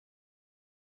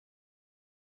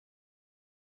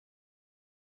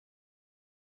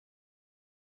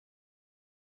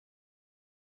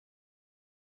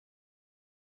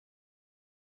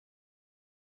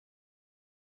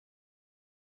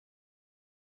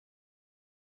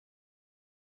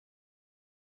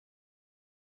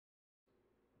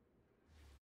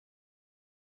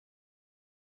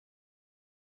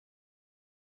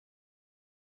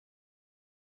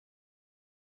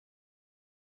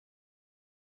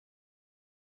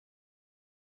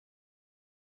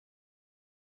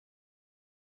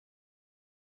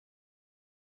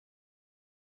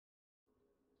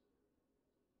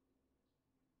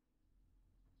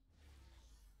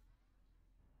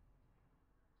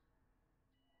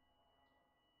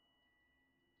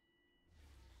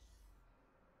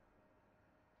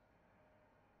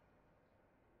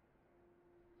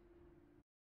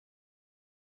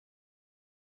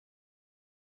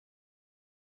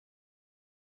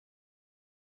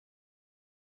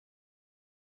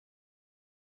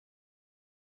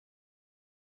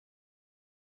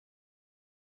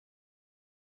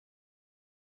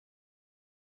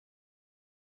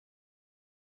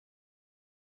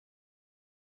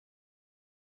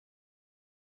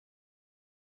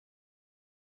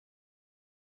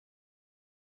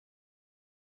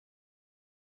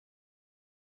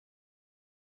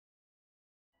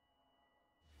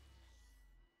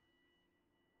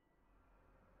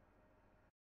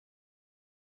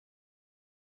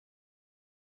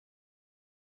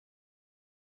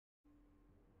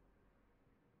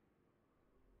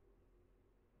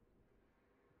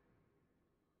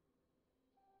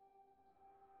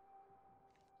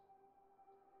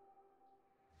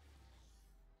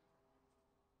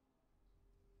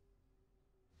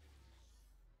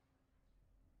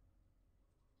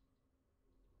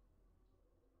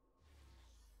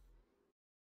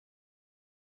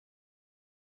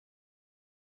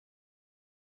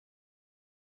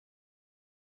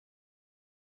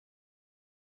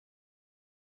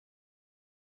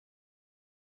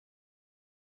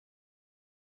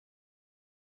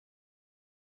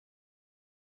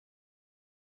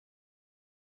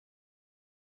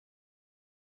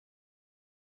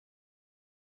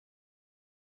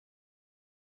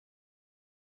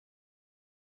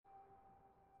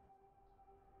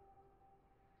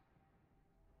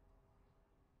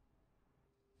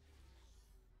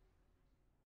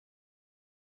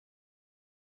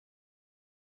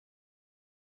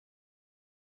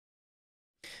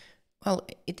Well,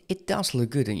 it does look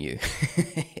good on you,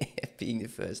 being the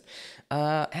first.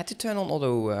 Had to turn on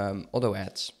auto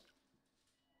ads.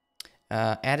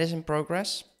 Ad is in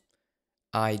progress.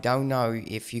 I don't know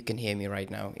if you can hear me right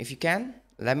now. If you can,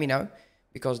 let me know,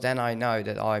 because then I know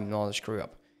that I'm not a screw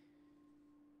up.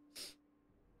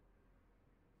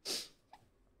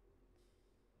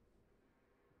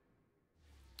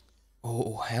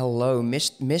 Oh, hello,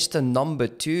 Mr. Number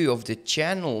 2 of the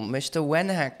channel, Mr.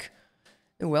 Wenhack.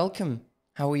 Welcome.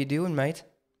 How are you doing, mate?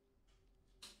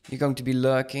 You're going to be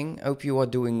lurking. Hope you are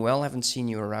doing well. Haven't seen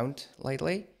you around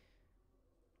lately.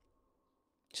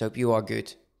 So hope you are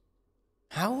good.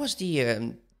 How was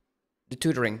the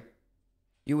tutoring?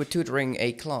 You were tutoring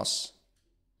a class.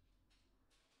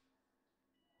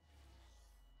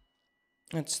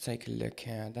 Let's take a look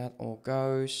how that all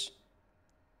goes.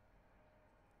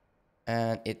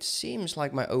 And it seems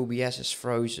like my OBS is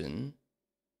frozen.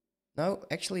 No,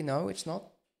 actually no, it's not.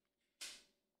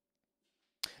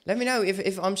 Let me know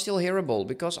if I'm still hearable,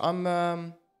 because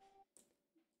I'm...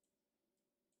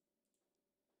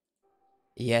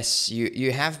 Yes,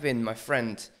 you have been, my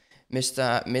friend.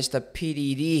 Mr.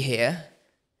 PDD here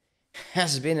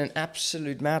has been an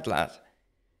absolute mad lad.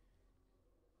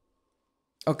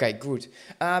 Okay, good.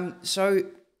 So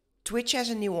Twitch has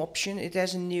a new option. It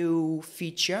has a new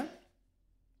feature,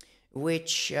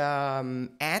 which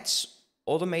ads,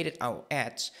 automated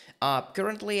ads.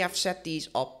 Currently, I've set these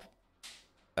up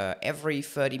every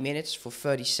 30 minutes for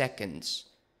 30 seconds.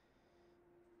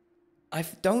 I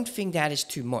don't think that is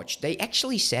too much. They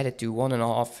actually set it to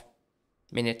 1.5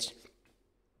 minutes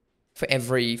for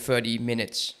every 30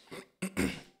 minutes.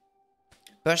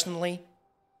 Personally,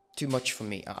 too much for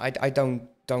me. I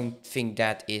don't think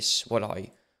that is what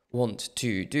I want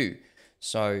to do.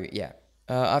 So yeah,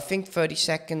 I think 30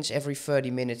 seconds every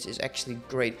 30 minutes is actually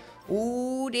great.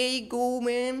 Oh, there you go,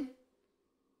 man.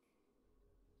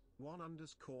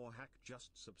 1_hack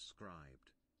just subscribed.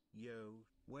 Yo,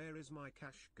 where is my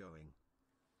cash going?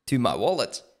 To my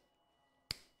wallet.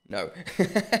 No.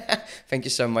 Thank you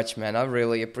so much, man. I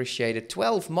really appreciate it.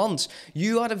 12 months.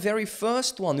 You are the very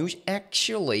first one who's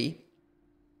actually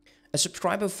a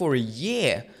subscriber for a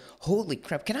year. Holy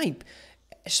crap. Can I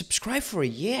subscribe for a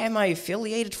year? Am I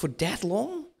affiliated for that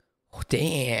long? Oh,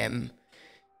 damn.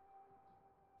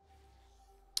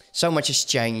 So much has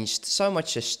changed. So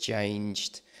much has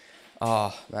changed.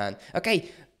 Oh, man. Okay,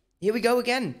 here we go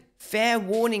again. Fair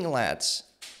warning, lads.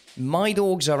 My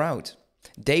dogs are out.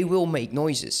 They will make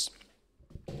noises.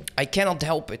 I cannot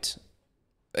help it.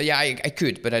 Yeah, I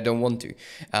could, but I don't want to.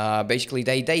 Basically,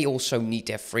 they also need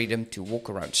their freedom to walk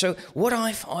around. So what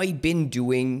have I been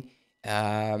doing?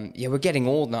 Yeah, we're getting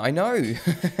old now. I know.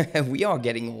 We are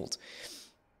getting old.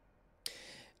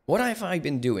 What have I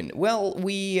been doing? Well,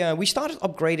 we started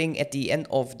upgrading at the end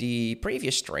of the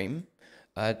previous stream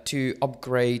to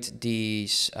upgrade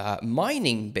these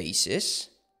mining bases.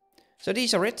 So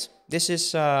these are it. This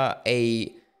is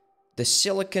the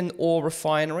silicon ore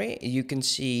refinery. You can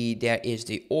see there is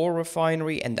the ore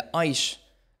refinery and the ice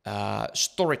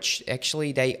storage.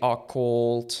 Actually, they are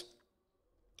called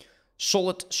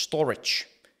solid storage.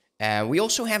 We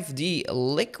also have the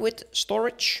liquid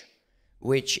storage,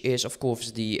 which is, of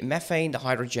course, the methane, the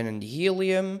hydrogen, and the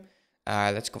helium.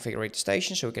 Let's configure the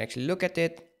station so we can actually look at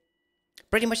it.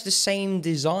 Pretty much the same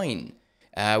design.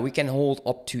 We can hold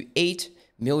up to 8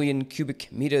 million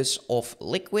cubic meters of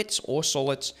liquids or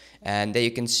solids, and there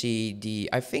you can see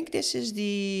I think this is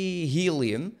the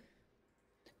helium,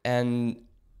 and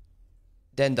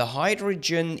then the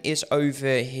hydrogen is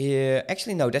over here.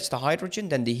 Actually, no, that's the hydrogen.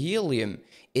 Then the helium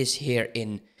is here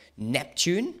in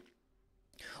Neptune.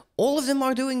 All of them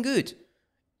are doing good,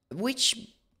 which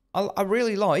I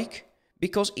really like,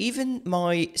 because even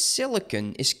my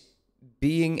silicon is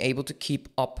being able to keep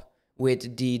up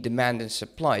with the demand and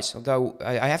supplies. Although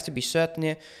I have to be certain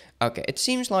here. Okay, it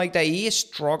seems like that he is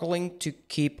struggling to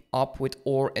keep up with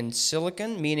ore and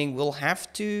silicon, meaning we'll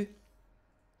have to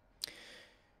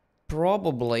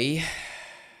probably...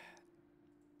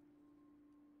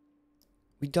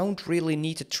 We don't really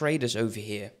need the traders over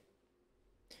here.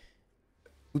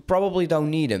 We probably don't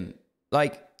need them.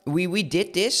 Like, we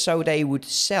did this so they would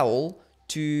sell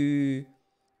to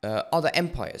other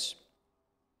empires.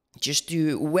 Just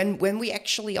to, when we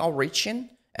actually are reaching,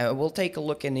 we'll take a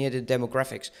look in here, the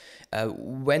demographics.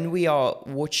 When we are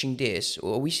watching this,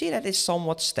 we see that it's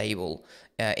somewhat stable.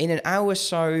 In an hour or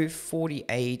so,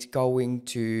 48 going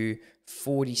to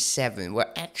 47. We're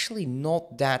actually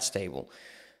not that stable.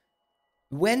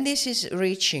 When this is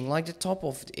reaching like the top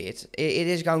of it, it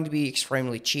is going to be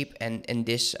extremely cheap, and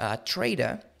this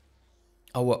trader,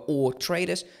 our ore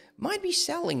traders, might be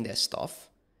selling their stuff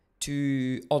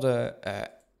to other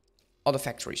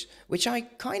factories, which I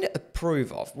kind of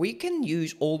approve of. We can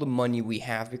use all the money we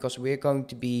have because we're going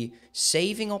to be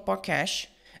saving up our cash.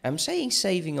 I'm saying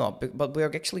saving up, but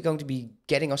we're actually going to be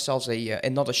getting ourselves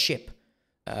another ship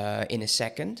in a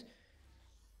second.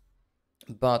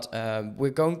 But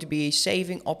we're going to be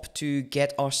saving up to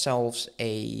get ourselves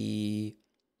a...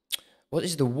 What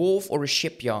is the wharf or a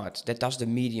shipyard that does the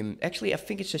medium? Actually, I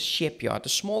think it's a shipyard, the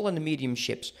small and the medium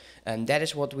ships. And that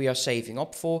is what we are saving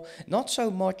up for. Not so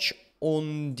much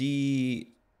on the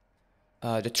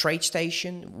trade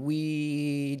station.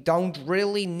 We don't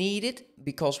really need it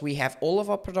because we have all of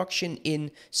our production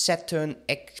in Saturn,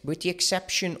 with the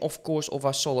exception, of course, of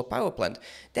our solar power plant.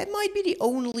 That might be the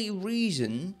only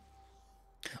reason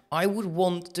I would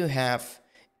want to have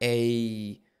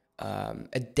a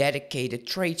dedicated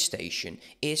trade station,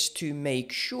 is to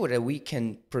make sure that we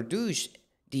can produce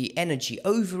the energy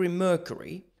over in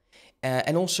Mercury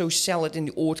and also sell it in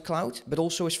the Oort cloud, but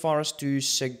also as far as to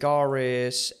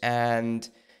Sagaris and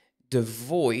the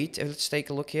Void. Let's take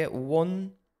a look here.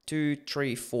 1, 2,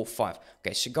 3, 4, 5.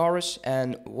 Okay, Sagaris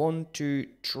and 1, 2,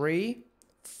 3,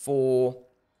 4.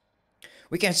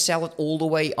 We can sell it all the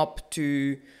way up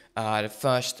to the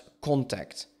first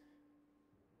contact.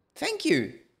 Thank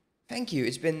you. Thank you.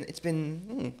 It's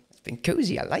been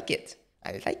cozy. I like it.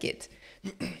 I like it.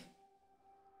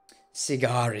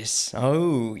 Cigaris.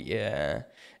 Oh yeah.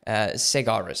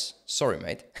 Cigaris. Sorry,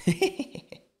 mate.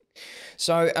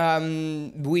 So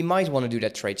we might want to do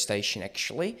that trade station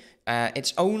actually.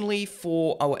 It's only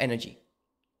for our energy.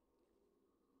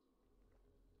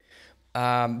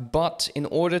 But in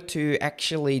order to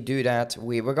actually do that,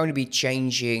 we're going to be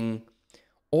changing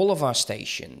all of our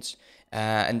stations.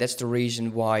 And that's the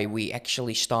reason why we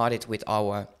actually started with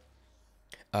our,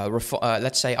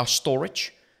 let's say, our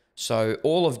storage. So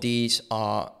all of these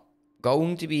are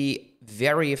going to be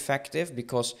very effective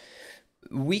because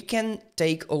we can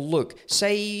take a look.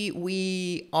 Say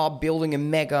we are building a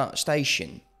mega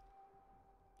station.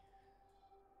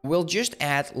 We'll just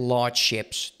add large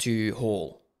ships to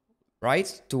haul,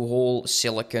 right? To haul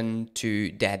silicon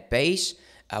to that base.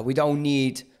 We don't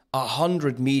need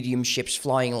 100 medium ships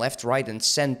flying left, right, and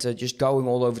center, just going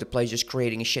all over the place, just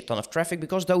creating a shit ton of traffic,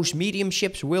 because those medium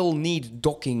ships will need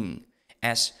docking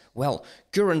as well.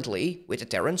 Currently, with the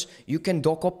Terrans, you can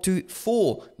dock up to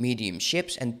 4 medium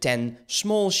ships and 10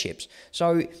 small ships.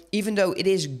 So even though it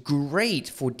is great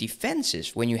for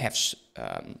defenses when you have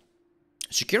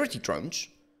security drones,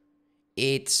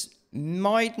 it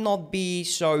might not be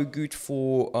so good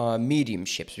for medium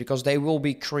ships, because they will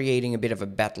be creating a bit of a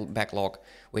battle backlog,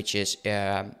 which is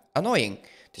annoying,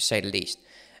 to say the least.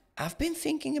 I've been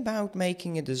thinking about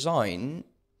making a design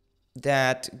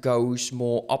that goes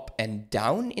more up and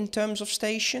down in terms of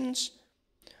stations.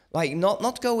 Like,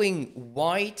 not going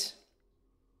wide,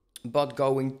 but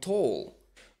going tall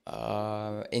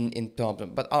in terms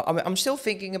of... But I'm still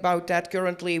thinking about that.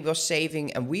 Currently, we're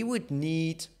saving, and we would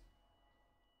need...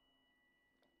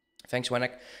 Thanks,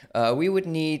 Wenek. We would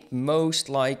need most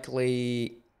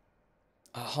likely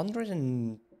 100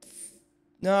 and...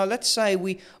 No, let's say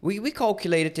we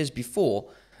calculated this before.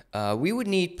 We would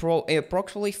need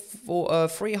approximately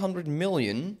 300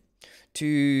 million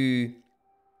to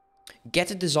get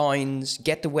the designs,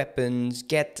 get the weapons,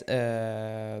 get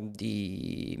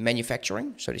the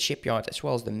manufacturing, so the shipyard as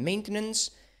well as the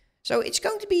maintenance. So it's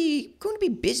going to be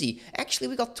busy. Actually,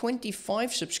 we got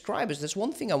 25 subscribers. That's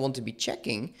one thing I want to be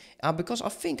checking, because I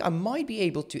think I might be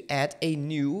able to add a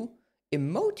new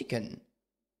emoticon.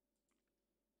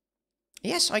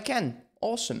 Yes, I can.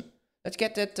 Awesome. Let's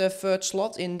get that third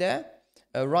slot in there.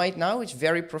 Right now, it's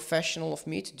very professional of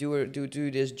me to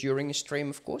do this during a stream,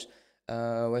 of course.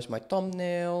 Where's my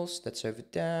thumbnails? That's over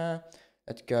there.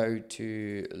 Let's go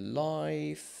to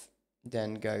live.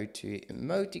 Then go to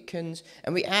emoticons,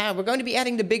 and we're going to be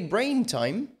adding the big brain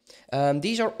time.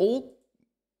 These are all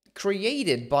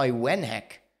created by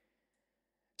Wenhack.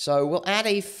 So we'll add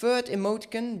a third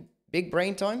emoticon, big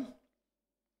brain time.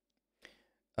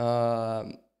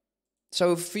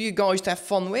 So for you guys to have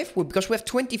fun with, because we have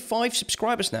 25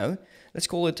 subscribers now. Let's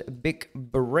call it Big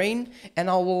Brain, and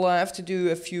I will have to do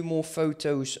a few more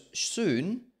photos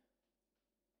soon.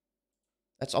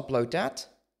 Let's upload that.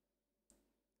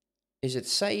 Is it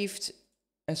saved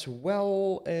as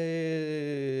well?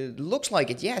 Looks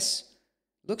like it, yes.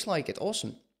 Looks like it,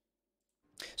 awesome.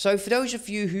 So for those of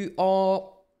you who are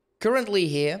currently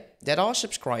here, that are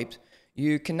subscribed,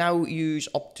 you can now use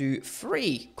up to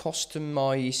 3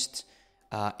 customized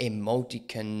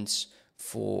emoticons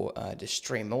for the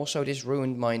stream. Also, this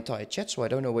ruined my entire chat, so I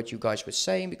don't know what you guys were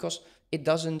saying, because it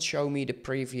doesn't show me the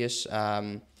previous,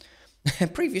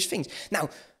 previous things. Now,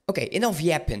 Okay, enough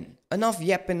yapping. Enough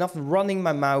yapping, enough running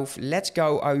my mouth. Let's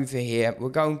go over here. We're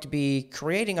going to be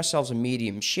creating ourselves a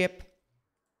medium ship.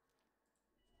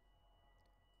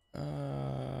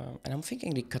 And I'm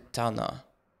thinking the katana.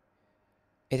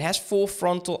 It has 4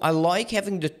 frontal. I like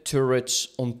having the turrets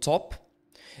on top.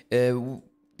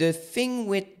 The thing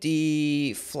with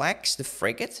the flags, the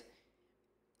frigate,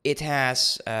 it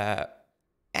has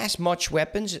as much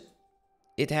weapons.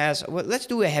 It has... Well, let's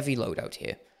do a heavy loadout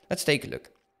here. Let's take a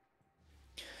look.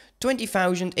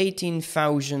 20,000,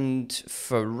 18,000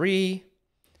 free.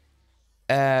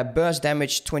 Burst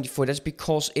damage 24. That's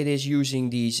because it is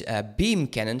using these beam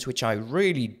cannons, which I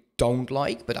really don't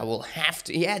like, but I will have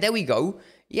to. Yeah, there we go.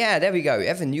 Yeah, there we go.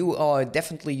 Evan, you are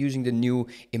definitely using the new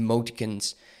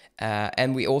emoticons.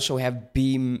 And we also have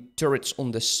beam turrets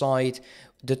on the side.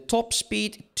 The top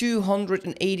speed,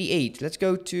 288. Let's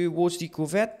go towards the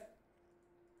Corvette.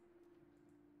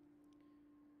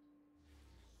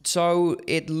 So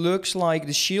it looks like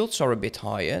the shields are a bit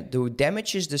higher. The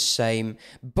damage is the same.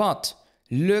 But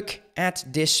look at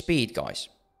this speed, guys.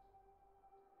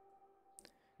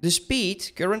 The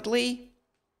speed currently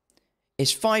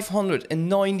is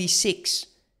 596.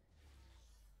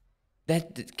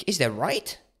 Is that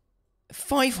right?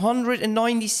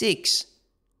 596.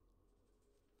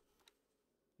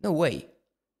 No way.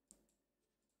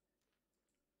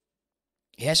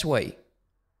 Yes way.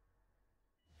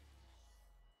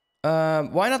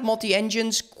 Why not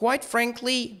multi-engines? Quite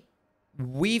frankly,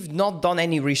 we've not done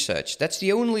any research. That's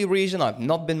the only reason I've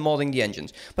not been modding the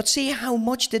engines. But see how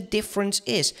much the difference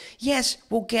is. Yes,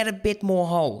 we'll get a bit more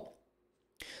hull.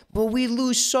 But we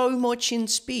lose so much in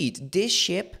speed. This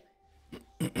ship...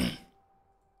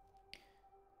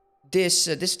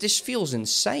 This feels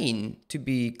insane, to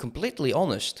be completely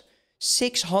honest.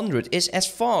 600 is as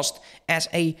fast as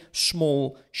a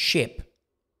small ship.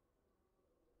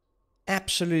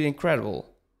 Absolutely incredible.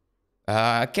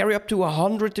 Carry up to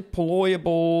 100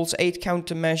 deployables, 8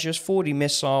 countermeasures, 40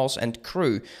 missiles, and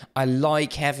crew. I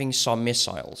like having some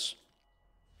missiles.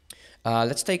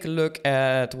 Let's take a look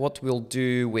at what we'll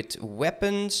do with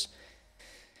weapons.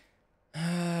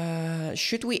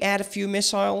 Should we add a few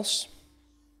missiles?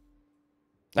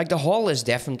 Like, the hull is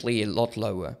definitely a lot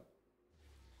lower.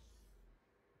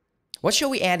 What shall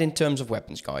we add in terms of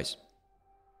weapons, guys?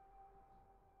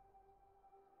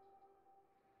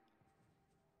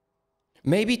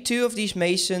 Maybe 2 of these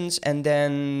masons and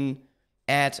then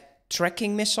add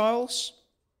tracking missiles.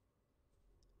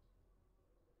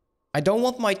 I don't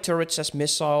want my turrets as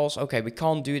missiles. Okay, we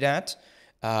can't do that.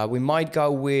 We might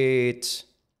go with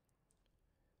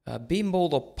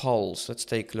beambolt or pulse. Let's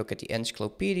take a look at the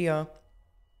encyclopedia.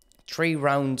 3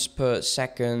 rounds per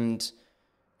second.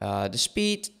 The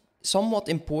speed, somewhat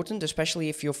important, especially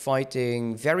if you're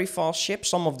fighting very fast ships.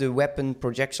 Some of the weapon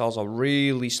projectiles are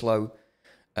really slow.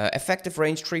 Effective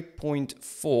range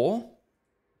 3.4.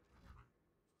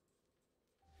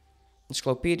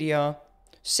 Encyclopedia.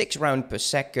 6 rounds per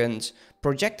second.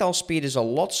 Projectile speed is a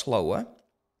lot slower.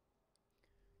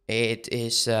 It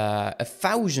is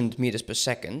 1,000 meters per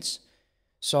second.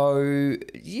 So,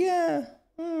 yeah,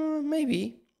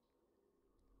 maybe.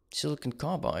 Silicon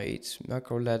carbide,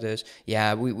 micro ladders.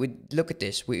 Yeah, we look at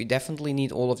this. We definitely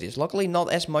need all of this. Luckily,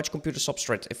 not as much computer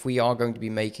substrate if we are going to be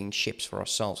making ships for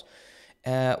ourselves.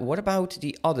 What about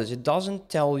the others? It doesn't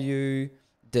tell you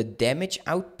the damage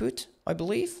output, I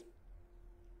believe.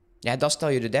 Yeah, it does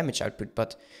tell you the damage output,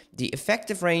 but the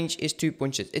effective range is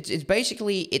 2.6. It's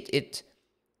basically, it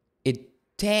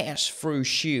tears through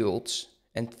shields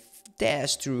and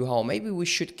tears through hull. Maybe we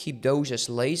should keep those as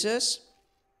lasers.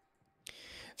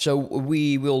 So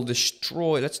we will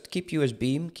destroy, let's keep US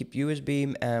beam,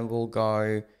 and we'll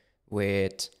go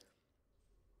with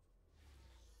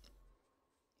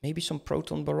maybe some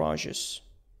proton barrages.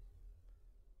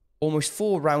 Almost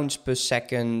 4 rounds per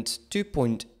second,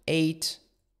 2.8.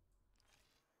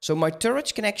 So my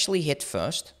turrets can actually hit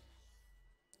first.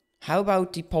 How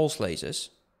about the pulse lasers?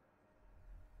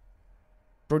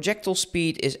 Projectile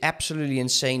speed is absolutely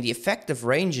insane. The effective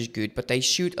range is good, but they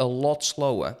shoot a lot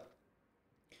slower.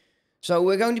 So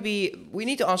we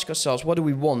need to ask ourselves, what do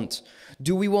we want?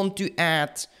 Do we want to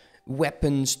add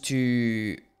weapons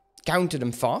to counter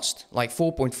them fast? Like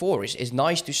 4.4 is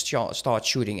nice to start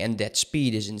shooting, and that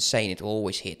speed is insane. It will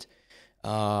always hit.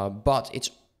 But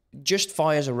it's just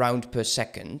fires a round per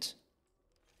second.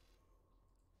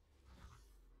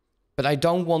 But I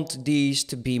don't want these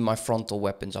to be my frontal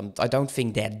weapons. I don't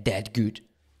think they're that good.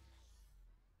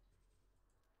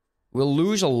 We'll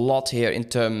lose a lot here in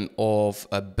terms of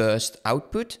a burst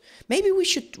output. Maybe we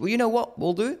should, you know what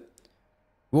we'll do?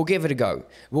 We'll give it a go.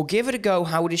 We'll give it a go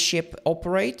how the ship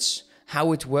operates,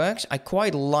 how it works. I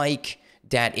quite like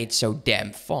that it's so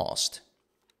damn fast.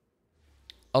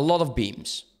 A lot of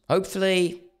beams.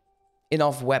 Hopefully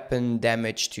enough weapon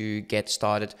damage to get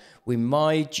started. We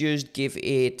might just give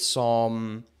it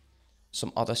some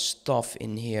other stuff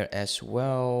in here as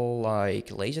well,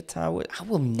 like laser tower. I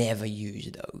will never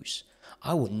use those.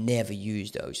 I will never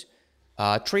use those.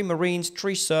 3 Marines,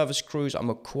 3 service crews,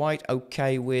 I'm quite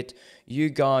okay with. You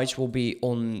guys will be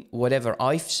on whatever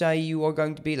I say you are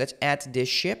going to be. Let's add this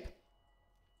ship.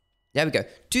 There we go.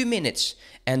 2 minutes.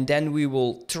 And then we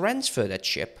will transfer that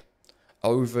ship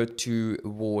over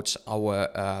towards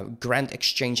our Grand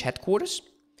Exchange headquarters.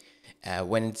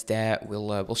 When it's there,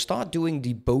 we'll start doing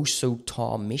the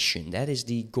Bosotar mission. That is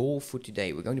the goal for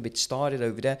today. We're going to get started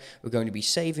over there. We're going to be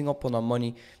saving up on our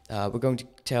money. We're going to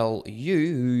tell you,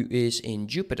 who is in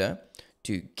Jupiter,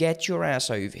 to get your ass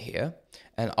over here.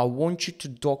 And I want you to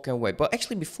dock and wait. But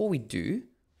actually, before we do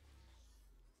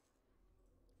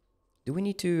we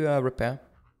need to repair?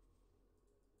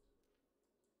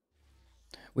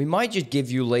 We might just give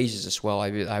you lasers as well.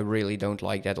 I really don't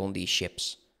like that on these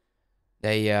ships.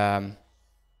 They,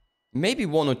 maybe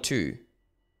 1 or 2.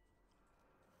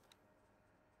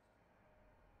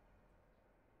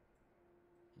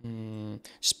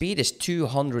 Speed is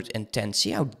 210.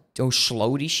 See how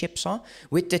slow these ships are?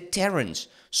 With the Terrans,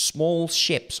 small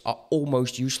ships are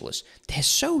almost useless. They're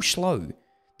so slow.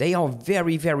 They are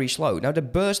very, very slow. Now, the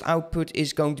burst output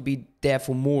is going to be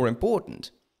therefore more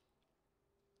important.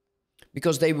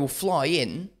 Because they will fly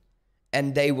in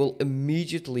and they will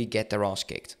immediately get their ass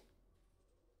kicked.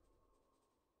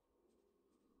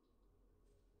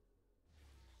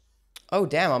 Oh,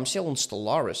 damn, I'm still on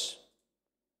Stellaris.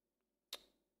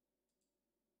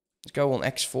 Let's go on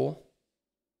X4.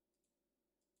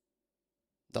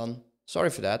 Done. Sorry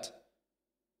for that.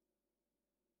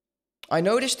 I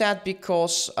noticed that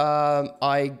because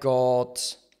I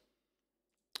got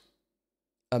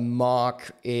a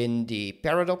mark in the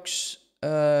Paradox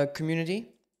community.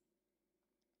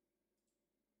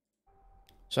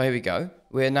 So here we go.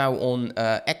 We're now on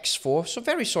X4. So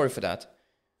very sorry for that.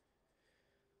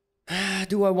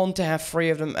 Do I want to have 3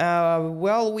 of them?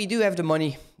 Well, we do have the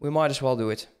money. We might as well do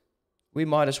it. We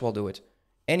might as well do it.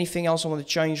 Anything else I want to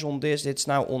change on this? It's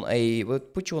now on a... We'll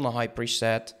put you on a high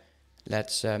preset.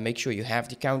 Let's make sure you have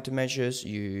the countermeasures.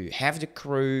 You have the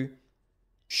crew.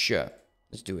 Sure.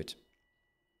 Let's do it.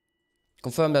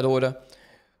 Confirm that order.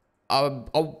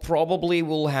 I'll probably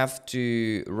will have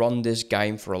to run this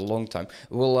game for a long time.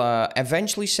 We'll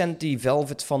eventually send the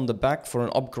Velvet van der Back for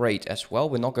an upgrade as well.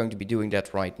 We're not going to be doing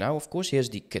that right now, of course. Here's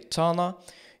the Katana,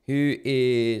 who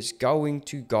is going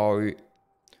to go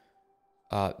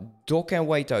dock and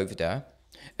wait over there.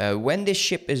 When this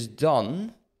ship is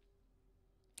done,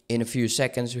 in a few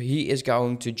seconds, he is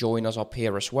going to join us up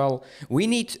here as well. We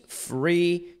need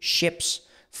 3 ships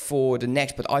for the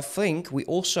next, but I think we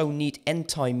also need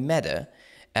anti-matter.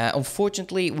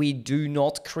 Unfortunately, we do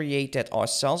not create that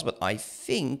ourselves, but I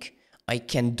think I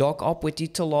can dock up with the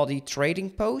Taladi trading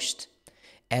post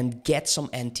and get some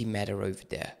antimatter over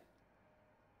there.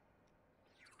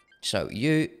 So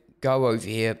you go over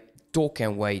here, dock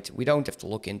and wait. We don't have to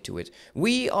look into it.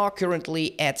 We are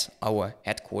currently at our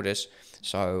headquarters,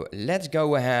 so let's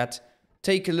go ahead,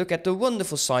 take a look at the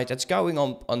wonderful sight that's going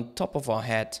on top of our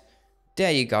head. There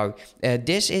you go.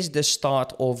 This is the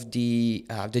start of the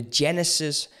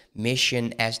Genesis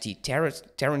mission as the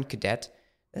Terran Cadet.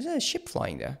 There's a ship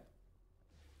flying there.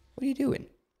 What are you doing?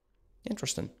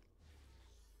 Interesting.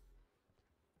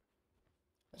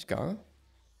 Let's go.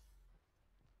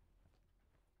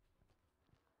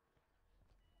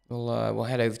 We'll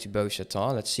head over to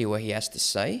Bosotar. Let's see what he has to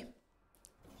say.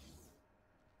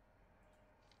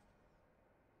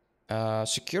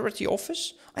 Security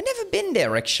office. I never been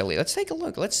there actually. Let's take a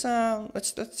look. Let's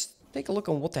take a look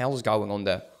on what the hell is going on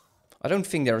there. I don't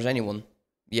think there's anyone.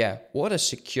 Yeah, what a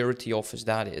security office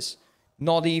that is.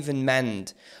 Not even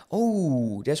manned.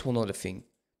 Oh, there's one other thing.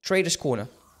 Trader's Corner.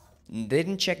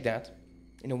 Didn't check that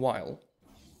in a while.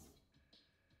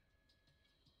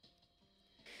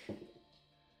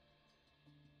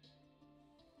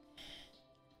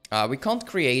 We can't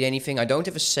create anything. I don't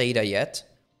have a say there yet.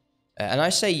 And I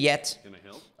say yet. Can I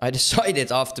help? I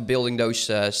decided after building those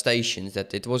stations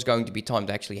that it was going to be time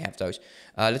to actually have those.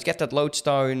 Let's get that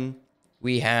lodestone.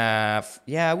 We have...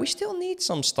 Yeah, we still need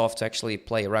some stuff to actually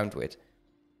play around with.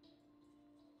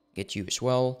 Get you as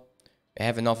well. I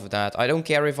have enough of that. I don't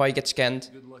care if I get scanned.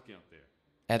 Good luck out there.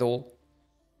 At all.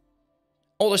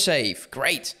 Auto save.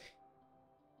 Great.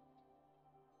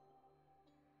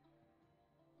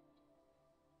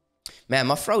 Man,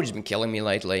 my throat has been killing me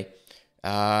lately.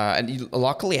 And you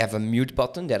luckily have a mute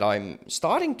button that I'm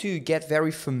starting to get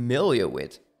very familiar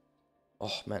with.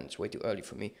 Oh man, it's way too early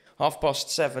for me.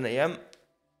 7:30 a.m.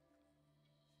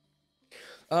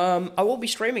 I will be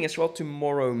streaming as well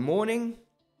tomorrow morning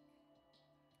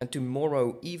and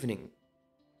tomorrow evening.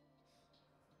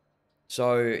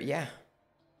 So yeah,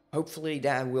 hopefully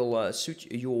that will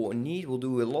suit your need. We'll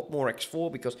do a lot more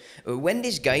X4 because when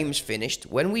this game's finished,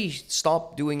 when we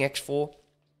stop doing X4,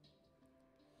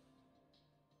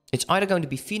 it's either going to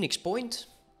be Phoenix Point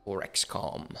or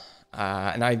XCOM.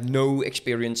 And I have no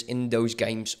experience in those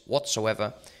games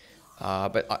whatsoever.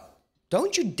 But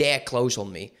don't you dare close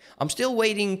on me. I'm still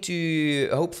waiting to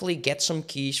hopefully get some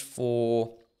keys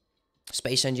for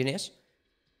Space Engineers.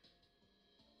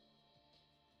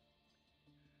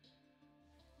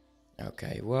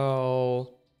 Okay,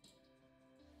 well,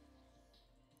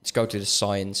 let's go to the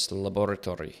science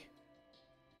laboratory.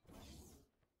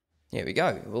 Here we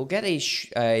go. We'll get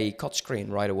a cut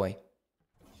screen right away.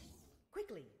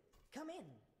 Quickly, come in.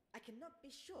 I cannot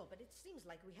be sure, but it seems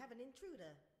like we have an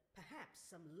intruder. Perhaps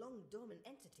some long-dormant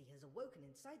entity has awoken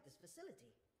inside this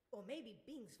facility. Or maybe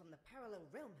beings from the parallel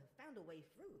realm have found a way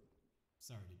through.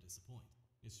 Sorry to disappoint.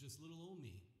 It's just little old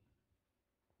me.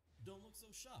 Don't look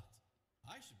so shocked.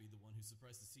 I should be the one who's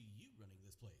surprised to see you running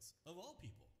this place, of all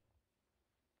people.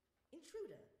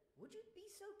 Intruder, would you be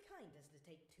so kind as to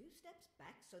take 2 steps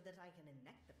back so that I can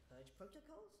enact the purge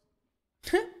protocols?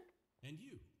 And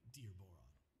you, dear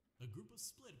Boron. A group of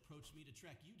Split approached me to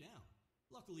track you down.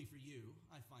 Luckily for you,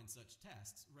 I find such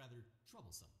tasks rather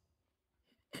troublesome.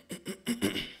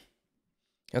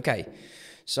 Okay,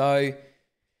 so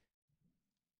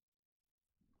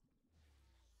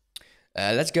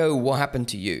let's go. What happened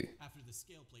to you? After the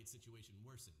scale plate situation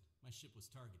worsened, my ship was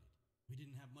targeted. We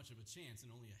didn't have much of a chance,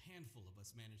 and only a handful of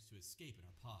us managed to escape in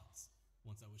our pods.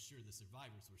 Once I was sure the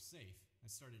survivors were safe, I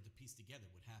started to piece together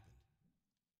what happened.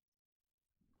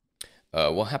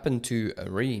 What happened to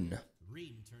Irene?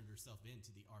 Reen turned herself in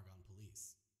to the Argon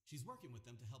police. She's working with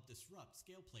them to help disrupt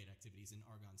scale plate activities in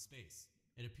Argon space.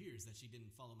 It appears that she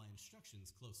didn't follow my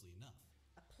instructions closely enough.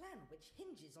 A plan which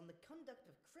hinges on the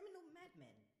conduct of criminal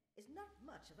madmen is not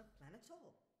much of a plan at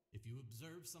all. If you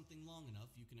observe something long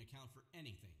enough, you can account for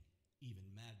anything, even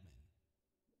madmen.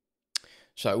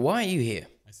 So why are you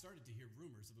here? I started to hear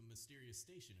rumors of a mysterious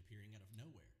station appearing out of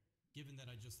nowhere. Given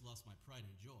that I just lost my pride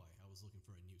and joy, I was looking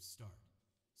for a new start.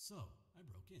 So, I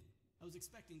broke in. I was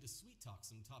expecting to sweet-talk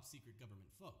some top-secret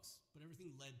government folks, but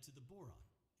everything led to the Boron.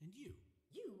 And you.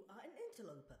 You are an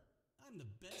interloper. I'm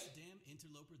the best damn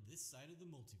interloper this side of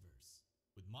the multiverse.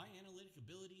 With my analytic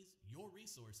abilities, your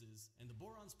resources, and the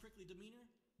Boron's prickly demeanor,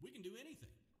 we can do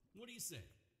anything. What do you say?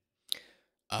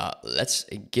 Let's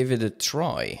give it a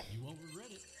try. You won't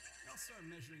regret it. I'll start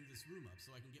measuring this room up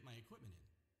so I can get my equipment in.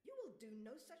 You will do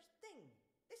no such thing.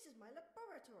 This is my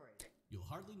laboratory. You'll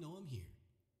hardly know I'm here.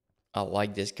 I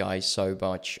like this guy so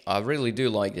much. I really do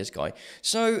like this guy.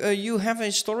 So you have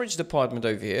a storage department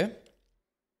over here.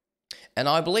 And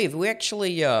I believe we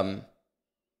actually...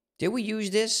 did we use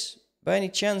this by any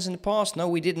chance in the past? No,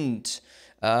 we didn't.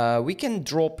 We can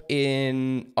drop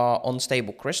in our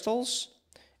unstable crystals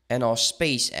and our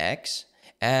space eggs.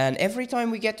 And every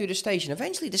time we get to the station,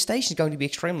 eventually the station is going to be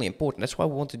extremely important. That's why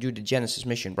we want to do the Genesis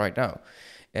mission right now.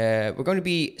 We're going to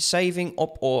be saving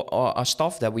up our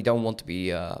stuff that we don't want to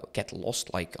be get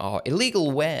lost, like our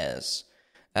illegal wares.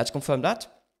 Let's confirm that.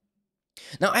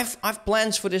 Now, I've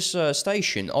plans for this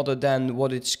station other than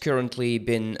what it's currently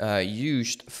been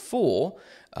used for.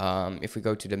 If we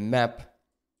go to the map,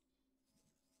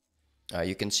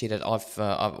 you can see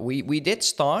that we did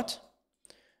start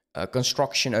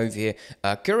construction over here.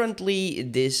 Currently,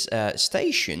 this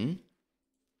station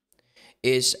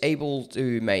is able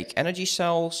to make energy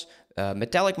cells,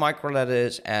 metallic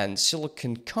microladders, and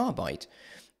silicon carbide.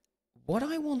 What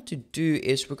I want to do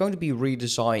is we're going to be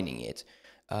redesigning it.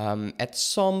 At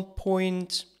some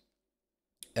point,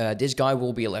 this guy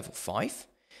will be a level 5.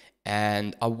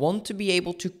 And I want to be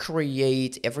able to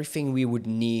create everything we would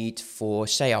need for,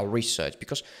 say, our research.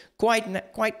 Because quite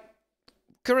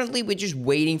currently, we're just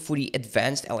waiting for the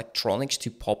advanced electronics to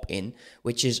pop in,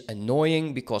 which is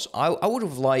annoying because I would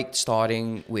have liked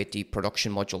starting with the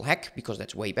production module hack, because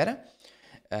that's way better.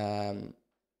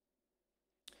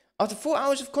 After 4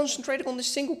 hours of concentrating on this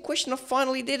single question, I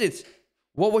finally did it.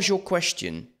 What was your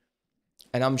question?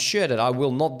 And I'm sure that I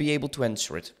will not be able to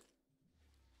answer it.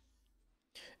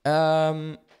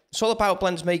 Solar power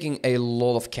plant is making a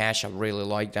lot of cash. I really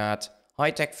like that.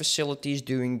 High-tech facilities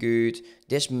doing good.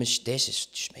 This is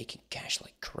just making cash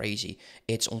like crazy.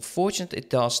 It's unfortunate it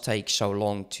does take so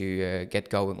long to get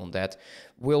going on that.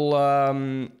 We'll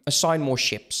assign more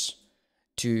ships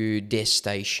to this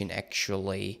station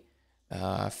actually.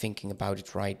 Thinking about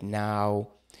it right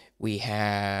now, we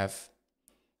have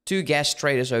 2 gas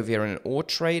traders over here and an ore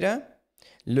trader.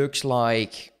 Looks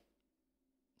like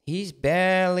he's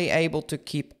barely able to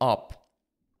keep up.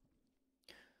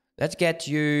 Let's get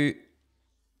you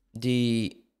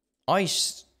the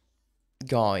ice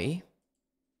guy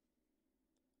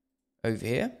over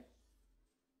here.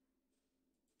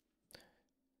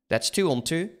 That's 2 on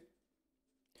 2.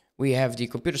 We have the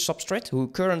computer substrate, who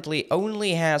currently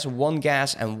only has 1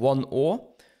 gas and 1 ore.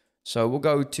 So we'll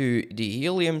go to the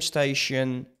helium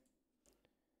station.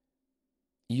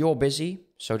 You're busy,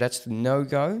 so that's the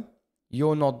no-go.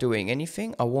 You're not doing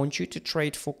anything. I want you to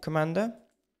trade for Commander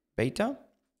Beta.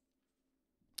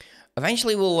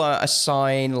 Eventually we'll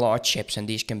assign large ships, and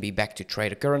these can be back to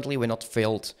trader. Currently we're not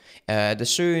filled. The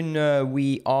sooner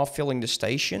we are filling the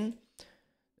station,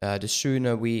 the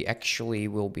sooner we actually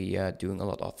will be doing a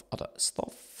lot of other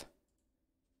stuff.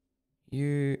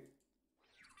 You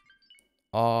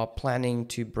are planning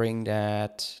to bring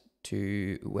that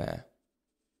to where?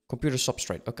 Computer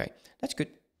substrate. Okay, that's good.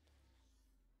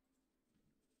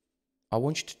 I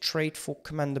want you to trade for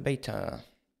Commander Beta.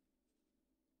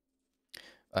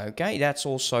 Okay, that's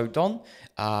also done.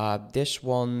 This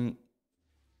one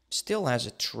still has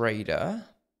a trader.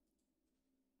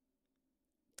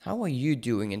 How are you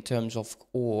doing in terms of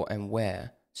ore and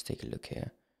where? Let's take a look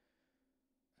here.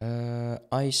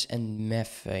 Ice and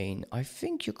methane. I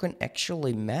think you can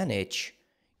actually manage.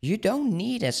 You don't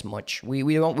need as much.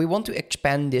 We want to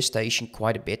expand this station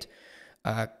quite a bit.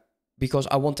 Because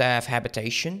I want to have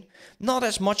habitation. Not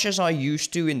as much as I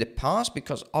used to in the past,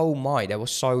 because oh my, there was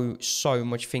so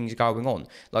much things going on.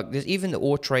 Like there's even the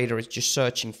ore trader is just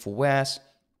searching for wares.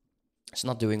 It's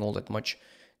not doing all that much.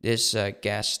 This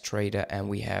gas trader, and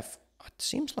we have, it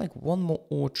seems like 1 more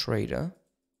ore trader.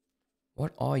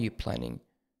 What are you planning?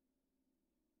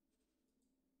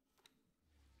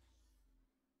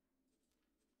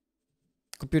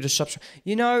 Computer substrate.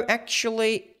 You know,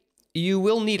 actually, you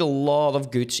will need a lot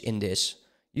of goods in this.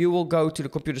 You will go to the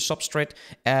computer substrate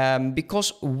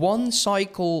because 1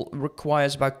 cycle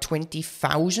requires about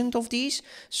 20,000 of these.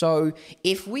 So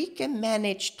if we can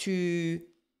manage to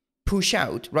push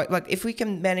out, right? Like if we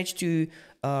can manage to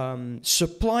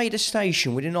supply the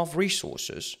station with enough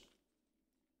resources,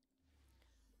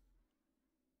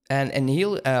 and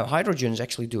hydrogen is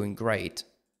actually doing great,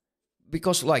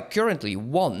 because like currently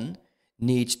 1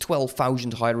 needs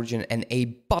 12,000 hydrogen and a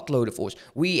buttload of ores.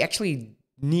 We actually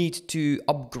need to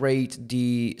upgrade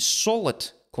the solid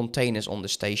containers on the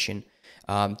station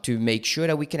to make sure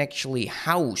that we can actually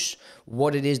house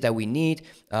what it is that we need.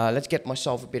 Let's get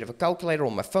myself a bit of a calculator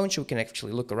on my phone so we can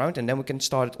actually look around, and then we can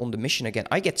start on the mission again.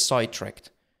 I get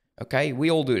sidetracked. Okay, we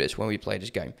all do this when we play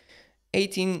this game.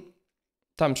 18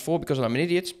 times 4, because I'm an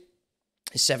idiot,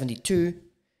 is 72.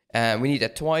 We need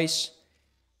that twice.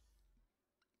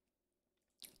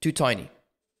 Too tiny.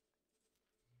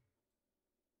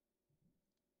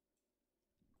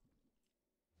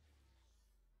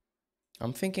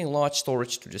 I'm thinking large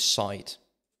storage to the side.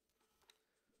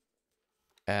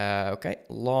 Okay,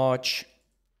 large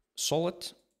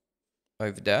solid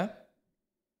over there.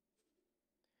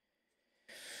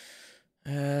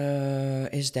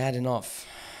 Is that enough?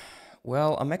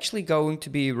 Well, I'm actually going to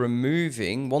be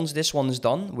removing, once this one is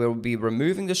done, we'll be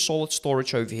removing the solid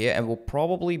storage over here, and we'll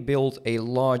probably build a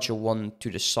larger one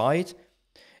to the side.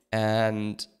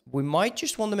 And we might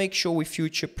just want to make sure we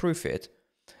future-proof it.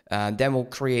 Then we'll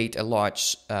create a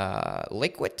large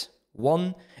liquid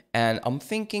one, and I'm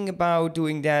thinking about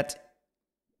doing that,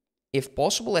 if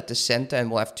possible, at the center,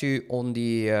 and we'll have 2 on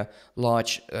the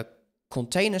large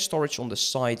container storage on the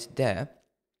side there.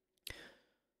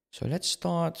 So let's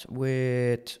start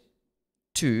with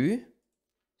 2.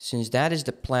 Since that is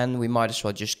the plan, we might as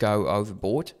well just go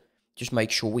overboard. Just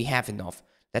make sure we have enough.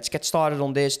 Let's get started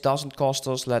on this. Doesn't cost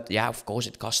us, yeah, of course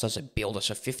it costs us a build us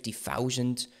a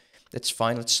 50,000. That's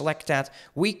fine, let's select that.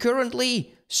 We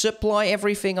currently supply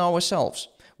everything ourselves.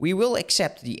 We will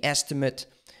accept the estimate.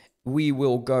 We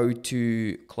will go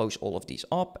to close all of these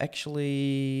up.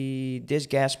 Actually, this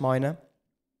gas miner.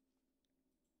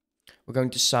 We're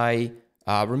going to say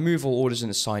remove all orders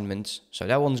and assignments. So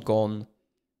that one's gone.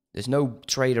 There's no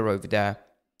trader over there.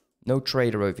 No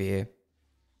trader over here.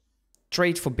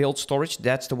 Trade for build storage.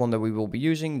 That's the one that we will be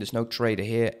using. There's no trader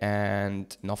here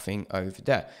and nothing over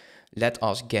there. Let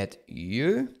us get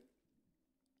you.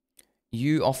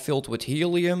 You are filled with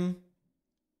helium.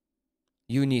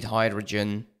 You need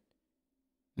hydrogen.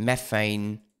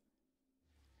 Methane.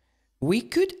 We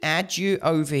could add you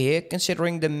over here,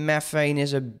 considering the methane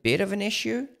is a bit of an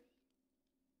issue.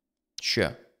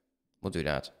 Sure, we'll do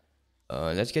that.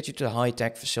 Let's get you to the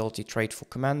high-tech facility. Trade for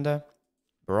commander.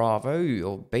 Bravo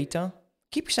or beta.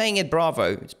 Keep saying it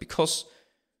Bravo. It's because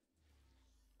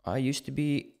I used to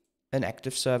be an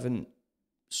active servant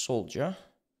soldier.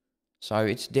 So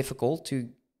it's difficult to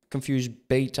confuse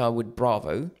beta with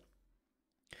Bravo.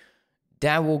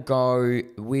 That will go.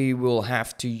 We will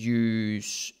have to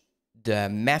use the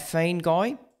methane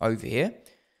guy over here.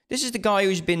 This is the guy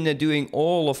who's been doing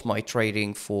all of my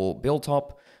trading for build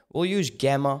up. We'll use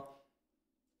gamma.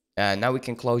 And now we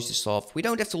can close this off. We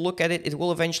don't have to look at it. It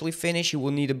will eventually finish. You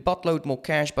will need a buttload more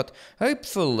cash. But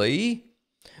hopefully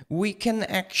we can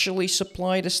actually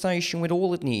supply the station with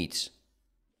all it needs.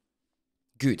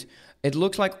 Good. It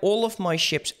looks like all of my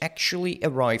ships actually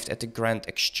arrived at the Grand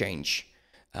Exchange.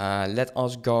 Let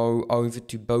us go over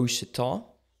to Boseta.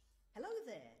 Hello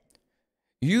there.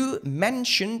 You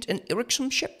mentioned an Ericsson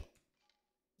ship?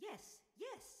 Yes,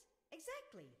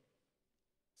 exactly.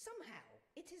 Somehow,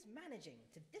 it is managing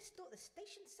to distort the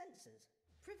station's sensors,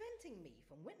 preventing me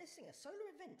from witnessing a solar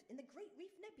event in the Great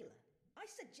Reef Nebula. I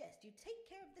suggest you take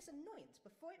care of this annoyance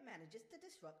before it manages to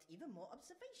disrupt even more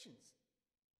observations.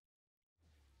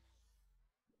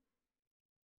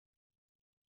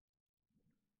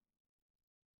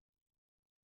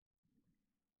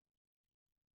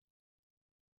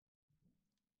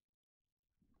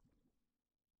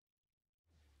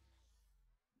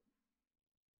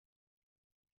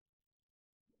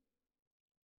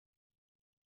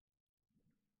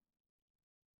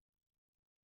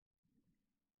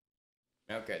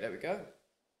 Okay, there we go.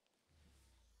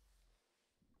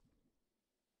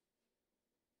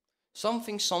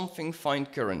 Something, find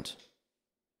current.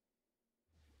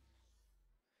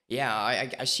 Yeah,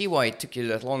 I see why it took you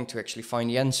that long to actually find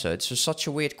the answer. It's such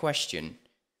a weird question.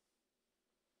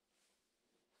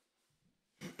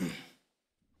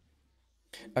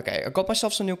 Okay, I got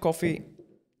myself some new coffee.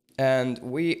 And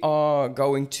we are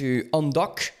going to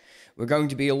undock. We're going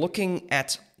to be looking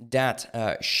at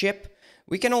that ship.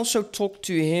 We can also talk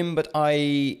to him, but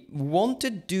I want to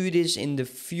do this in the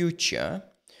future.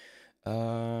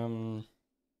 The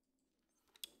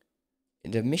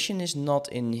mission is not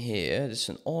in here. It's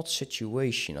an odd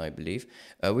situation, I believe.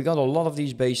 We got a lot of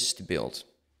these bases to build.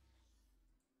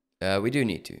 We do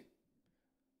need to.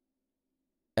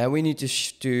 We need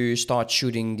to start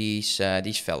shooting these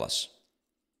fellas.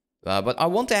 But I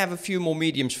want to have a few more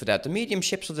mediums for that. The medium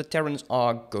ships of the Terrans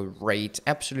are great,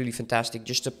 absolutely fantastic.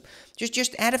 Just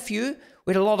add a few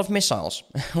with a lot of missiles.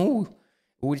 Ooh,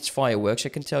 it's fireworks, I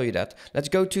can tell you that. Let's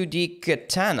go to the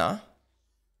Katana.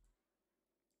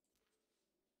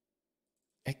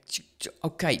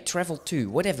 Okay, travel 2,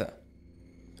 whatever.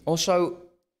 Also,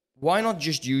 why not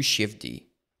just use Shift D?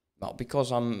 Well,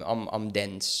 because I'm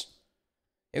dense.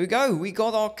 Here we go. We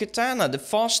got our Katana, the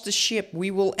fastest ship we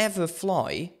will ever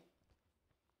fly.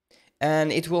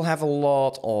 And it will have a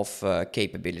lot of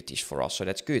capabilities for us, so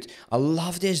that's good. I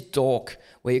love this dock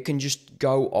where you can just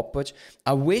go upwards.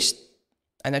 I wish,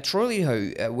 and I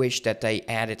truly wish that they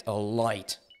added a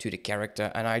light to the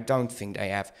character, and I don't think they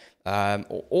have.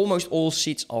 Almost all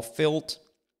seats are filled.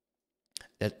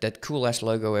 That cool-ass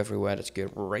logo everywhere, that's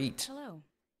great. Hello.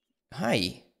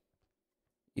 Hi.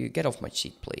 You get off my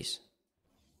seat, please.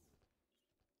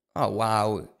 Oh,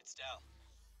 wow. It's Dal.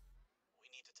 We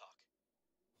need to talk.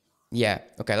 Yeah,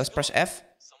 okay, let's press F.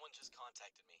 Someone just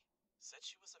contacted me. Said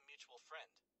she was a mutual friend.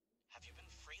 Have you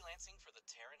been freelancing for the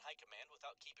Terran High Command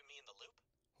without keeping me in the loop?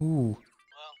 Ooh.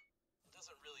 Well, it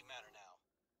doesn't really matter now.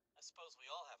 I suppose we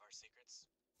all have our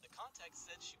secrets. The contact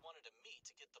said she wanted to meet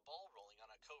to get the ball rolling on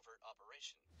a covert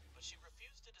operation, but she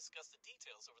refused to discuss the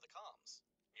details over the comms.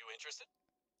 You interested?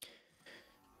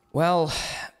 Well...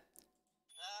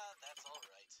 That's all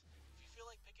right. If you feel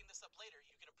like picking this up later,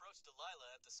 you can approach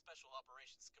Delilah at the Special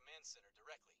Operations Command Center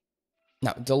directly.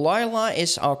 Now, Delilah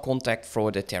is our contact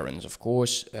for the Terrans, of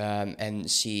course, and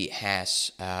she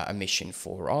has a mission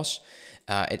for us.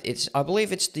 I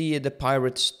believe it's the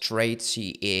Pirates trade.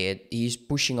 He's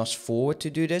pushing us forward to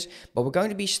do this, but we're going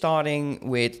to be starting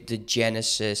with the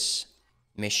Genesis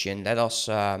mission. Let us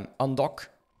undock.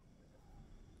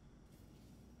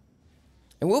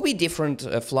 It will be different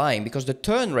flying because the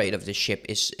turn rate of the ship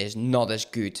is not as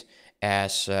good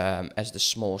as the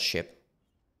small ship.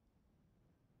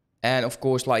 And of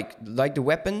course, like the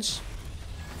weapons,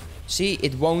 see,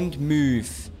 it won't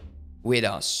move with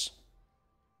us.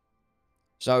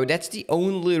 So that's the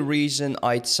only reason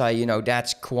I'd say, you know,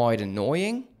 that's quite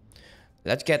annoying.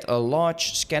 Let's get a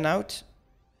large scan out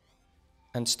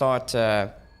and start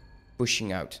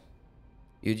pushing out.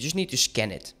 You just need to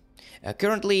scan it.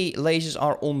 Currently, lasers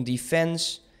are on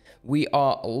defense. We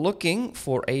are looking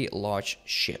for a large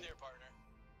ship. Hey there, partner.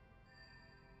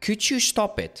 Could you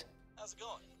stop it? How's How's it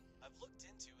going? I've looked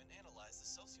into and analyzed the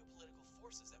socio-political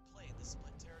forces at play in the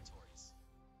split territories.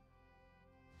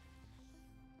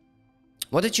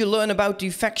 What did you learn about the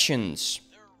factions?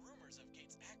 There are rumors of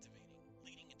gates activating,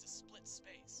 leading into split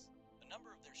space. A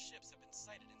number of their ships have been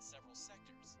sighted in several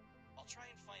sectors. I'll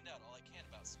try and find out all I can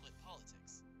about split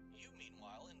politics. You,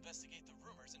 meanwhile, investigate the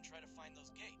rumors and try to find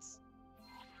those gates.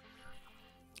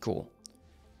 Cool.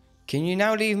 Can you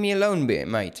now leave me alone,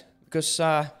 mate? Because,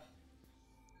 I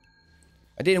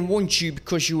didn't want you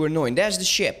because you were annoying. There's the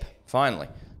ship, finally.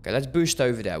 Okay, let's boost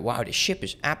over there. Wow, the ship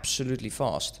is absolutely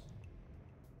fast.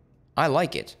 I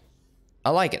like it. I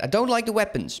like it. I don't like the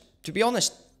weapons. To be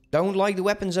honest, don't like the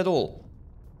weapons at all.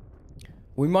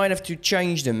 We might have to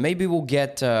change them. Maybe we'll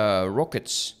get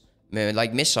rockets,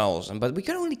 like missiles. But we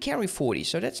can only carry 40,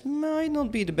 so that might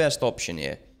not be the best option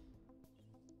here.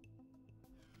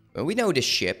 But we know this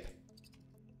ship.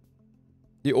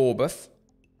 The Orbuff.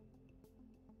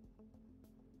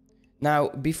 Now,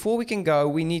 before we can go,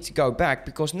 we need to go back.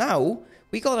 Because now,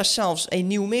 we got ourselves a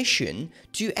new mission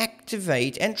to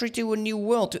activate entry to a new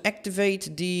world. To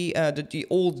activate the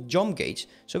old jump gates.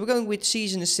 So we're going with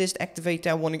Season Assist. Activate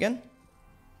that one again.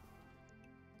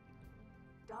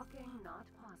 Docking not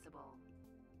possible.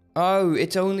 Oh,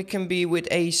 it only can be with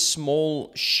a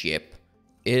small ship.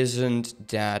 Isn't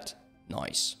that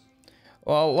nice?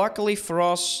 Well, luckily for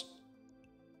us,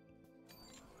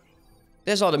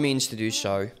 there's other means to do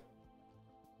so.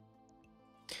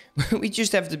 We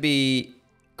just have to be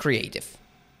creative.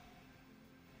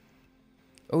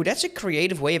 Oh, that's a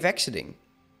creative way of exiting.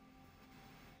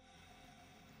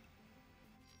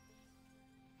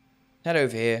 Head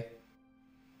over here.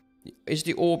 Is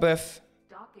the Orbuff?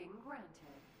 Docking granted.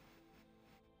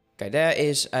 Okay, there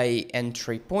is a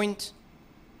entry point.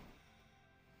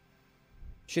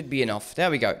 Should be enough. There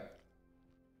we go.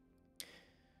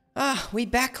 Ah, we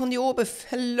back on the Orbuff.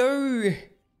 Hello.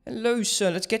 Hello,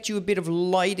 sir. Let's get you a bit of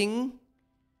lighting.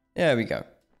 There we go.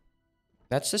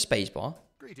 That's the spacebar.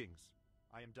 Greetings.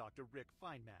 I am Dr. Rick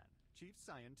Feynman, Chief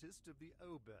Scientist of the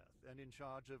Oberth and in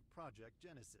charge of Project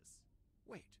Genesis.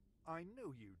 Wait, I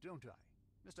know you, don't I?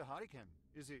 Mr. Hariken,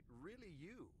 is it really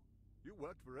you? You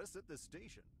worked for us at the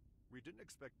station. We didn't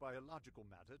expect biological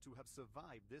matter to have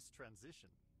survived this transition.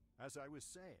 As I was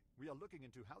saying, we are looking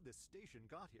into how this station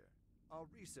got here. Our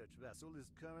research vessel is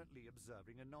currently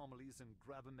observing anomalies in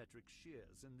gravimetric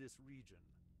shears in this region.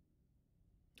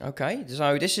 Okay,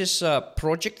 so this is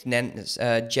Project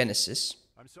Genesis.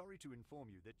 I'm sorry to inform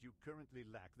you that you currently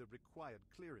lack the required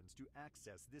clearance to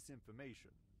access this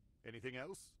information. Anything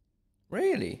else?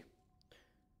 Really?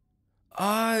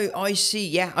 Oh, I see.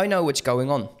 Yeah, I know what's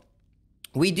going on.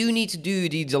 We do need to do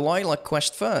the Delilah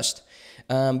quest first.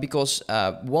 Because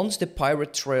once the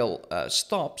pirate trail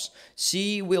stops,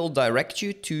 she will direct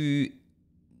you to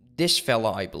this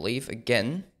fella, I believe,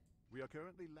 again. We are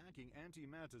currently lacking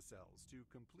antimatter cells to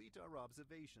complete our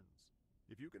observations.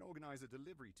 If you can organize a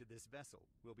delivery to this vessel,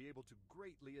 we'll be able to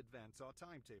greatly advance our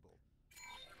timetable.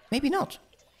 Maybe not.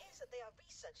 It appears that they are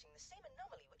researching the same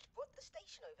anomaly which brought the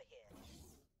station over here.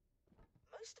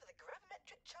 Most of the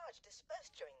gravimetric charge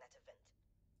dispersed during that event,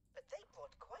 but they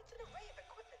brought quite an array of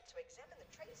equipment to examine the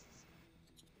traces.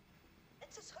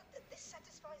 Let's just hope that this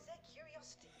satisfies their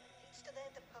curiosity and leads to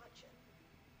their departure.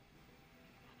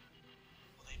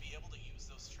 Will they be able to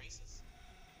use those traces?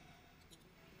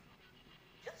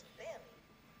 Just barely.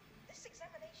 This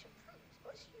examination proves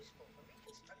most useful for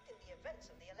reconstructing the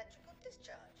events of the electrical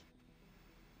discharge.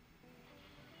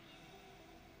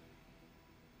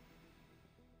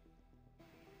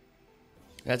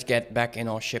 Let's get back in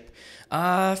our ship.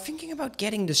 Thinking about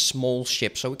getting the small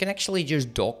ship so we can actually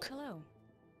just dock. Hello.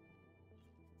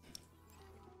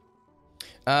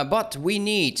 But we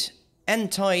need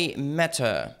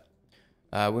antimatter.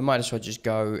 We might as well just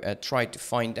go try to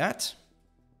find that.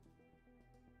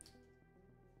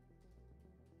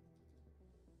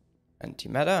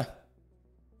 Antimatter.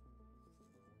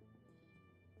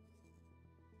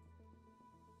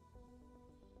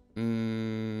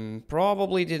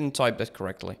 Probably didn't type that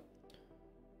correctly.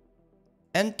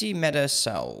 Antimatter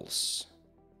cells.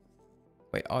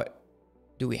 Wait,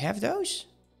 do we have those?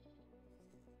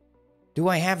 Do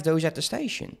I have those at the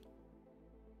station?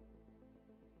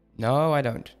 No, I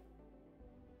don't.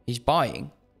 He's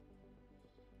buying.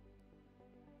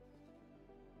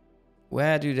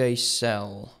 Where do they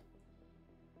sell?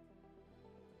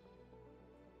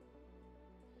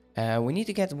 We need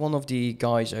to get one of the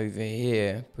guys over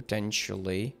here,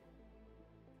 potentially.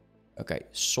 Okay,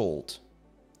 sold.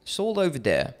 Sold over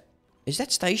there. Is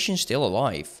that station still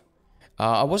alive?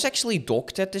 I was actually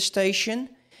docked at the station.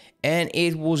 And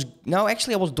it was... No,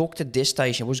 actually, I was docked at this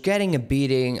station. I was getting a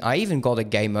beating. I even got a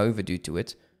game over due to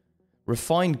it.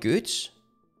 Refined goods.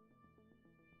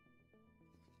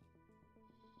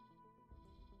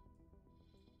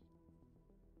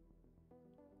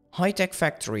 High-tech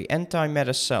factory.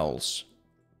 Antimatter cells.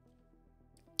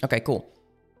 Okay, cool.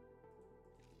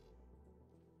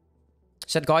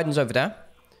 Set guidance over there.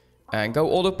 And go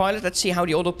autopilot. Let's see how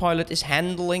the autopilot is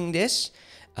handling this.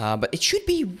 But it should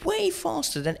be way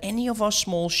faster than any of our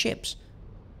small ships.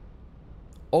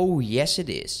 Oh, yes it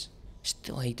is.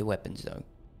 Still hate the weapons though.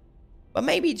 But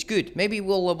maybe it's good. Maybe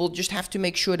we'll just have to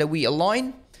make sure that we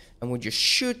align. And we'll just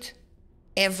shoot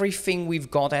everything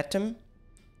we've got at him.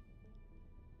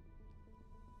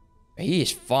 He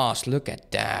is fast. Look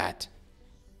at that.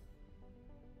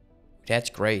 That's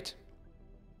great.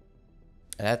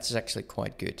 That's actually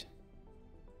quite good.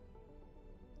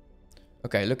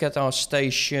 Okay, look at our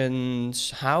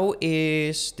stations. How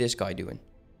is this guy doing?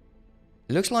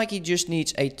 It looks like he just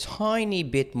needs a tiny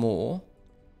bit more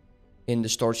in the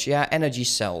storage. Yeah, energy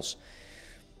cells.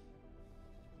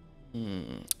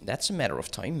 That's a matter of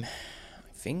time,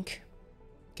 I think.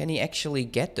 Can he actually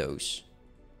get those?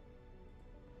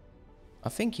 I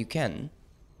think you can.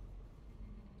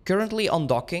 Currently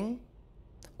undocking.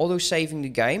 Auto saving the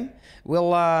game.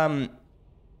 Well,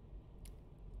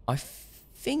 I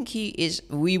think he is.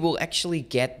 We will actually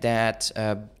get that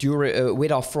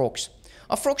with our frogs.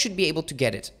 Our frog should be able to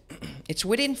get it. It's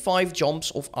within 5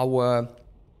 jumps of our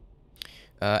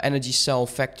energy cell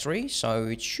factory, so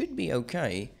it should be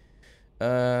okay.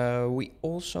 We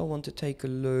also want to take a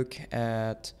look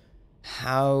at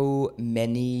how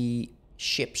many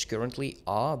ships currently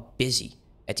are busy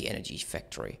at the energy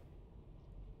factory.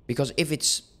 Because if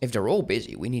they're all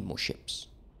busy, we need more ships.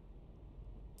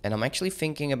 And I'm actually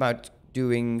thinking about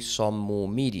doing some more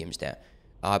mediums there.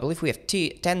 I believe we have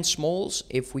 10 smalls.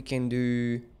 If we can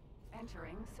do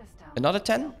another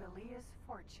 10.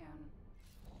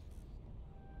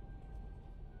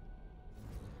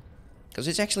 Because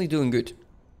it's actually doing good.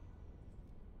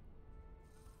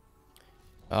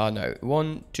 No.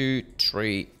 1, 2,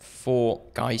 3, 4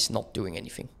 guys not doing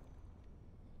anything.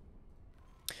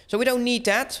 So we don't need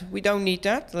that. We don't need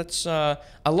that. Let's. I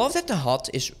love that the HUD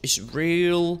is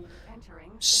real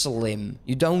slim.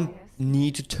 You don't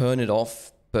need to turn it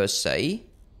off per se.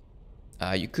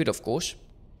 You could, of course.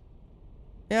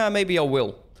 Yeah, maybe I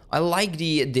will. I like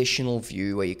the additional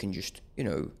view where you can just, you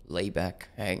know, lay back,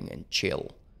 hang, and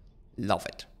chill. Love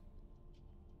it.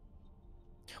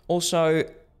 Also,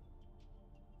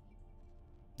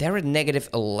 they're at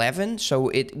 -11, so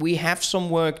we have some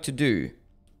work to do.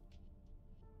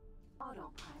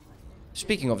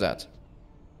 Speaking of that,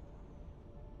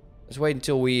 let's wait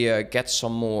until we get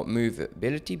some more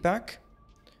movability back.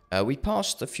 We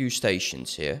passed a few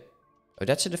stations here. Oh,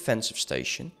 that's a defensive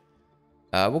station.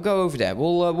 We'll go over there.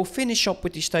 We'll finish up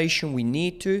with the station we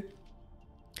need to.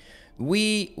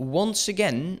 We once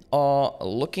again are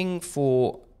looking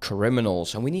for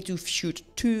criminals, and we need to shoot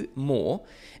 2 more.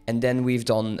 And then we've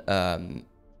done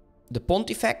the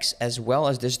Pontifex as well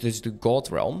as this is the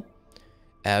God Realm.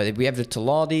 We have the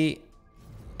Taladi.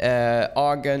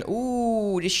 Argon.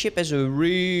 Ooh, this ship has a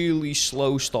really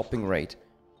slow stopping rate.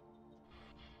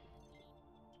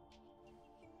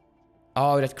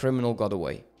 Oh, that criminal got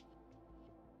away.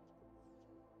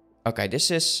 Okay,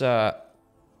 this is a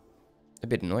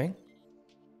bit annoying.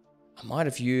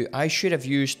 I should have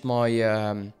used my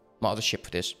my other ship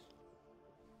for this.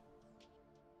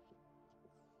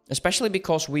 Especially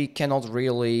because we cannot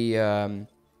really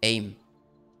aim.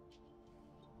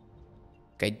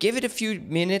 Okay, give it a few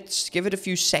minutes, give it a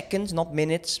few seconds, not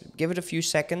minutes. Give it a few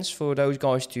seconds for those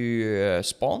guys to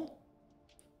spawn.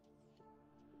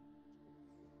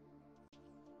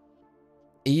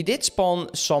 He did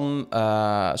spawn some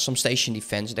station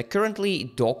defense. They're currently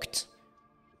docked.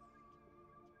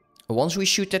 Once we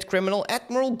shoot that criminal,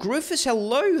 Admiral Griffiths,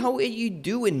 hello, how are you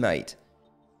doing, mate?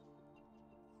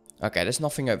 Okay, there's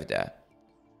nothing over there.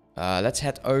 Let's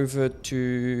head over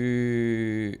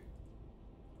to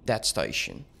that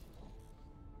station.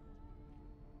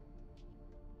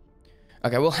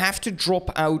 Okay, we'll have to drop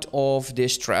out of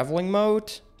this traveling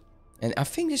mode. And I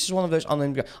think this is one of those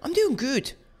unnamed. I'm doing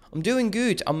good. I'm doing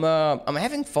good. I'm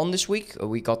having fun this week.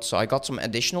 I got some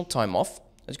additional time off.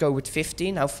 Let's go with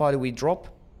 15. How far do we drop?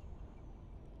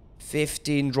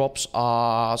 15 drops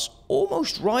us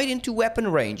almost right into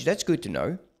weapon range. That's good to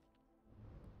know.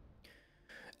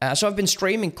 So I've been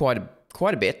streaming quite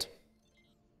a bit.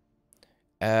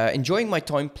 Enjoying my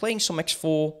time, playing some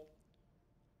X4.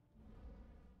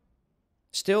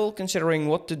 Still considering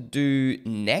what to do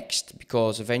next,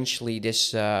 because eventually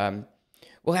this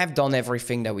we'll have done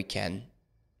everything that we can.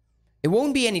 It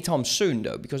won't be anytime soon,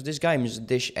 though, because this game is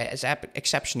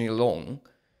exceptionally long.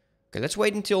 Okay, let's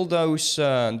wait until those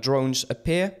drones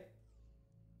appear.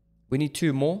 We need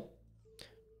 2 more.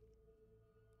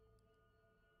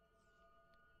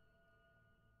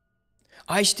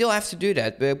 I still have to do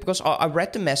that because I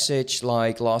read the message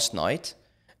like last night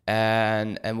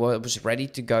and was ready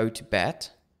to go to bed.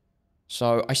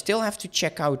 So I still have to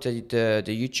check out the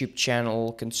YouTube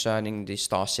channel concerning the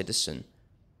Star Citizen.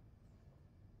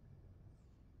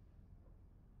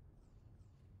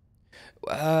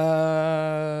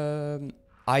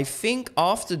 I think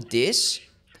after this,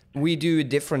 we do a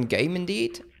different game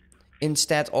indeed.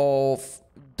 Instead of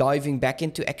diving back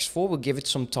into X4, we'll give it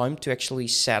some time to actually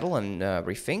settle and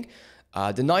rethink.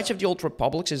 The Knights of the Old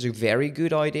Republic is a very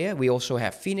good idea. We also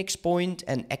have Phoenix Point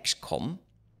and XCOM.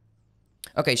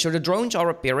 Okay, so the drones are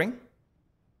appearing.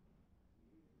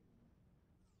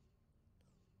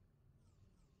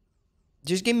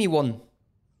 Just give me one.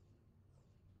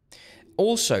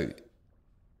 Also,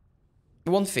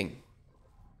 one thing.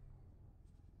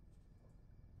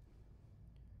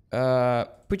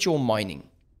 Put you on mining.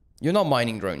 You're not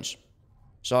mining drones.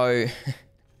 So,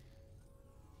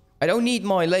 I don't need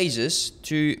my lasers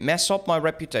to mess up my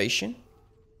reputation.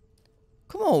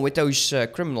 Come on with those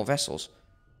criminal vessels.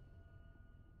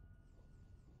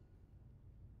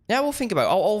 Yeah, we'll think about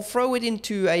it. I'll throw it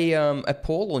into a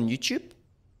poll on YouTube.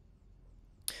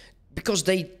 Because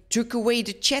they took away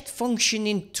the chat function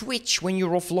in Twitch when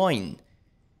you're offline.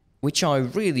 Which I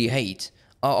really hate.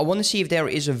 I want to see if there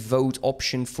is a vote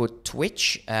option for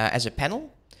Twitch as a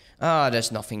panel.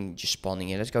 There's nothing just spawning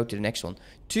here. Let's go to the next one.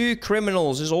 2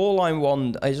 criminals is all I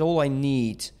want, is all I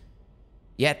need.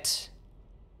 Yet,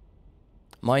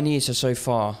 my needs are so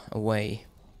far away.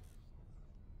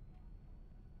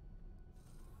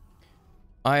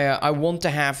 I want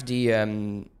to have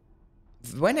the...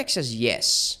 when X says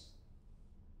yes...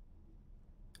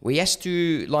 We has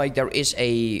to, like, there is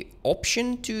a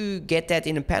option to get that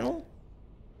in a panel.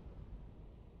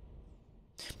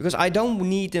 Because I don't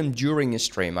need them during a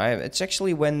stream. It's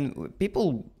actually when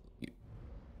people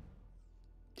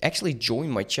actually join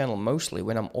my channel mostly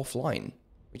when I'm offline.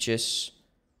 Which is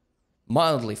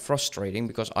mildly frustrating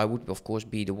because I would, of course,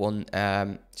 be the one...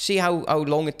 see how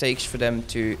long it takes for them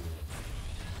to...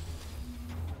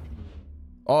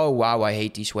 Oh, wow, I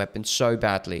hate these weapons so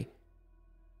badly.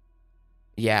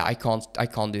 Yeah, I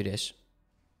can't do this.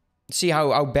 See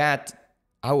how bad,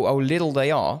 how little they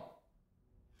are.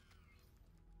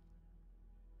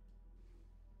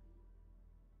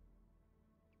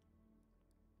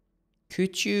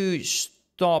 Could you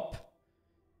stop?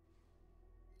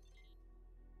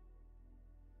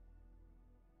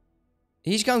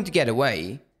 He's going to get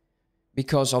away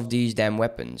because of these damn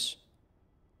weapons.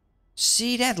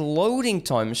 See, that loading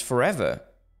time is forever.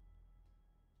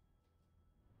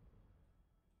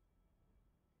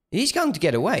 He's going to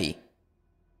get away.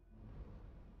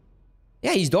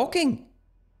 Yeah, he's docking.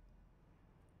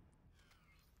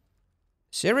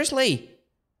 Seriously?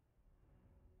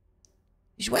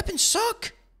 These weapons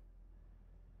suck.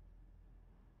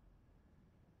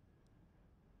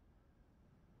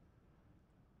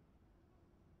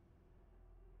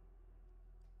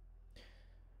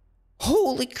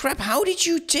 Holy crap, how did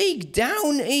you take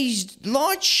down a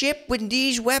large ship with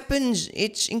these weapons?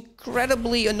 It's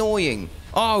incredibly annoying.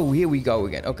 Oh, here we go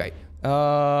again. Okay.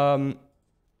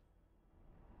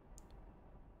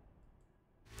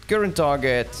 Current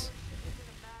target.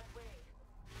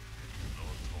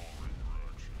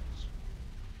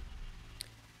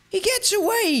 He gets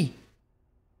away.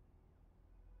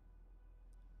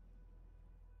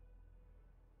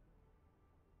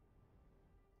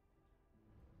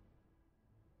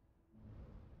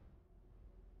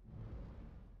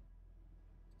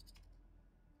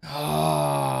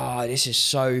 Ah, this is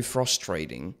so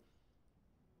frustrating.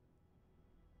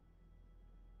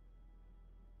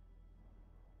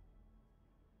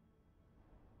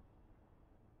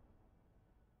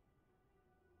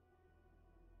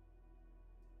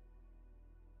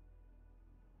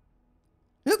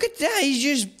 Look at that, he's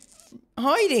just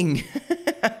hiding.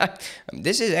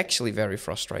 This is actually very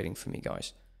frustrating for me,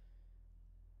 guys.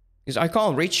 Because I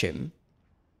can't reach him.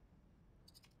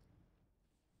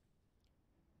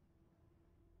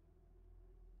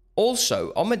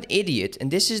 Also, I'm an idiot,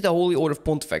 and this is the Holy Order of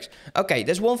Pontifex. Okay,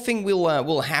 there's one thing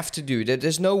we'll have to do.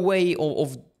 There's no way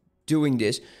of doing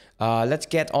this. Let's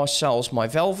get ourselves my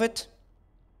Velvet.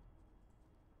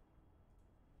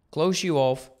 Close you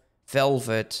off.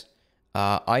 Velvet.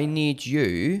 I need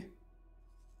you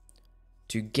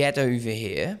to get over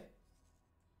here.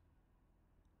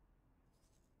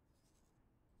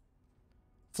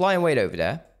 Fly and wait over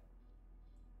there.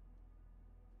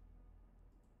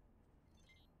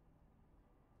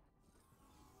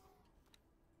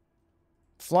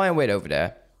 Fly and wait over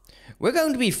there. We're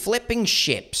going to be flipping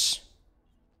ships.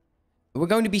 We're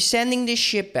going to be sending this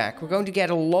ship back. We're going to get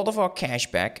a lot of our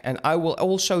cash back. And I will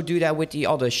also do that with the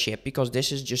other ship. Because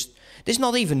this is just... This is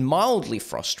not even mildly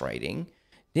frustrating.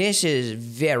 This is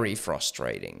very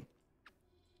frustrating.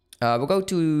 We'll go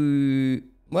to...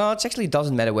 Well, it actually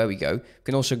doesn't matter where we go. We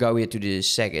can also go here to the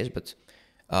Segis. But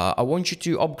I want you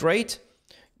to upgrade.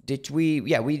 Did we...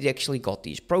 Yeah, we actually got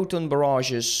these proton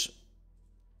barrages.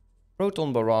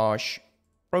 Proton barrage.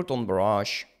 Proton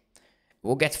barrage.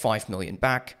 We'll get 5 million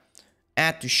back.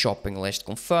 Add to shopping list,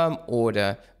 confirm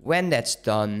order. When that's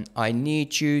done, I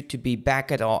need you to be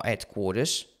back at our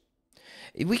headquarters.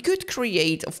 We could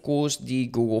create, of course, the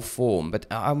Google form, but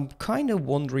I'm kind of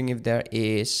wondering if there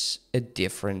is a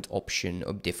different option,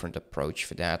 a different approach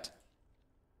for that.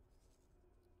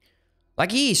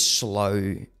 Like, he is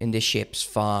slow and the ship's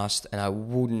fast, and I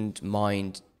wouldn't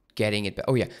mind getting it back.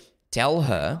 Oh yeah, tell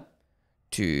her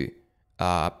to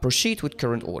proceed with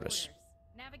current orders.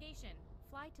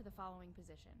 To the following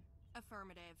position.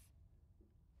 Affirmative.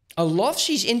 I love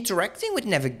she's interacting with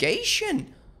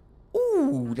navigation.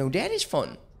 Ooh, no, that is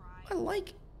fun. I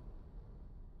like.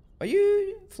 Are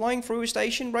you flying through a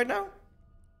station right now?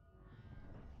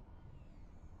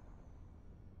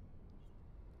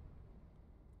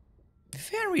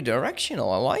 Very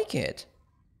directional. I like it.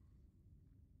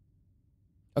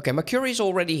 Okay, Mercury's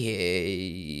already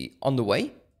here on the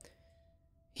way.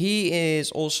 He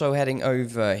is also heading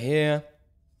over here.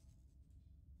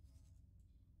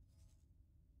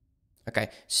 Okay,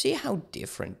 see how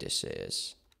different this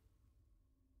is.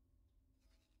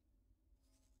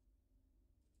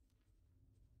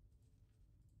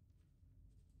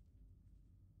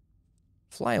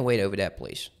 Fly and wait over there,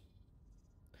 please.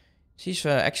 She's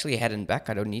actually heading back.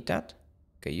 I don't need that.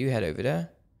 Okay, you head over there.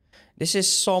 This is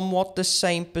somewhat the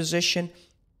same position.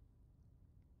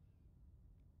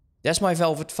 That's my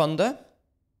Velvet Thunder.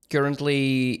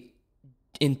 Currently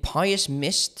in Pious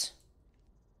Mist.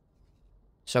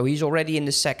 So he's already in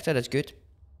the sector, that's good.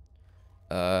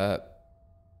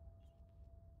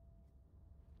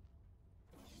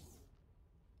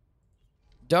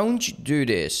 Don't do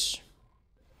this.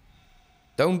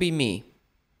 Don't be me.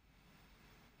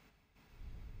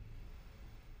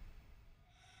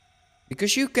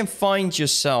 Because you can find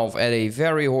yourself at a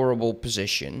very horrible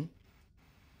position.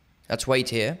 Let's wait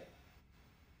here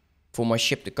for my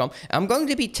ship to come. I'm going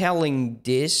to be telling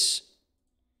this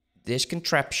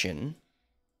contraption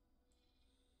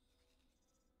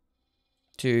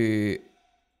to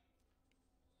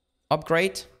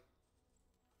upgrade.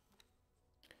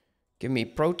 Give me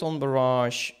proton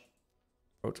barrage.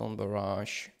 Proton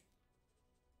barrage.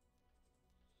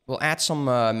 We'll add some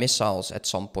missiles at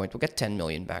some point. We'll get 10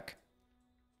 million back.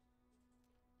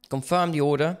 Confirm the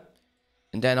order.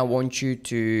 And then I want you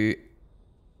to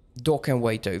dock and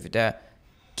wait over there.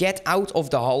 Get out of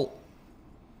the hull.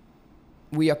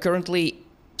 We are currently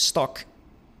stuck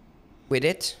with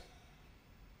it.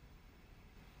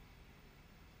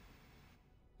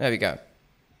 There we go.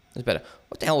 That's better.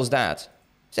 What the hell is that?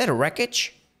 Is that a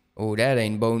wreckage? Oh, that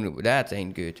ain't bone. That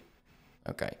ain't good.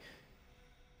 Okay.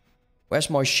 Where's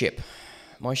my ship?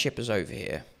 My ship is over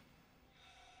here.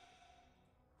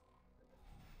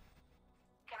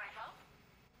 Can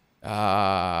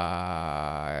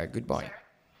I help? Goodbye. Sure.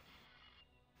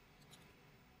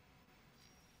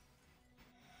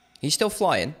 He's still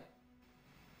flying.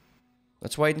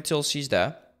 Let's wait until she's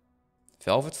there.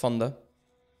 Velvet Thunder.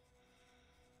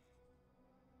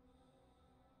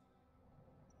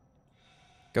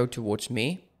 Go towards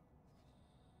me.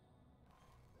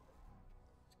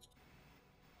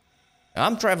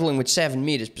 I'm traveling with 7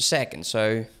 meters per second,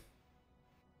 so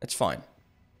that's fine.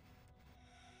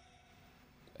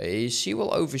 She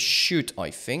will overshoot, I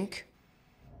think.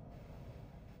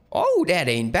 Oh, that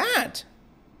ain't bad.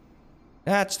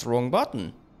 That's the wrong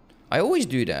button. I always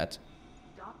do that.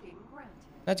 Docking granted.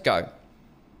 Let's go.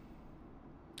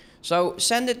 So,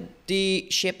 send the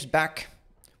ships back.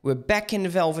 We're back in the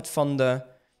Velvet Thunder.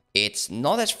 It's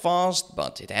not as fast,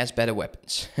 but it has better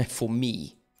weapons. For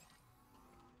me.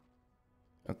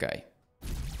 Okay.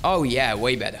 Oh yeah,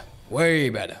 way better. Way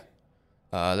better.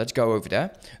 Let's go over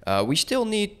there. We still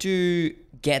need to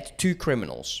get 2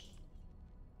 criminals.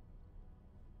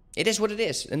 It is what it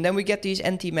is. And then we get these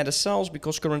antimatter cells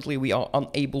because currently we are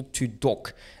unable to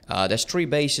dock. There's 3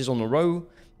 bases on a row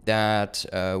that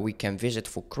we can visit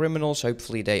for criminals.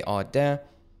 Hopefully they are there.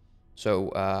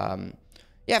 So,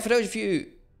 yeah, for those of you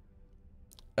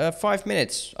 5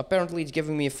 minutes. Apparently it's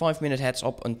giving me a 5-minute heads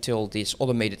up until this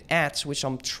automated ads, which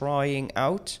I'm trying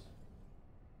out.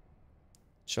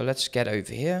 So let's get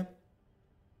over here.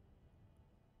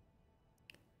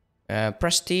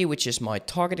 Press T, which is my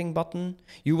targeting button.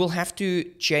 You will have to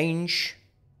change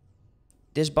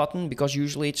this button because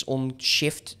usually it's on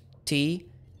Shift T.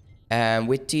 And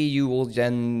with T you will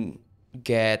then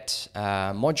get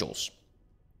modules.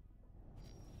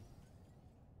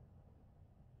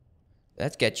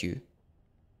 Let's get you.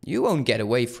 You won't get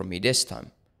away from me this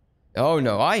time. Oh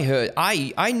no,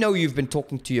 I know you've been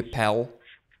talking to your pal.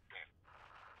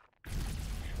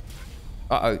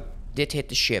 Uh-oh, did hit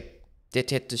the ship. Did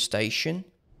hit the station.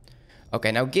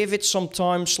 Okay, now give it some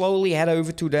time. Slowly head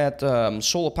over to that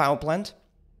solar power plant.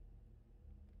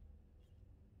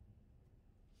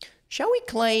 Shall we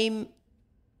claim...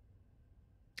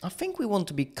 I think we want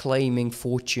to be claiming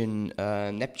fortune,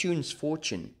 Neptune's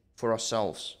fortune for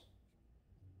ourselves.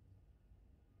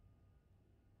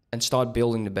 And start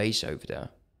building the base over there.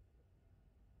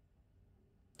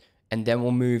 And then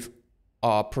we'll move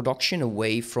our production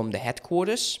away from the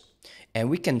headquarters. And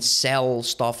we can sell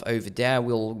stuff over there.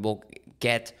 We'll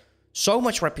get so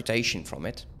much reputation from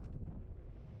it.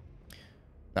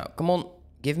 Now, come on.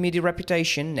 Give me the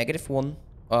reputation. -1.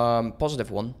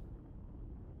 +1.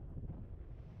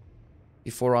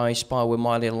 Before I spy with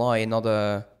my little eye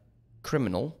another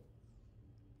criminal.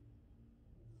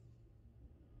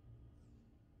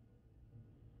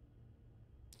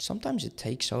 Sometimes it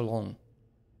takes so long.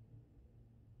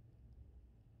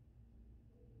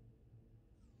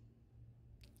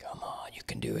 Come on, you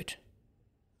can do it.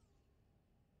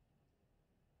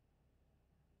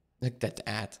 Look at that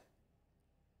ad.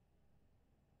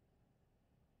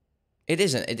 It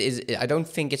isn't. It is. I don't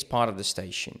think it's part of the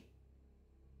station.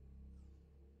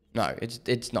 No,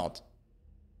 it's not.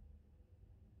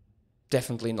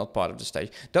 Definitely not part of the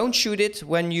station. Don't shoot it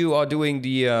when you are doing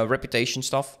the reputation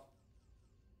stuff.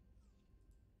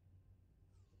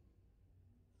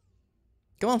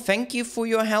 Come on, thank you for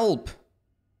your help.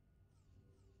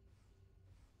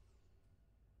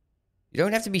 You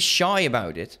don't have to be shy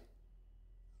about it.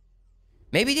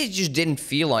 Maybe they just didn't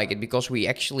feel like it because we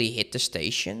actually hit the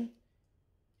station.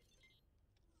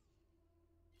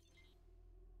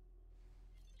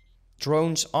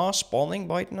 Drones are spawning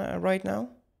right now.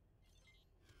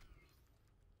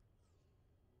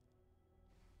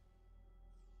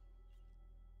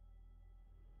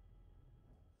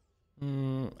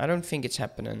 I don't think it's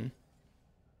happening.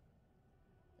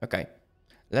 Okay.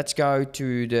 Let's go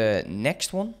to the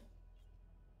next one.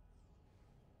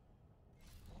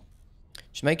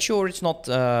 Just make sure it's not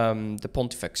the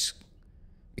Pontifex,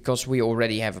 because we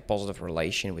already have a positive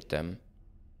relation with them.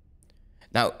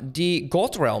 Now, the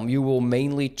God Realm you will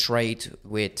mainly trade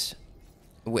with,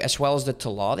 as well as the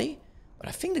Taladi. But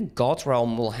I think the God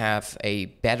Realm will have a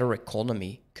better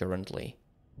economy currently.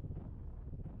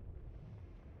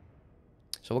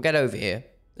 So we'll get over here.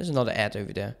 There's another ad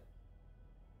over there.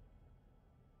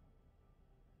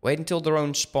 Wait until their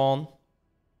own spawn.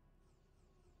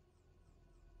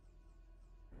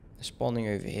 They're spawning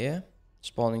over here.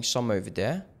 Spawning some over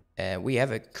there. And we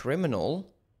have a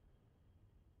criminal.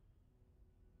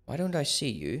 Why don't I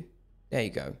see you? There you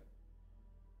go.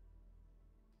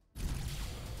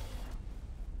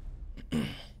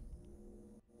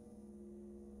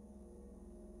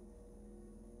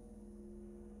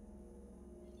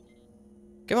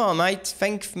 Come on, mate.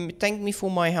 Thank me for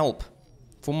my help.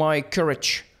 For my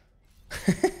courage.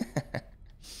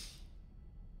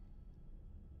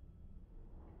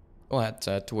 We'll head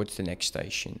towards the next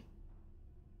station.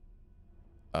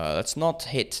 Let's not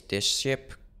hit this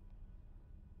ship.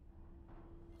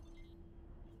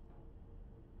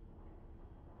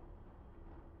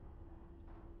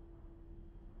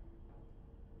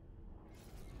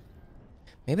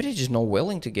 Maybe they're just not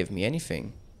willing to give me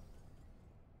anything.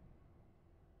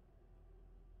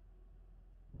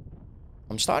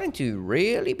 I'm starting to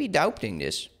really be doubting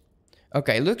this.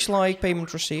 Okay, looks like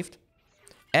payment received.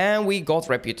 And we got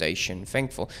reputation,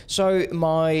 thankful. So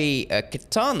my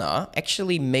katana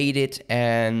actually made it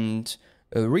and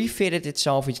refitted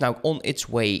itself. It's now on its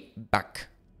way back.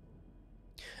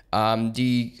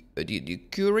 The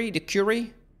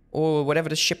Curie, or whatever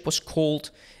the ship was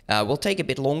called, will take a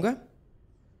bit longer.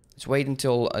 Let's wait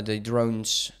until the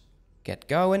drones get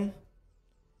going.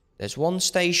 There's one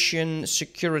station,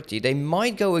 security. They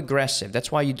might go aggressive.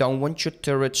 That's why you don't want your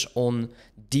turrets on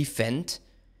defend.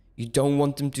 You don't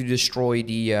want them to destroy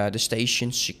the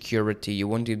station security. You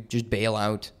want to just bail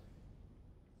out.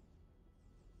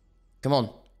 Come on.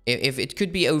 If it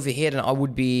could be over here, then I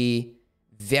would be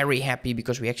very happy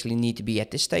because we actually need to be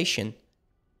at this station.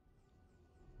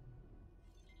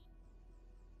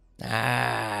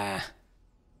 Ah.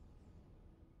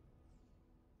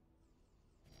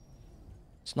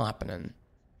 It's not happening.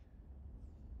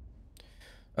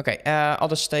 Okay,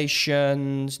 other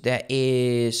stations. There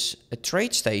is a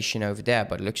trade station over there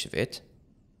by the looks of it.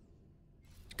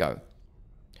 Let's go.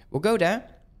 We'll go there.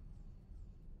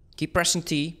 Keep pressing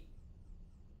T.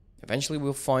 Eventually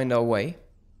we'll find our way.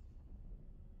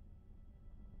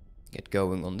 Get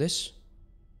going on this.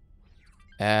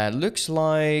 Looks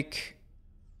like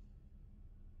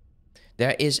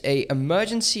there is a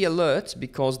emergency alert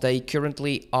because they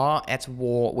currently are at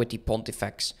war with the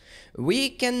Pontifex. We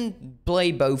can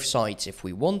play both sides if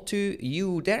we want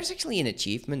to. There's actually an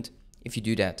achievement if you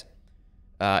do that,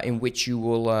 in which you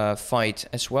will fight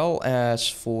as well as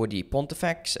for the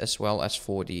Pontifex, as well as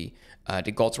for the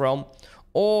God Realm,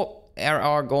 or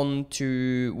Aragon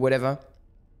to whatever.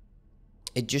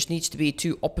 It just needs to be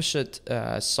two opposite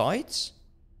sides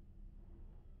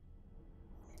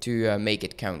to make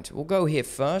it count. We'll go here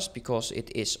first because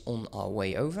it is on our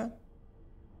way over.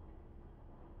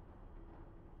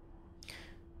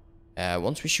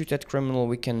 Once we shoot that criminal,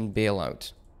 we can bail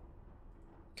out.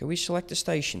 Can we select the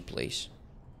station, please?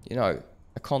 You know,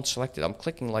 I can't select it. I'm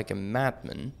clicking like a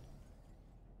madman.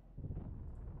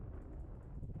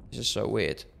 This is so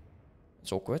weird.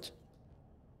 It's awkward.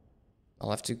 I'll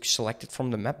have to select it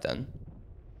from the map then.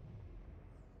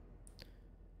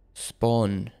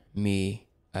 Spawn me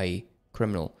a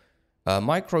criminal.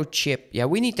 Microchip. Yeah,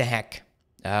 we need the hack.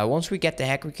 Once we get the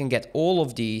hack, we can get all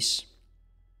of these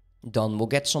done. We'll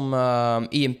get some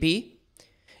EMP.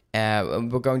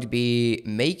 We're going to be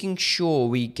making sure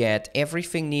we get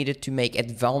everything needed to make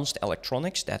advanced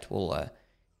electronics that will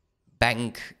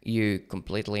bank you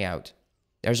completely out.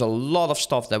 There's a lot of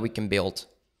stuff that we can build.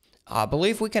 I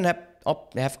believe we can have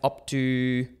up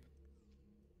to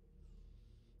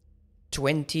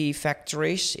 20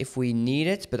 factories if we need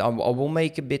it, but I will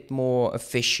make a bit more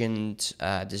efficient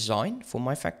design for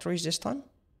my factories this time.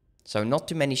 So not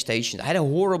too many stations. I had a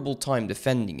horrible time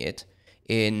defending it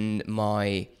in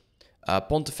my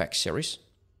Pontifex series.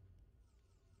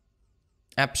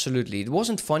 Absolutely. It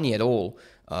wasn't funny at all.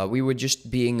 We were just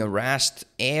being harassed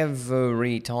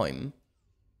every time.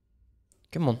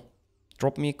 Come on.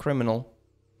 Drop me a criminal.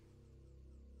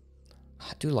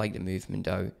 I do like the movement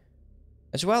though.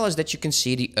 As well as that you can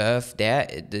see the Earth there,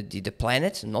 the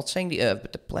planet. I'm not saying the Earth,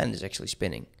 but the planet is actually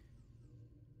spinning.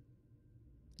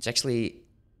 It's actually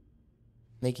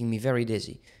making me very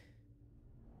dizzy.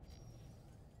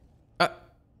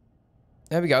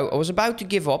 There we go. I was about to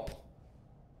give up.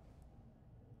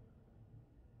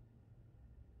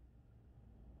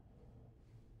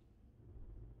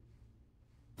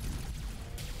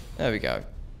 There we go.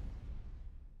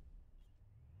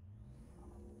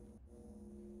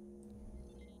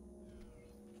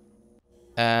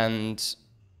 And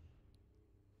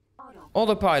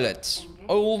autopilot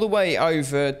all the way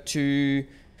over to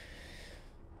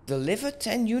deliver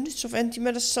 10 units of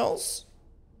antimatter cells.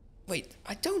 Wait,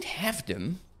 I don't have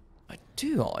them.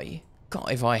 Do I?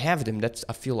 God, if I have them, that's,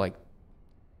 I feel like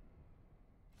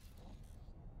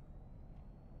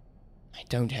I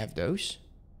don't have those.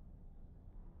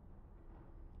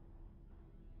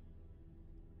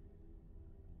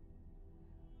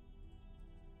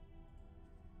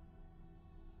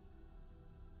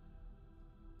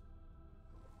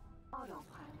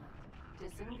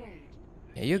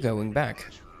 Yeah, you're going back.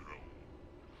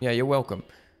 Yeah, you're welcome.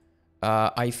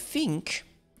 I think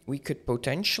we could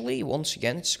potentially, once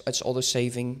again, it's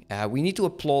auto-saving. We need to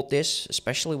applaud this,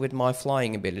 especially with my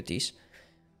flying abilities.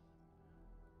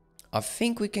 I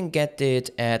think we can get it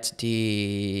at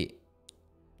the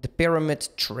Pyramid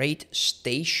Trade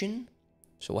Station.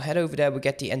 So we'll head over there, we'll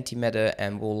get the antimatter,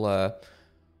 and we'll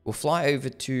fly over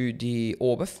to the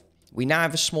Orbith. We now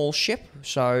have a small ship,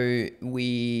 so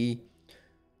we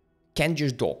can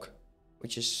just dock,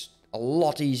 which is a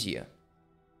lot easier.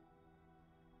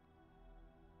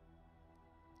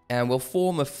 And we'll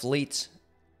form a fleet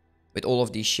with all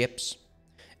of these ships.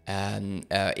 And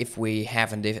if we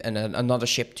have another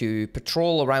ship to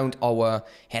patrol around our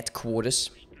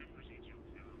headquarters.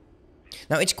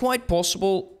 Now, it's quite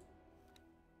possible.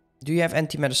 Do you have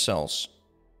antimatter cells?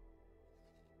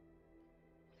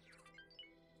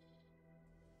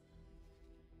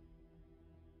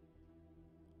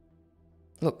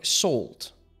 Look,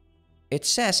 sold. It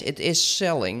says it is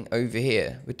selling over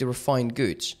here with the refined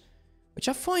goods, which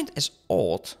I find as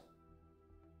odd.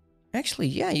 Actually,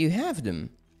 yeah, you have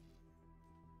them.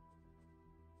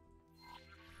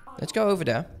 Let's go over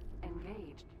there.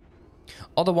 Engaged.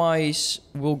 Otherwise,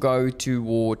 we'll go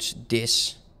towards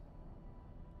this.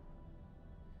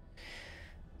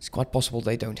 It's quite possible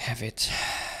they don't have it.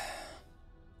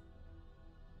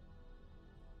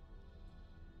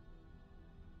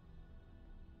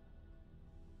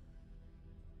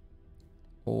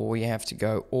 Or we have to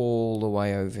go all the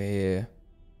way over here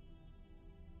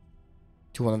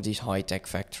to one of these high-tech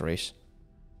factories.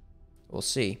 We'll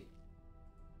see.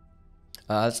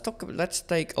 Let's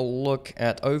take a look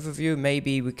at overview.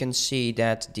 Maybe we can see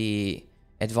that the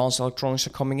advanced electronics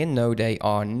are coming in. No, they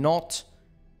are not.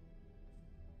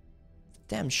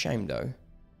 Damn shame though.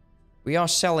 We are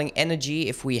selling energy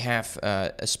if we have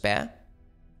a spare.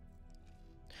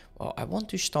 Well, I want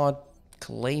to start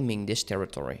claiming this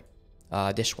territory.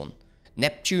 This one.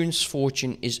 Neptune's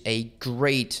Fortune is a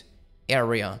great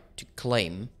area to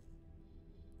claim.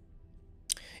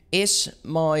 Is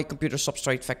my computer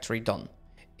substrate factory done?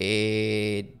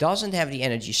 It doesn't have the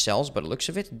energy cells, but looks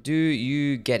of it. Do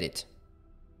you get it?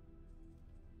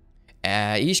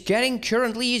 He's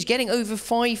getting over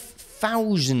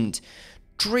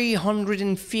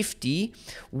 5,350,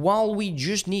 while we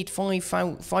just need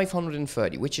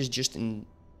 530, which is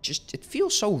it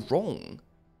feels so wrong.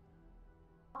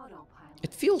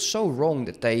 It feels so wrong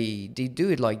that they do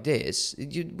it like this.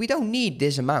 We don't need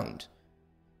this amount.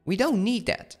 We don't need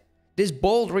that. This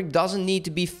bold rig doesn't need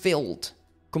to be filled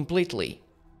completely.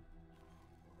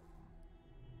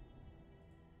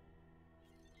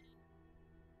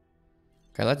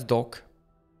 Okay, let's dock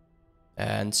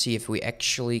and see if we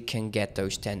actually can get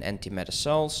those 10 antimatter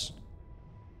cells.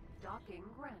 Docking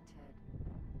granted.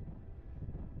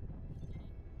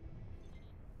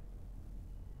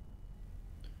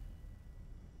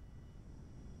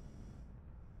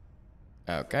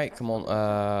 Okay, come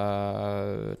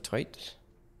on, trade.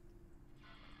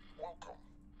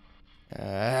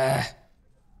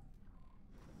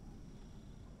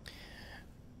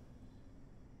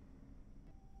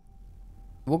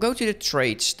 We'll go to the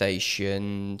trade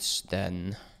stations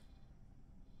then.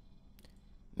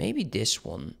 Maybe this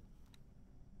one.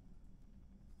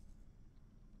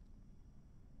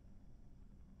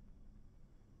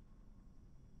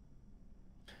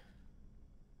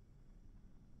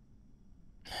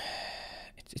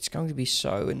 It's going to be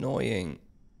so annoying.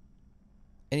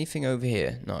 Anything over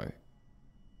here? No.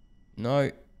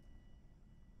 No.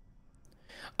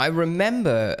 I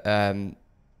remember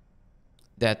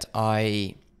that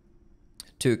I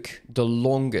took the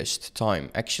longest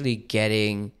time actually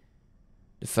getting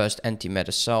the first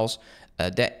antimatter cells.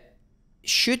 That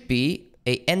should be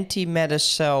a antimatter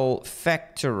cell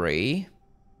factory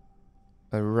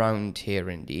around here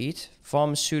indeed.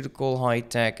 Pharmaceutical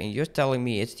high-tech, and you're telling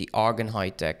me it's the argon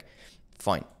high-tech.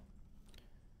 Fine.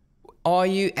 Are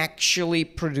you actually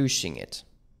producing it?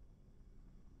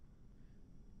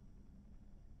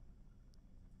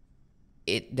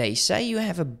 They say you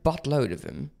have a buttload of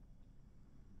them.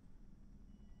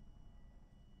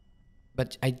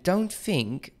 But I don't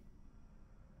think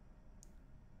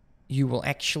you will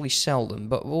actually sell them.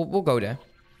 But we'll go there.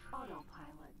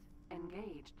 Autopilot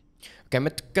engaged. Okay,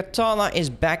 my Katana is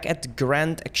back at the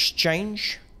Grand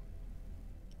Exchange.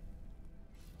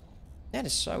 That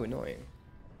is so annoying.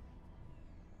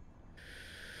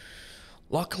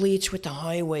 Luckily, it's with the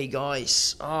highway,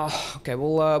 guys. Okay,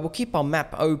 we'll keep our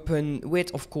map open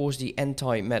with, of course, the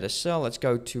anti-matter cell. Let's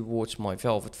go towards my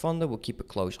Velvet Thunder. We'll keep a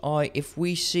close eye. If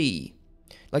we see,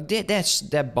 like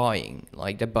they're buying,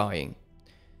 like they're buying.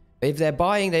 If they're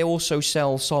buying, they also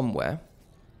sell somewhere.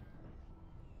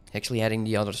 Actually, heading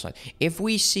the other side. If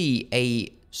we see a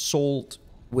sold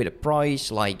with a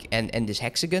price, like and this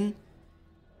hexagon,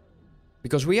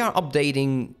 because we are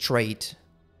updating trade.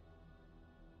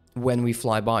 When we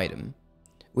fly by them,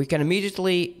 we can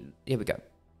immediately... Here we go.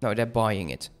 No, they're buying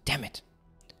it. Damn it.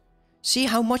 See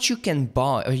how much you can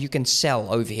buy, or you can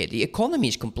sell over here. The economy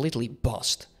is completely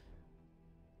bust.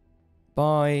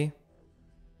 Buy.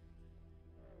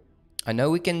 I know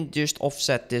we can just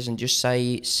offset this and just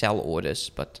say sell orders,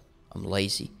 but I'm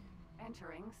lazy.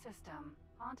 Entering system.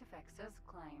 Pontifex's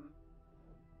claim.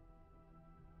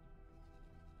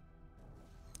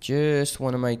 Just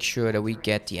want to make sure that we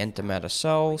get the antimatter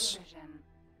cells.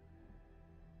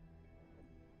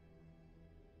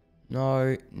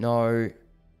 No, no.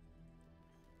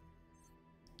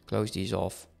 Close these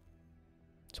off.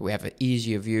 So we have an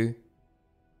easier view.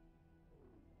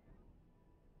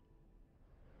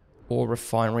 Or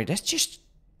refinery. That's just...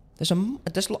 There's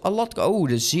a lot... Oh,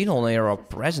 the Xenon era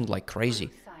present like crazy.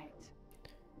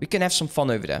 We can have some fun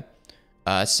over there.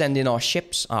 Send in our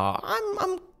ships.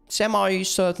 I'm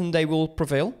semi-certain they will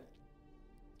prevail.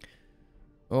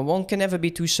 Well, one can never be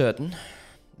too certain.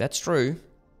 That's true.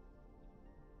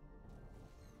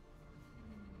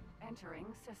 Entering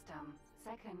system.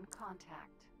 Second contact.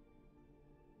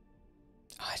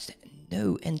 Is there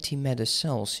no antimatter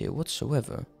cells here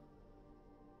whatsoever?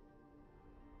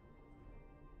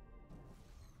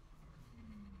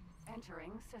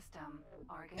 Entering system.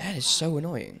 Argon That is so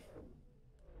annoying.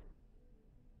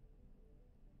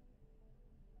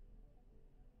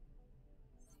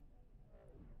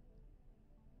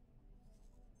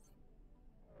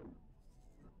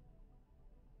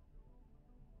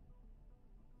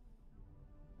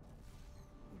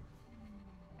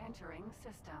 Entering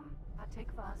system.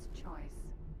 Atikva's choice.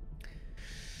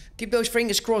 Keep those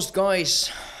fingers crossed,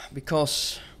 guys,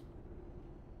 because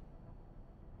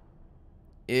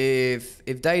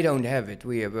if they don't have it,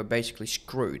 we're basically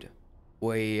screwed.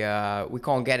 We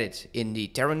can't get it in the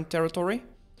Terran territory.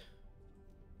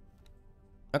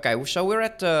 Okay, so we're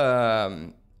at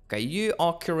okay, you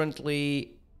are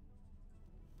currently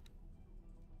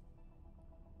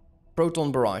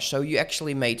Proton Barrage, so you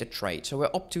actually made a trade. So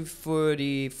we're up to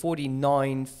 30,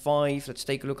 49, 5. Let's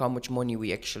take a look how much money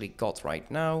we actually got right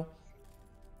now.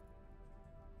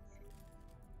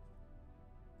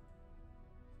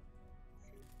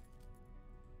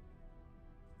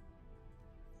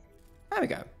 There we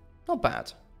go. Not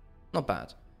bad. Not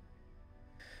bad.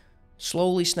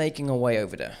 Slowly snaking our way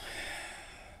over there.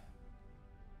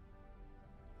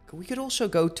 We could also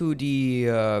go to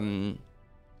the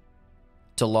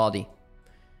Taladi.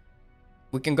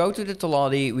 We can go to the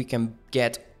Taladi. We can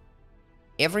get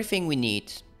everything we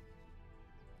need.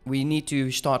 We need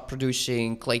to start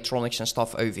producing Claytronics and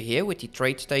stuff over here with the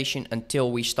trade station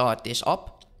until we start this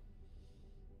up.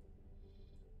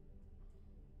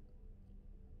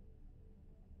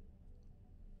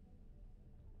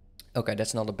 Okay,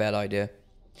 that's not a bad idea.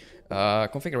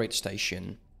 Configure the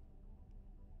station.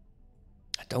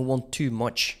 I don't want too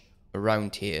much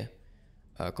around here.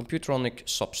 Computronic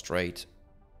substrate.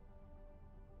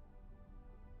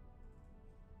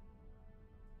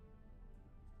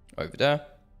 Over there.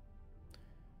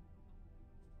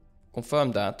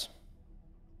 Confirm that.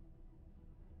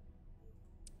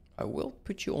 I will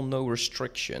put you on no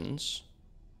restrictions.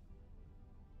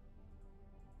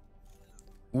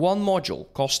 One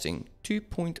module costing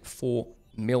 2.4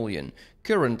 million.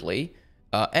 Currently,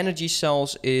 energy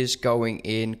cells is going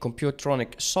in.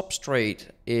 Computronic substrate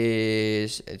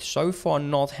is so far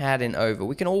not heading over.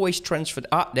 We can always transfer.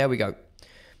 Ah, there we go.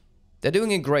 They're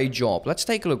doing a great job. Let's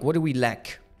take a look. What do we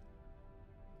lack?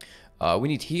 We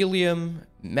need helium,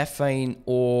 methane,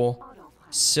 or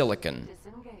silicon.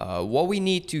 What we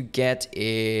need to get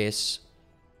is...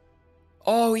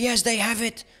 Oh, yes, they have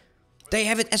it. They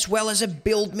have it as well as a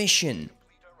build mission.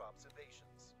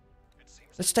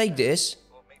 Let's take this.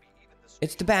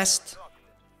 It's the best.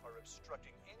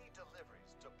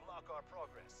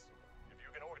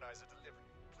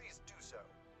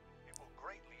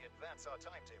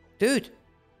 Dude,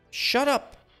 shut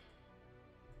up.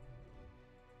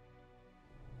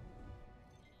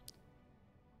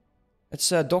 Let's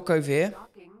dock over here.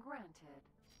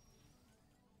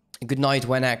 Good night,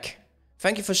 Wenak.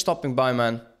 Thank you for stopping by,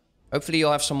 man. Hopefully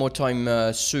you'll have some more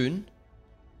time soon.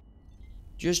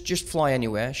 Just fly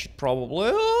anywhere. Should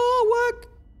probably work.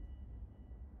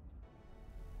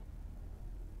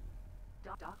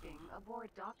 Docking aboard.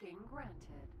 Docking granted.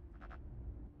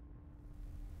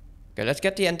 Okay, let's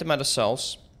get the antimatter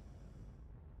cells.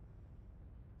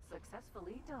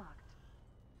 Successfully docked.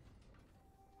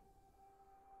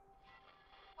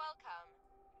 Welcome.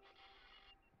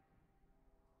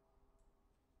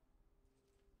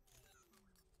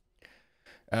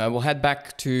 We'll head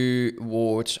back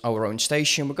towards our own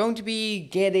station. We're going to be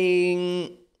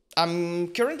getting...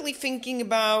 I'm currently thinking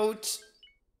about...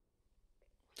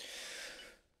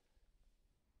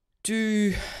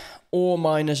 2 ore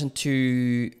miners and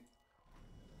 2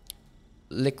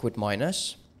 liquid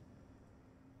miners.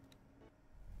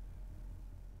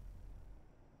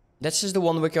 This is the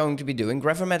one we're going to be doing.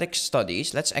 Gravimetric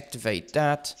studies. Let's activate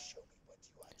that.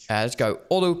 Let's go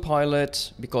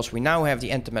autopilot, because we now have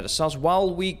the antimatter cells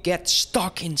while we get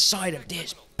stuck inside of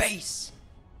this base.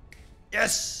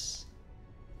 Yes!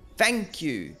 Thank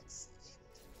you.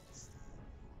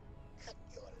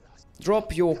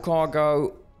 Drop your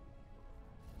cargo.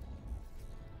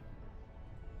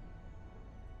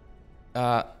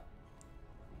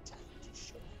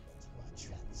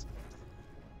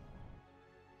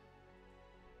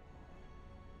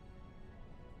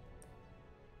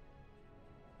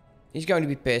 He's going to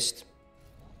be pissed.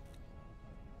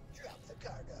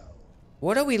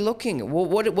 What are we looking?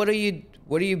 What are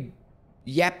you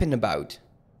yapping about?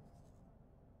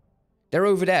 They're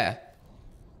over there.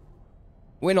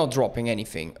 We're not dropping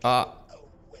anything. I'm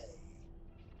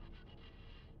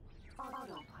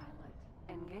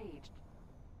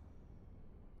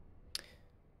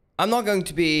not going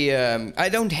to be... I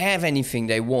don't have anything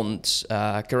they want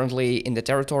currently in the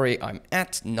territory I'm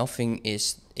at. Nothing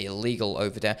is illegal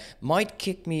over there. Might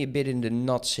kick me a bit in the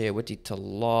nuts here with the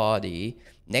Taladi.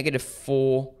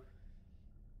 -4.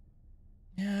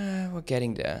 Yeah, we're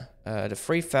getting there. The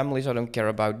 3 families I don't care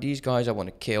about. These guys I want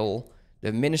to kill.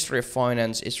 The Ministry of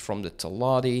Finance is from the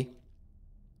Taladi.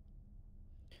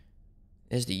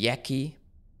 There's the Yaki.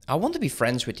 I want to be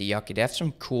friends with the Yaki. They have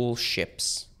some cool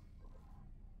ships.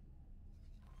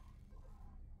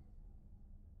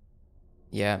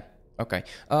 Yeah, okay.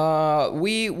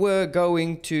 We were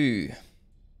going to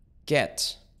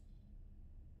get...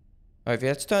 Okay,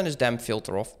 let's turn this damn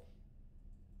filter off.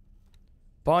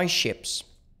 Buy ships.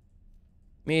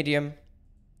 Medium.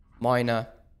 Minor.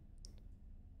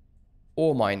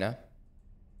 Or minor.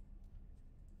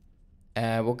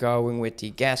 We're going with the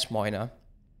gas miner.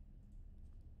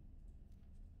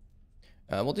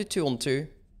 We'll do 2 on 2.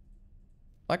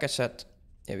 Like I said,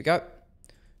 here we go.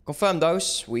 Confirm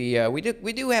those. We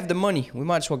do have the money. We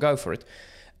might as well go for it.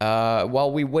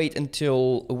 While we wait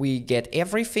until we get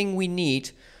everything we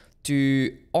need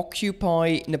to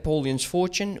occupy Napoleon's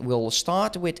fortune, we'll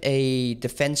start with a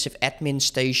defensive admin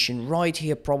station right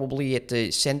here, probably at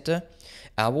the center.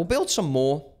 We'll build some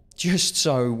more, just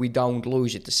so we don't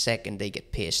lose it the second they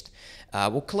get pissed.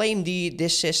 We'll claim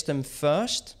this system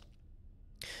first.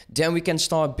 Then we can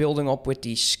start building up with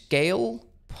the scale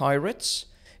pirates.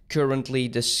 Currently,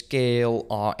 the scale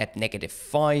are at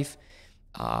 -5.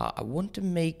 I want to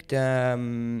make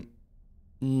them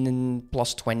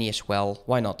 +20 as well.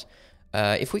 Why not?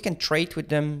 If we can trade with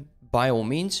them, by all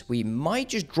means. We might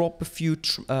just drop a few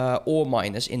ore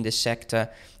miners in this sector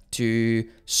to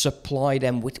supply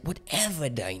them with whatever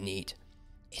they need.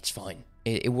 It's fine.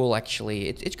 It will actually...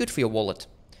 It's good for your wallet.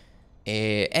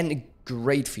 And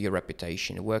great for your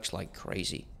reputation. It works like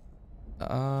crazy.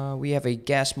 We have a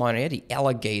gas miner here, the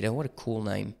Alligator. What a cool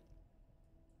name.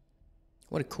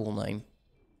 What a cool name.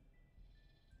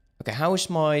 Okay, how is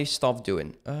my stuff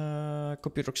doing?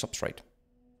 Computer substrate.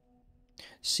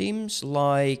 Seems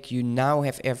like you now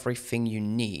have everything you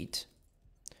need.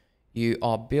 You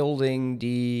are building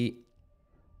the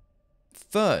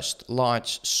first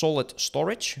large solid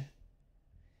storage.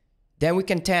 Then we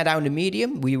can tear down the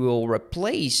medium. We will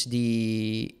replace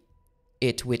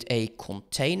it with a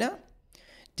container.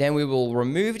 Then we will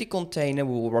remove the container.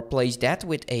 We will replace that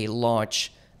with a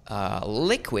large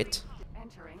liquid.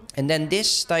 And then this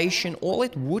station, all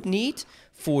it would need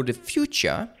for the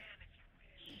future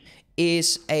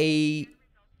is a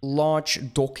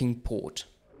large docking port.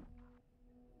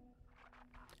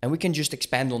 And we can just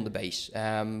expand on the base.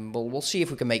 We'll see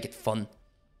if we can make it fun.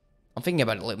 I'm thinking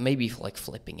about it, like maybe like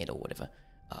flipping it or whatever.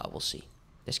 We'll see.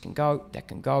 This can go, that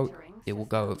can go. It will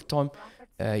go over time.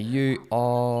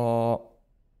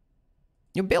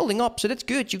 You're building up, so that's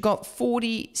good. You got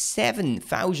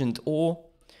 47,000 ore.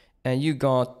 And you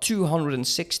got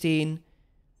 216,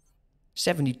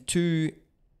 72,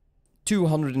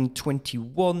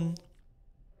 221,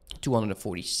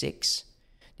 246.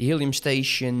 The helium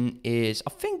station is,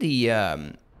 I think the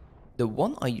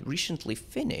one I recently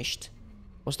finished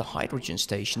was the hydrogen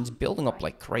station. It's building up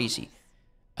like crazy.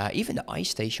 Even the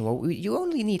ice station, well, you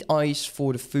only need ice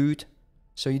for the food,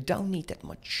 so you don't need that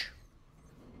much.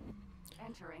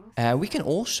 We can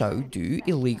also do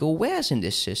illegal wares in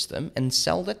this system and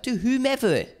sell that to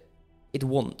whomever it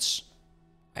wants.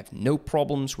 I have no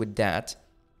problems with that.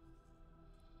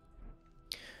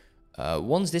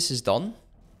 Once this is done,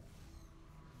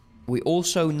 we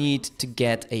also need to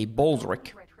get a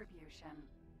baldric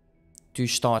to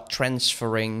start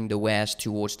transferring the wares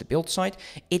towards the build site.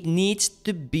 It needs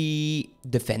to be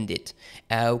defended.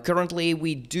 Currently,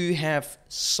 we do have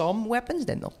some weapons.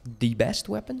 They're not the best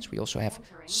weapons. We also have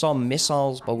some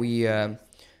missiles, but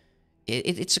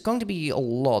it's going to be a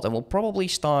lot. And we'll probably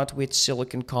start with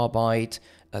silicon carbide,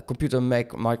 computer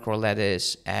micro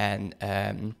lattice, and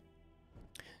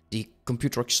the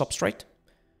computer substrate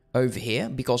over here,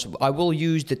 because I will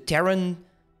use the Terran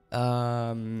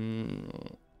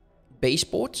base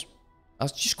ports. I'll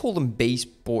just call them base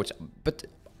ports, but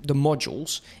the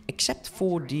modules, except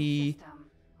for the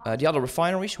other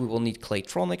refineries, we will need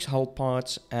Claytronics, hull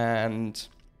parts, and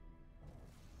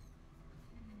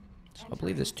so I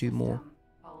believe there's 2 more.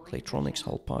 Claytronics,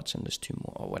 hull parts, and there's 2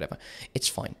 more, or whatever. It's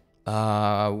fine.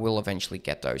 We'll eventually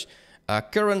get those.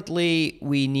 Currently,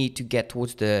 we need to get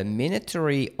towards the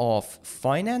Ministry of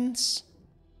Finance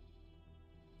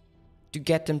to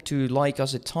get them to like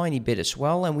us a tiny bit as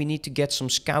well, and we need to get some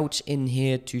scouts in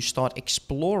here to start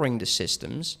exploring the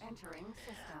systems.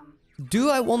 Do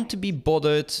I want to be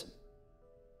bothered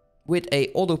with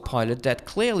a autopilot that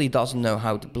clearly doesn't know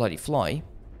how to bloody fly?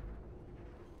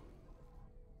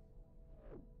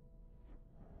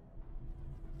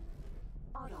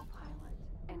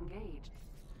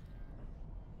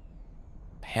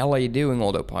 hell are you doing,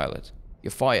 autopilot?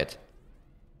 You're fired.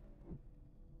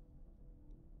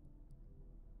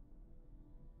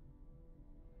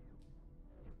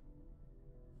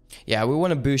 Yeah, we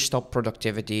want to boost up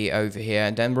productivity over here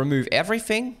and then remove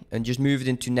everything and just move it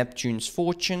into Neptune's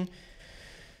fortune.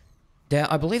 There,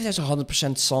 I believe there's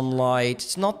 100% sunlight.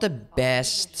 It's not the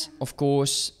best, of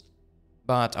course,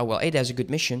 but oh well, it has a good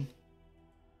mission.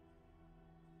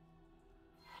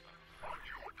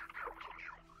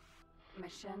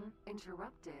 Mission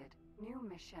interrupted. New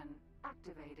mission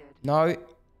activated. No.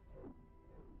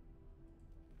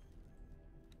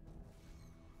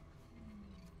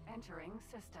 Entering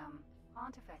system.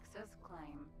 Pontifex's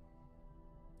claim.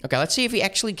 Okay, let's see if he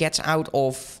actually gets out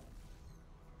of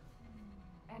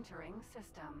Entering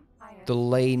system. the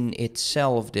lane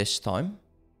itself this time.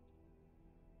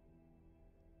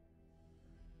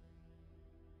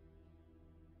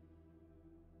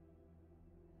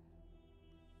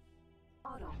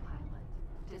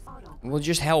 We'll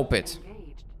just help it.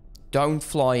 Engaged. Don't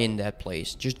fly in that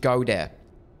place. Just go there.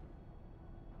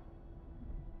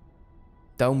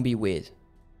 Don't be weird.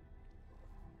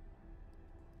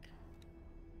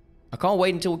 I can't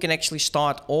wait until we can actually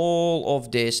start all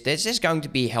of this. This is going to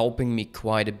be helping me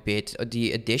quite a bit.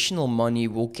 The additional money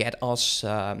will get us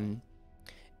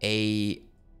a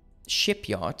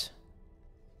shipyard,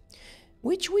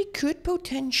 which we could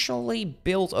potentially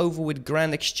build over with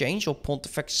Grand Exchange or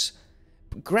Pontifex.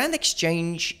 Grand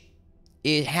Exchange,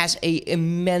 it has a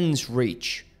immense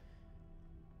reach.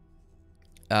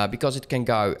 Because it can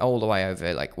go all the way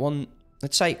over, like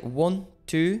let's say 1,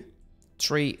 2,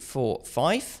 3, 4,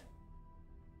 5.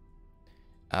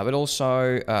 But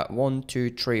also 1, 2,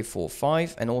 3, 4,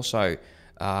 5. And also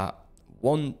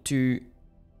 1, 2,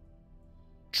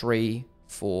 3,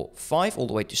 4, 5. All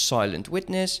the way to Silent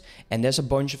Witness. And there's a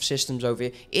bunch of systems over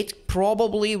here. It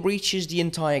probably reaches the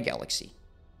entire galaxy.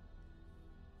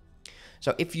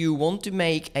 So if you want to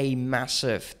make a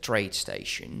massive trade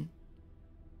station,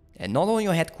 and not on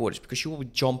your headquarters, because you will be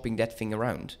jumping that thing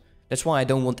around. That's why I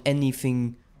don't want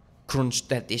anything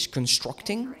that is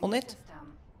constructing on it.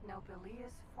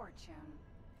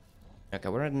 Okay,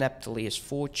 we're at Neptalia's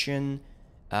fortune.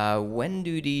 When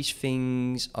do these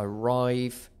things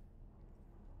arrive?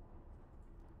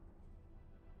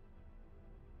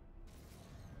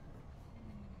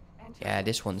 Yeah,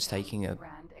 this one's taking a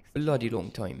bloody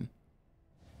long time.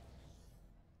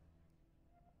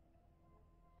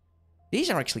 These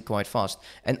are actually quite fast.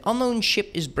 An unknown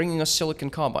ship is bringing us silicon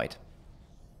carbide.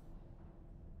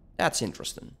 That's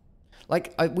interesting.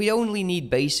 Like, we only need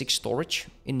basic storage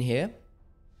in here.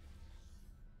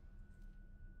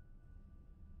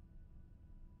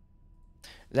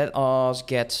 Let us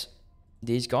get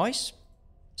these guys.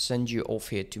 Send you off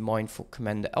here to mine for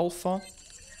Commander Alpha.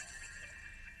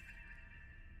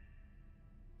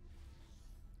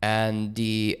 And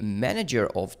the manager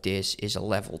of this is a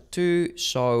level 2,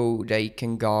 so they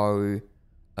can go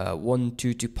 1,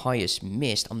 2 to Pious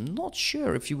Mist. I'm not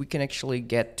sure if we can actually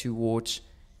get towards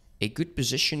a good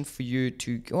position for you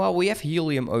to... Well, we have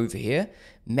helium over here,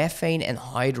 methane and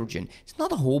hydrogen. It's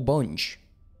not a whole bunch.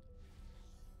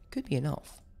 Could be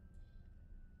enough.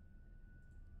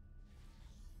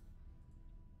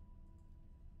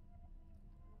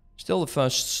 Still the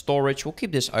first storage. We'll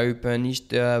keep this open. He's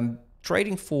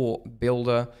trading for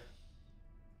builder.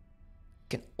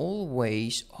 Can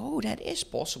always... Oh, that is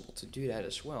possible to do that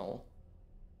as well.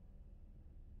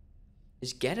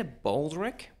 Is get a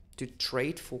Baldric to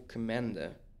trade for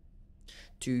commander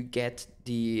to get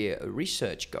the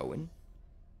research going.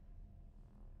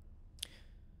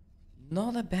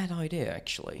 Not a bad idea,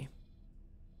 actually.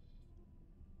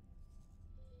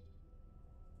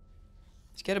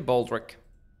 Let's get a Baldric.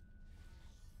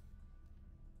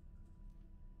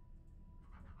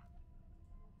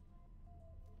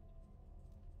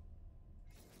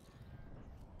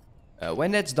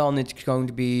 When that's done, it's going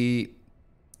to be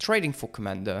trading for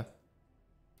commander.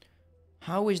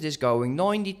 How is this going?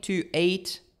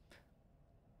 92.8.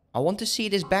 I want to see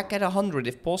this back at 100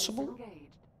 if possible.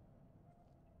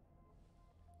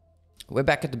 We're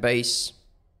back at the base.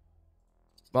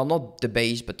 Well, not the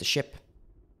base, but the ship.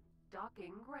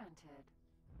 Docking granted.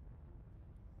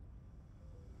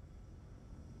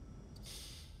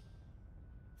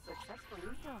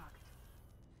 Successfully docked.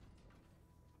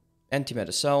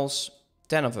 Antimatter cells,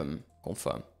 10 of them,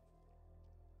 confirm.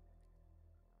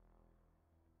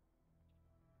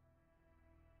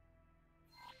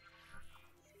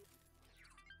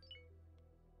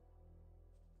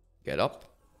 Get up.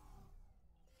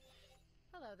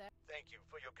 Hello there. Thank you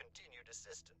for your continued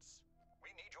assistance.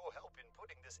 We need your help in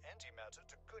putting this antimatter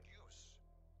to good use.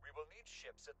 We will need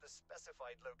ships at the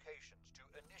specified locations to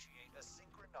initiate a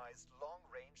synchronized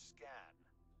long-range scan.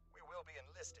 We will be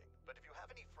enlisting, but if you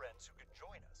have any friends who could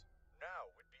join us, now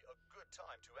would be a good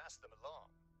time to ask them along.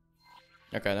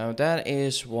 Okay, now that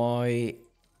is why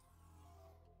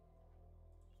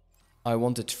I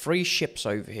wanted 3 ships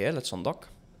over here. Let's undock.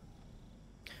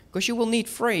 Because you will need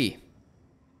 3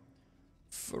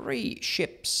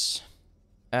 ships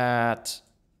at...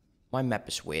 My map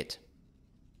is weird.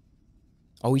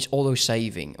 Oh, he's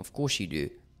auto-saving. Of course you do.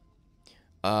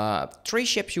 3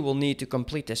 ships you will need to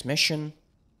complete this mission.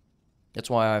 That's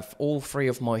why I have all 3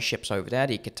 of my ships over there,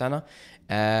 the Katana.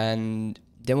 And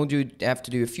then we'll have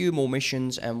to do a few more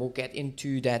missions and we'll get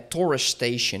into that Taurus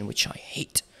station, which I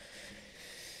hate.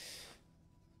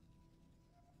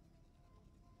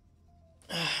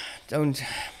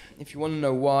 If you want to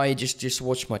know why, just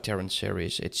watch my Terran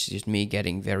series. It's just me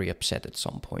getting very upset at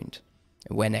some point.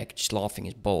 And Wenek just laughing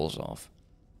his balls off.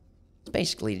 It's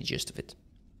basically the gist of it.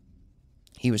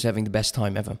 He was having the best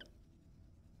time ever.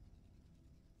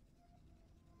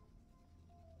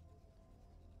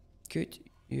 Could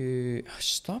you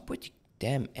stop with the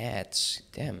damn ads?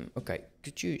 Damn. Okay.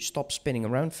 Could you stop spinning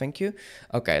around? Thank you.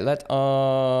 Okay, let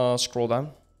us scroll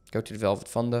down. Go to the Velvet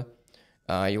Thunder.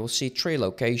 You will see 3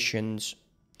 locations.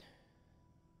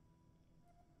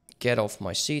 Get off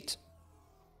my seat.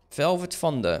 Velvet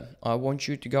Thunder, I want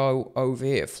you to go over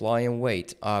here, fly and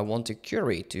wait. I want the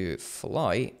Curie to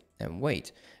fly and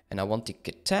wait. And I want the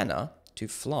Katana to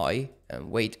fly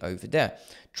and wait over there.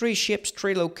 3 ships,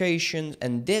 3 locations,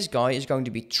 and this guy is going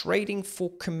to be trading for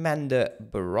Commander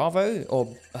Bravo,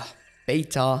 or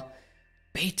Beta.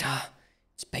 Beta.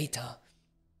 It's Beta.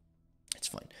 It's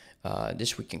fine.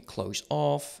 This we can close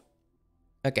off.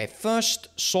 Okay, first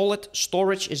solid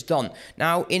storage is done.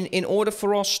 Now, in order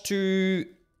for us to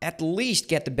at least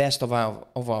get the best of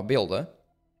our builder,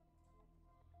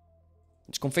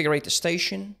 let's configure the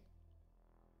station.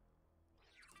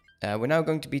 We're now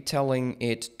going to be telling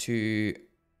it to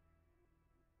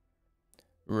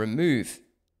remove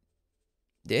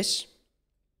this.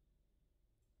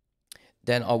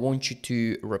 Then I want you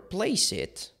to replace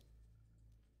it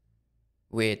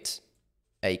with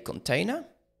a container.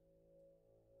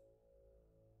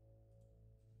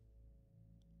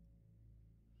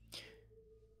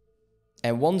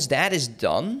 And once that is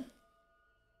done,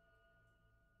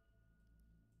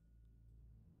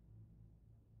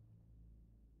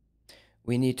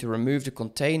 we need to remove the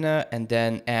container and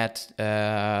then add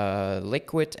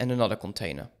liquid and another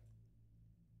container.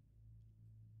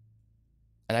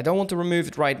 And I don't want to remove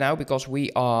it right now because we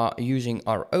are using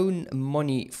our own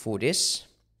money for this.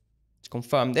 Let's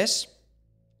confirm this.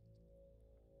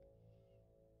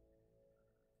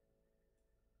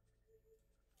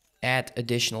 Add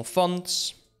additional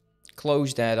funds.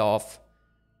 Close that off.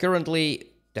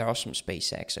 Currently, there are some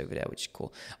SpaceX over there, which is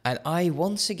cool. And I,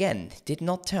 once again, did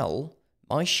not tell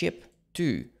my ship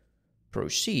to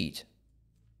proceed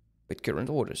with current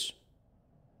orders.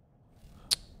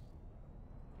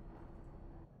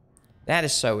 That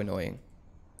is so annoying.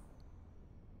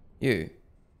 You.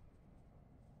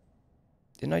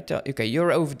 Didn't I tell? Okay,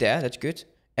 you're over there. That's good.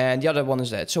 And the other one is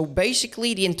that. So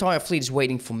basically, the entire fleet is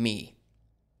waiting for me.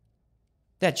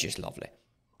 That's just lovely.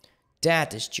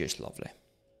 That is just lovely.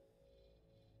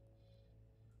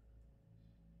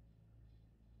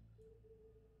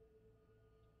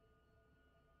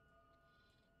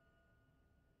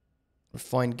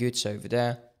 Refined goods over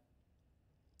there.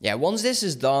 Yeah, once this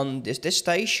is done, this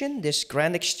station, this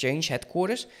Grand Exchange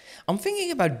headquarters, I'm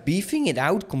thinking about beefing it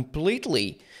out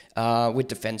completely with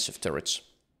defensive turrets.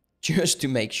 Just to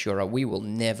make sure we will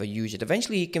never use it.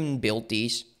 Eventually you can build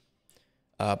these.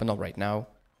 But not right now.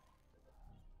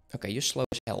 Okay, you're slow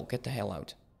as hell. Get the hell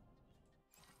out.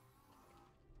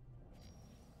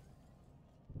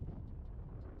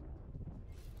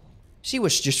 She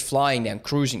was just flying down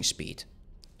cruising speed.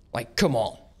 Like, come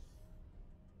on.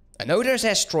 I know there's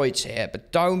asteroids here,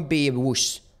 but don't be a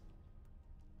wuss.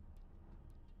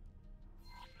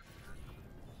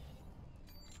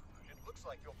 It looks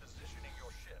like you're positioning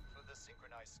your ship for the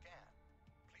synchronized scan.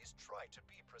 Please try to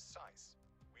be precise.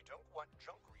 We don't want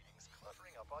junk readings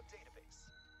cluttering up our database.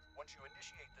 Once you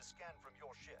initiate the scan from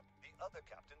your ship, the other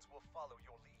captains will follow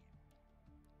your lead.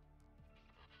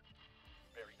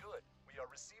 Very good. We are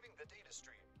receiving the data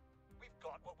stream. We've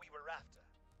got what we were after.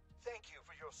 Thank you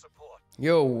for your support.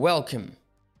 You're welcome.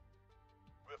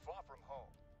 We're far from home,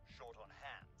 short on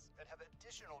hands, and have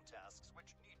additional tasks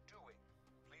which need doing.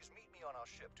 Please meet me on our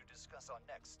ship to discuss our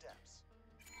next steps.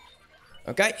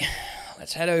 Okay,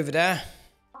 let's head over there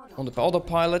on the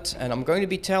autopilot, and I'm going to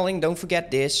be telling, don't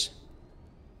forget this.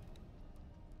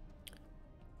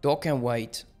 Dock and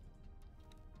wait.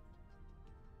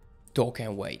 dock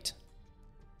and wait.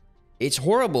 It's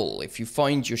horrible if you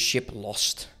find your ship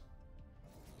lost.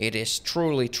 It is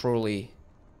truly, truly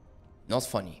not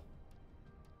funny.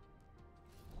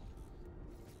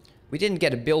 We didn't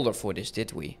get a builder for this,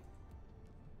 did we?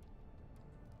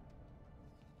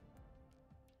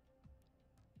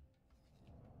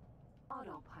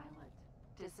 Autopilot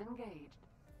disengaged.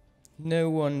 No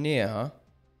one near, huh?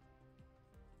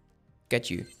 Get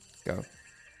you. Go.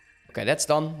 Okay, that's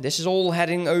done. This is all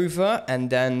heading over, and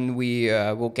then we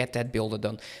will get that builder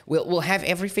done. We'll have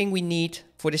everything we need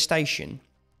for the station.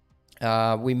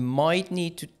 We might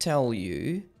need to tell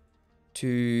you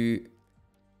to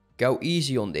go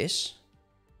easy on this.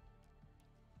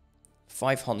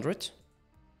 500.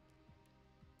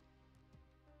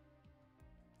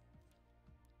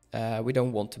 We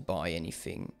don't want to buy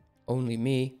anything. Only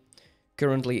me.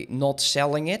 Currently not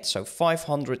selling it, so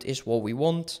 500 is what we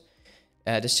want.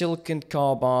 The silicon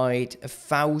carbide,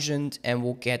 1,000, and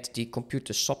we'll get the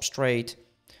computer substrate.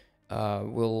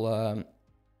 We'll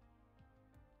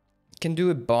can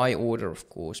do a buy order, of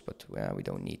course, but we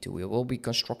don't need to. We will be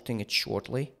constructing it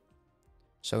shortly,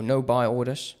 so no buy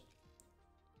orders.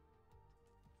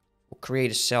 We'll create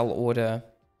a sell order,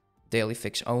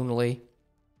 Dailyfix only,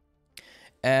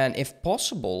 and if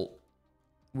possible,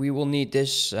 we will need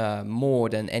this more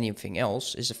than anything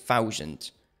else. Is 1,000.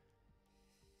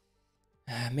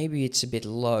 Maybe it's a bit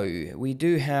low. We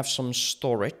do have some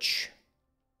storage.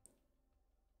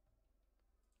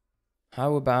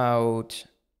 How about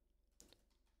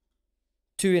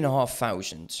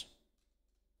 2,500?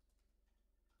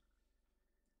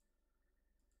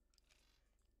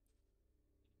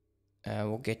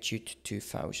 We'll get you to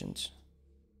 2,000.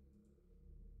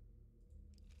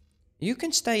 You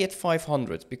can stay at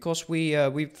 500 because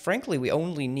we frankly we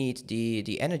only need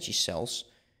the energy cells,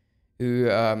 who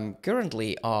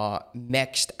currently are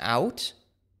maxed out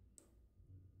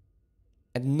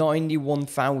at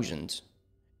 91,000,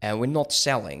 and we're not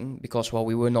selling because, well,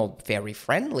 we were not very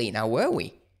friendly now, were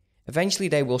we? Eventually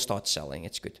they will start selling.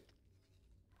 It's good.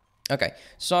 Okay,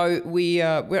 so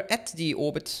we're at the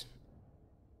orbit.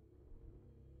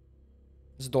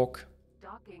 Let's dock.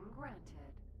 Docking granted.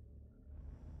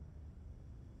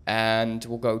 And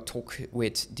we'll go talk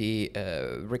with the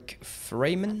Rick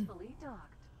Freeman. Fully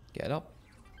docked. Get up.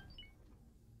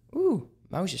 Ooh,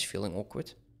 mouse is feeling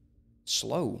awkward.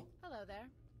 Slow. Hello there.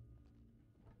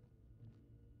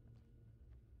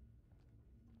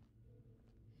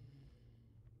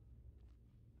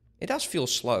 It does feel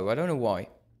slow, I don't know why.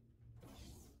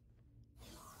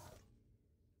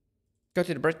 Go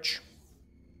to the bridge.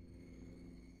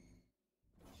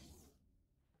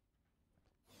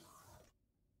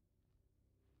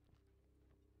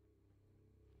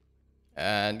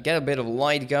 And get a bit of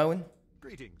light going.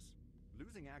 Greetings.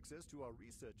 Losing access to our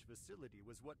research facility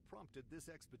was what prompted this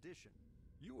expedition.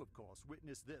 You, of course,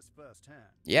 witnessed this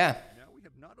firsthand. Yeah. Now we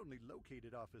have not only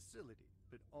located our facility,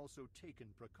 but also taken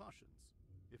precautions.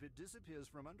 If it disappears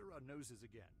from under our noses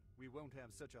again, we won't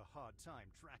have such a hard time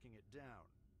tracking it down.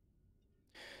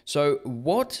 So,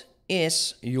 what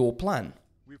is your plan?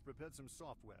 We've prepared some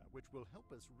software which will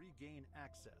help us regain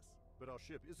access, but our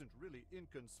ship isn't really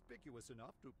inconspicuous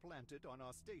enough to plant it on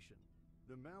our station.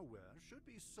 The malware should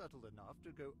be subtle enough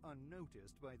to go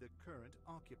unnoticed by the current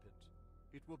occupant.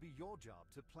 It will be your job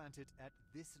to plant it at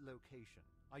this location,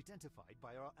 identified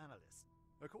by our analyst.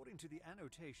 According to the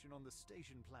annotation on the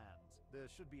station plans, there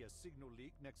should be a signal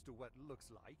leak next to what looks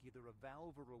like either a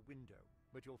valve or a window,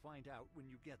 but you'll find out when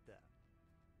you get there.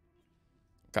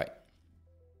 Okay.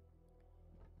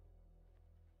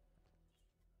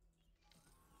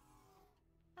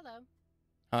 Hello.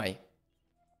 Hi.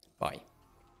 Bye.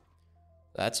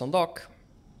 Let's undock.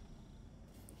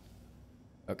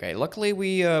 Okay, luckily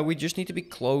we just need to be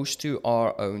close to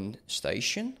our own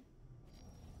station.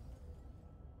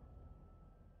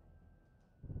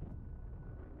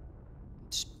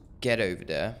 Let's get over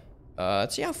there.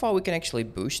 Let's see how far we can actually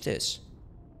boost this.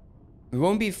 We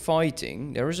won't be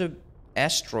fighting. There is a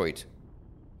asteroid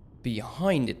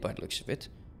behind it by the looks of it.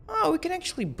 Oh, we can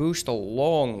actually boost a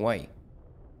long way.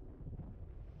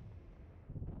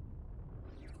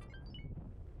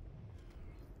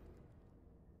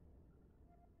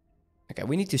 Okay,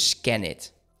 we need to scan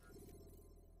it.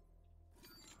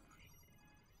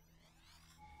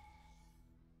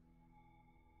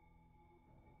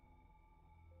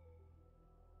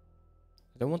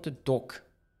 I don't want to dock.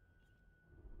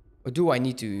 Or do I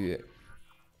need to...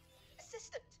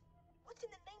 Assistant, what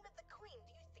in the name of the Queen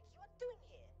do you think you are doing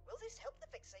here? Will this help the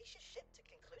vexatious ship to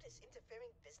conclude its interfering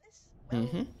business?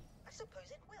 Well, I suppose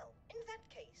it will. In that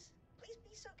case, please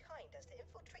be so kind as to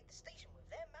infiltrate the station with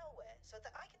their malware so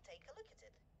that I can take a look at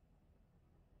it.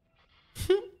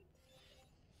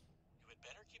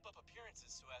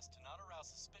 as to not arouse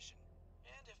suspicion.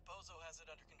 And if Bozo has it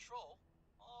under control,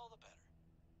 all the better.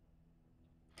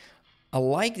 I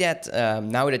like that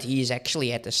now that he is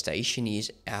actually at the station, he's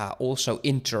also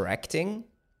interacting.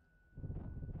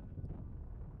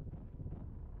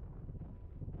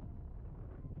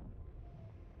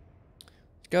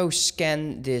 Go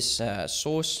scan this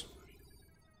source.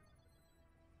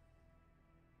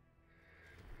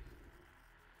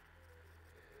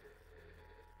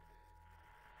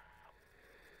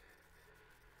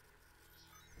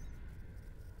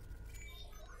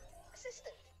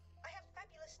 Assistant, I have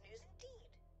fabulous news indeed.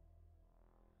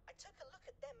 I took a look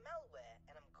at their malware,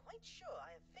 and I'm quite sure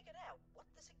I have figured out what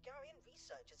the Sigarian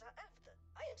researchers are after.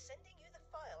 I am sending you the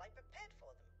file I prepared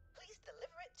for them. Please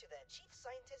deliver it to their chief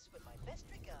scientist with my best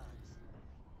regards.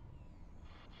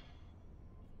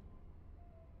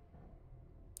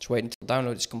 Let's wait until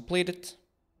download is completed.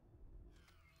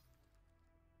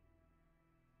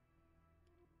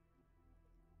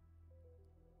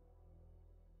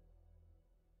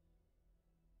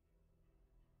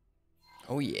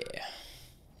 Oh yeah.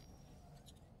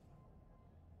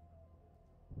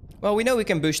 Well, we know we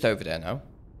can boost over there now,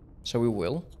 so we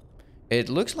will. It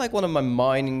looks like one of my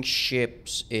mining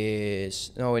ships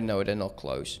is... No, no, they're not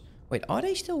close. Wait, are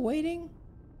they still waiting?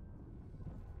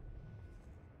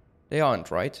 They aren't,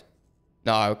 right?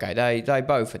 No, okay, they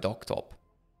both are docked up.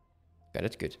 Okay,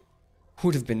 that's good.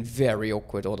 Would have been very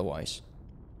awkward otherwise.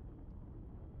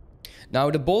 Now,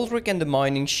 the Baldric and the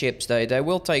mining ships, they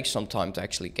will take some time to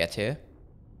actually get here.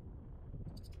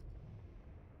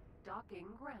 Docking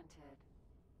granted.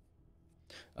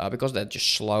 Because they're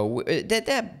just slow.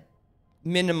 They're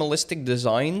minimalistic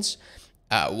designs.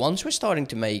 Once we're starting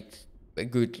to make a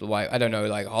good, I don't know,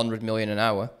 like 100 million an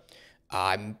hour,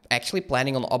 I'm actually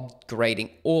planning on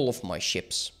upgrading all of my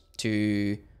ships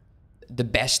to the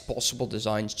best possible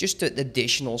designs, just the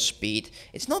additional speed.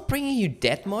 It's not bringing you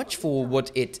that much for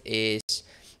what it is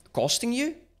costing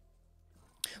you,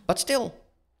 but still,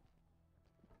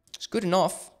 it's good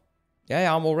enough.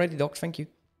 Yeah, I'm already docked, thank you.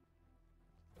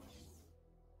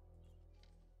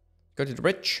 Go to the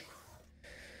bridge.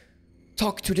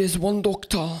 Talk to this one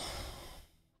doctor.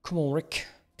 Come on, Rick,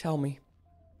 tell me.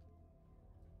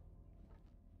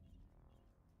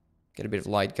 Get a bit of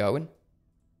light going.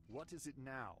 What is it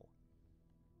now?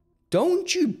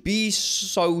 Don't you be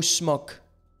so smug.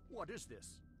 What is this?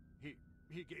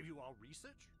 He gave you our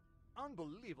research?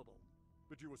 Unbelievable.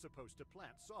 But you were supposed to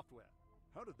plant software.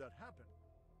 How did that happen?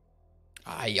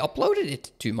 I uploaded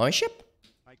it to my ship.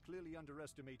 I clearly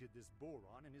underestimated this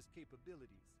boron and his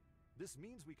capabilities. This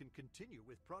means we can continue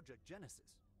with Project Genesis.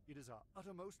 It is our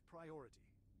uttermost priority.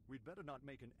 We'd better not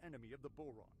make an enemy of the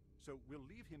boron, so we'll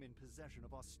leave him in possession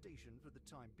of our station for the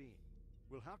time being.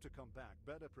 We'll have to come back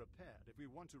better prepared if we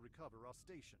want to recover our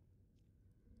station.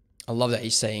 I love that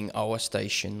he's saying our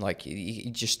station, like he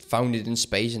just found it in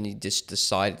space and he just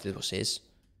decided it was his.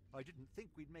 I didn't think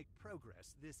we'd make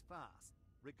progress this fast.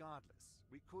 Regardless,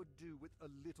 we could do with a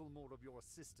little more of your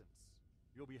assistance.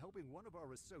 You'll be helping one of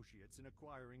our associates in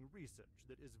acquiring research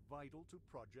that is vital to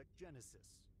Project Genesis.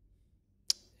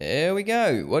 There we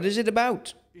go. What is it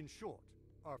about? In short,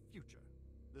 our future.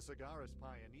 The Sagaris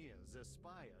pioneers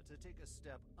aspire to take a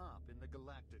step up in the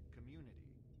galactic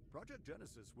community. Project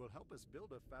Genesis will help us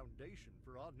build a foundation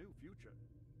for our new future.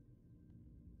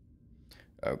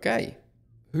 Okay.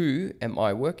 Who am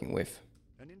I working with?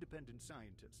 An independent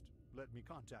scientist. Let me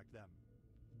contact them.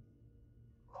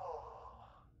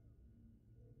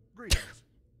 Greetings.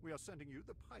 We are sending you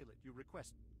the pilot you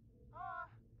requested.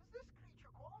 Is this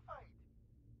creature qualified?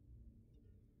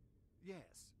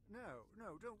 Yes.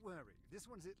 No, don't worry. This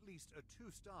one's at least a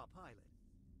 2-star pilot.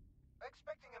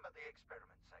 Expecting him at the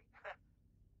experiment site.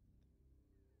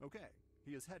 Okay,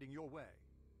 he is heading your way.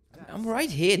 I'm right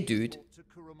here, dude. To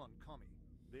Kami.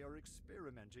 They are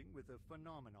experimenting with a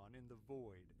phenomenon in the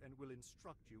void and will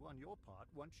instruct you on your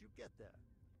part once you get there.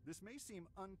 This may seem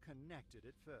unconnected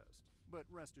at first, but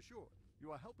rest assured, you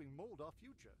are helping mold our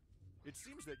future. It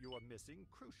seems that you are missing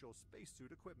crucial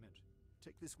spacesuit equipment.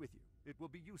 Take this with you. It will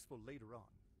be useful later on.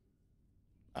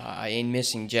 I ain't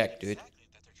missing jack, dude. Exactly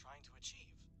that they're trying to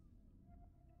achieve.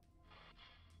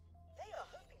 They are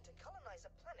hoping to colonize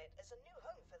a planet as a new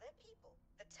home for their people.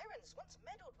 The Terrans once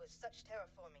meddled with such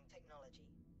terraforming technology,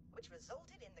 which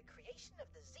resulted in the creation of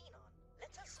the Xenon.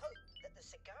 Let us hope that the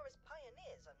Sagaris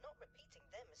pioneers are not repeating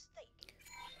their mistake.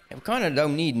 Yeah, we kind of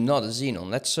don't need another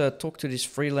Xenon. Let's talk to this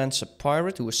freelancer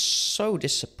pirate who was so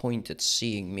disappointed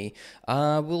seeing me.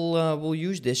 We'll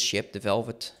use this ship, the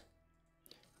Velvet,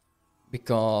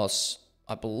 because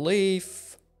I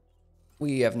believe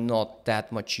we have not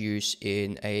that much use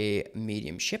in a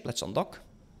medium ship. Let's undock.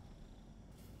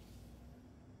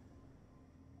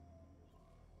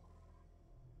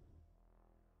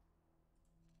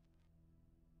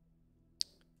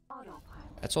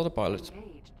 That's autopilot.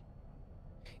 Engaged.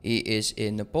 He is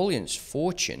in Napoleon's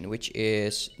Fortune, which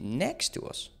is next to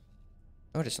us.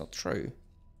 Oh, that's not true.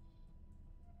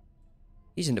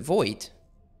 He's in the void.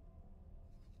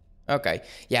 Okay,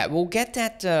 yeah, we'll get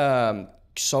that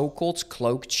so-called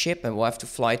cloaked ship and we'll have to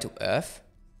fly to Earth.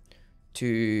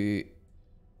 To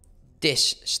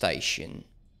this station.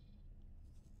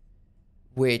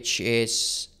 Which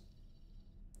is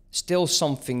still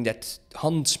something that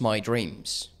haunts my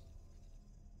dreams.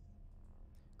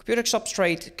 Computer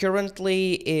substrate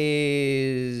currently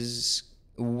is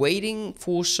waiting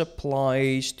for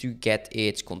supplies to get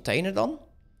its container done.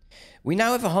 We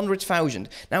now have 100,000.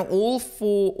 Now all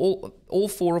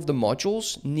four of the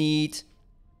modules need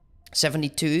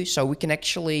 72, so we can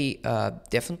actually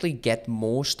definitely get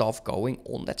more stuff going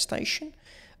on that station.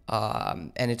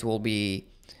 And it will be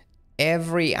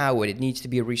every hour it needs to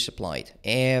be resupplied.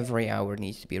 Every hour it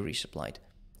needs to be resupplied.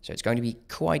 So it's going to be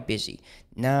quite busy.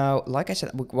 Now, like I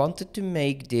said, we wanted to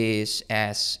make this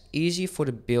as easy for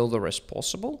the builder as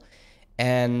possible.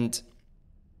 And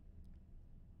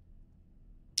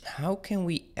how can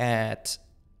we add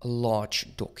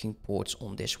large docking ports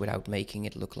on this without making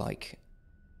it look like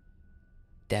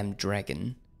damn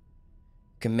dragon?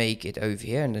 Can make it over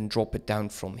here and then drop it down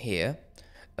from here.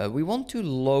 We want to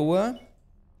lower.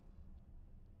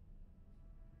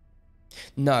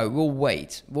 No, we'll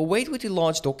wait. We'll wait with the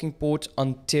large docking port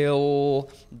until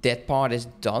that part is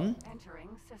done. Entering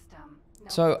system. No.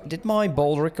 So, did my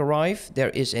Baldric arrive? There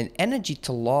is an energy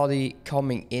Taladi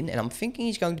coming in, and I'm thinking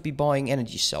he's going to be buying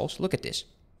energy cells. Look at this.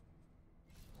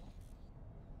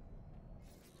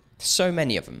 So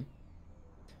many of them.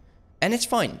 And it's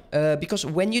fine, because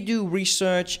when you do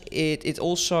research, it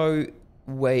also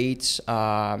waits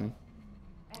the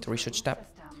research tab.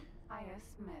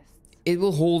 It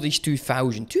will hold these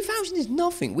 2,000. 2,000 is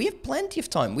nothing. We have plenty of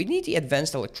time. We need the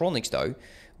advanced electronics, though,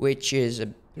 which is a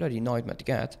bloody nightmare to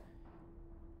get.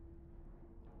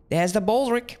 There's the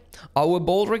Baldric. Our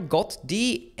Baldric got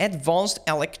the advanced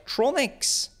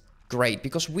electronics. Great,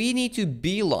 because we need to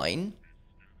beeline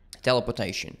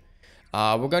teleportation.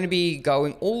 We're going to be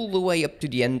going all the way up to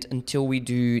the end until we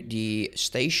do the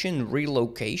station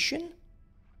relocation.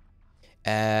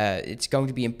 It's going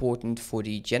to be important for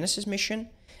the Genesis mission.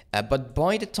 But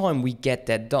by the time we get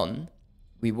that done,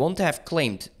 we want to have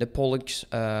claimed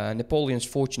Napoleon's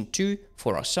Fortune 2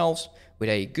 for ourselves with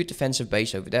a good defensive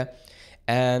base over there.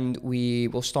 And we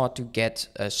will start to get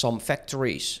some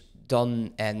factories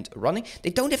done and running.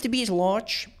 They don't have to be as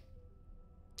large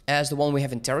as the one we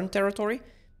have in Terran territory,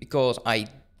 because I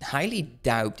highly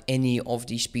doubt any of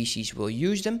these species will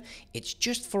use them. It's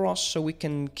just for us so we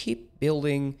can keep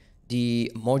building the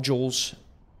modules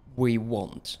we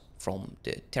want from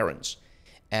the Terrans.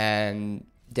 And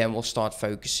then we'll start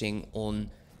focusing on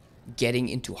getting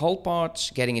into hull parts,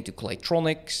 getting into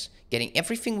Claytronics, getting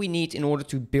everything we need in order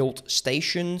to build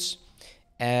stations.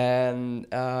 And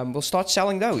we'll start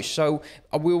selling those. So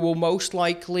we will most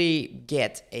likely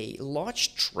get a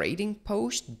large trading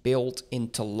post built in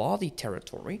Taladi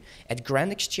territory at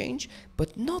Grand Exchange,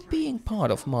 but not being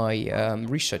part of my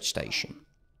research station.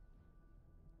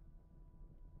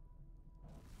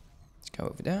 Let's go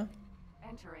over there.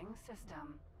 Entering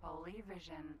system. Holy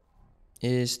vision.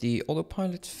 Is the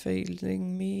autopilot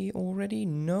failing me already?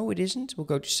 No, it isn't. We'll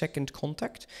go to second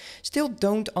contact. Still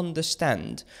don't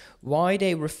understand why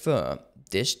they refer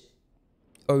this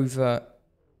over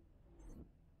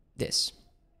this.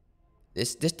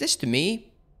 This to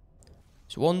me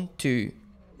is 1, 2.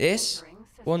 This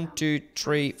 1, 2,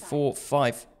 3, 4,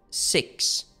 5,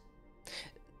 6.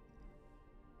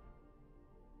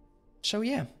 So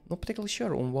yeah, not particularly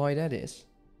sure on why that is.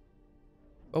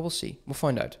 But we'll see. We'll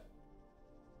find out.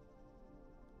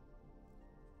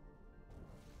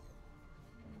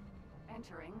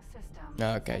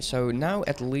 Okay, so now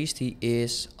at least he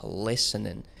is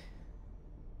listening.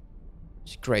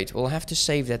 It's great. We'll have to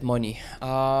save that money.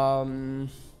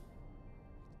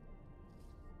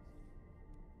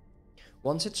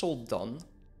 Once it's all done,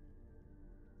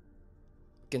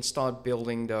 we can start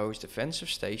building those defensive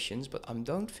stations, but I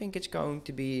don't think it's going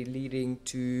to be leading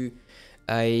to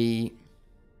a...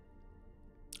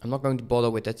 I'm not going to bother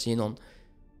with that Xenon.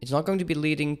 It's not going to be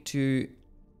leading to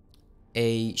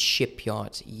a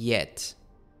shipyard yet.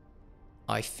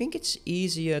 I think it's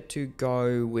easier to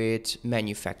go with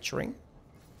manufacturing.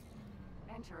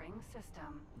 Entering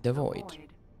system. The void.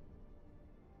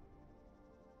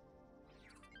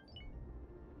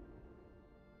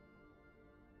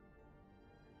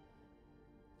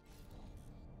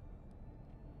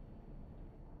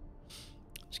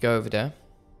 Let's go over there.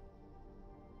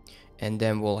 And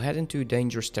then we'll head into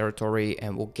dangerous territory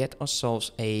and we'll get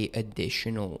ourselves a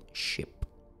additional ship.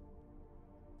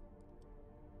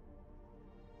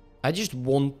 I just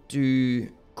want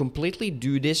to completely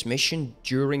do this mission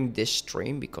during this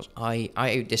stream because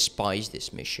I despise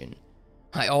this mission.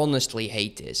 I honestly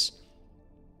hate this.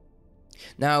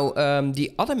 Now,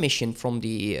 the other mission from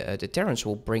the Terrans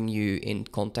will bring you in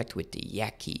contact with the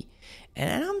Yaki.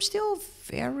 And I'm still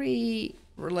very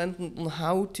reluctant on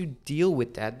how to deal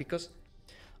with that because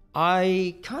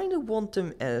I kind of want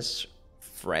them as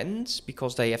friends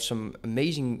because they have some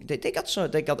amazing... They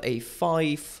got a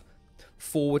 5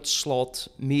 forward slot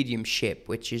medium ship,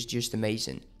 which is just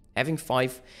amazing. Having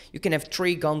 5, you can have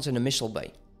 3 guns and a missile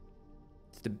bay.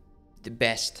 It's the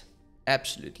best,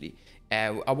 absolutely.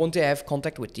 I want to have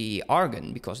contact with the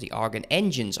Argon because the Argon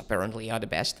engines apparently are the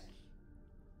best.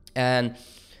 And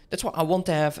that's why I want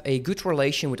to have a good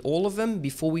relation with all of them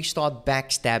before we start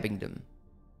backstabbing them.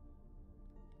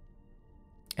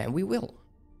 And we will.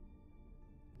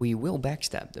 We will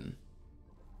backstab them.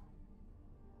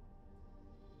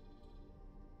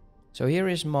 So here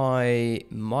is my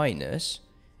minus.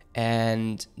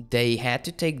 And they had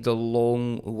to take the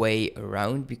long way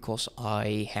around because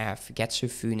I have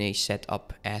Getsufune set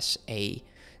up as a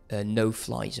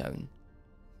no-fly zone.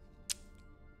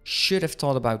 Should have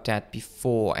thought about that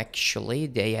before, actually.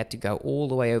 They had to go all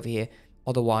the way over here.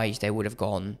 Otherwise, they would have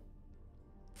gone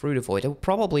through the void. They would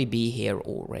probably be here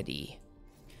already.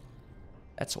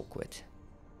 That's awkward.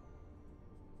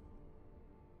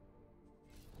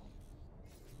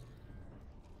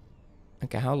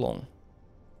 Okay, how long?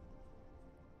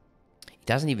 He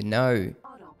doesn't even know.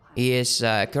 He is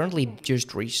currently just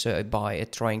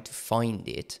trying to find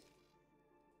it.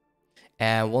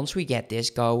 And once we get this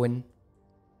going,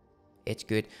 it's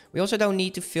good. We also don't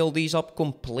need to fill these up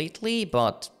completely,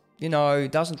 but, you know,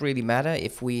 it doesn't really matter.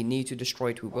 If we need to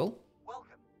destroy it, we will.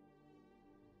 Welcome.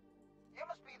 You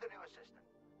must be the new assistant.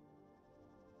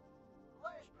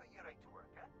 Let us put you right to work,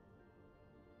 huh?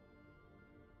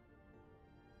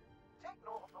 Take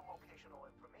note of the locational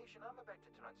information I'm about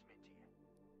to transmit to you.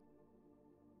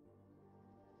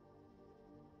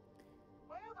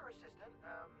 My other assistant,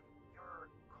 your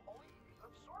colleague of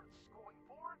sorts going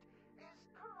forward, is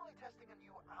currently testing a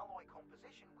new alloy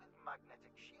composition with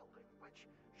magnetic shielding, which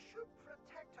should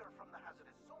protect her from the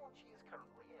hazardous zone she is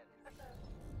currently in.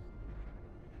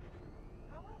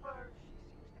 However, she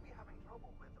seems to be having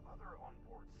trouble with other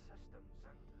onboard systems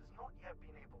and has not yet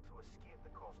been able to escape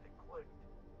the caustic cloud.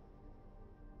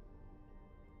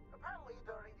 Apparently,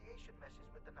 the radiation messes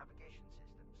with the navigation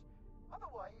systems.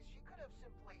 Otherwise, she could have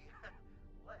simply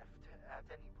left at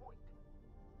any point.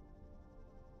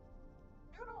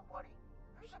 Do not worry.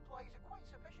 Her supplies are quite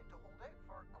sufficient to hold out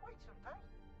for quite some time.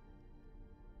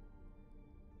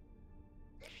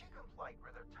 If she complied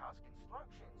with her task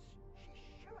instructions, she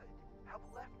should have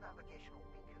left navigational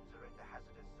beacons around the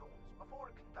hazardous zones before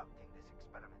conducting this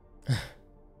experiment.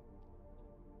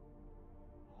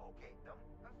 Locate them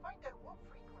and find out what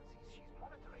frequencies she's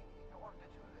monitoring in order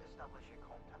to establish a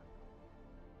contact.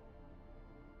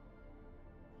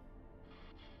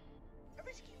 A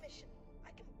risky mission.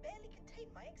 I can barely contain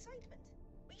my excitement.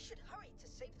 We should hurry to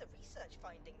save the research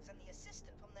findings and the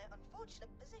assistant from their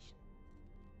unfortunate position.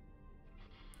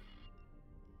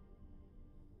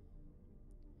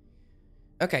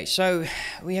 Okay, so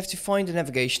we have to find the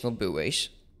navigational buoys,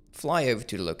 fly over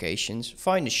to the locations,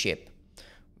 find the ship.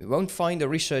 We won't find the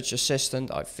research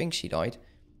assistant, I think she died.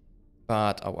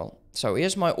 But, oh well. So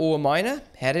here's my ore miner,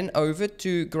 heading over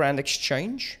to Grand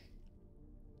Exchange.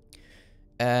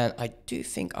 And I do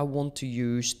think I want to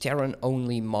use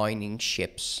Terran-only mining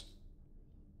ships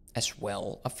as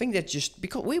well. I think that's just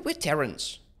because we're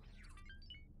Terrans.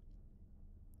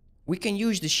 We can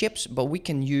use the ships, but we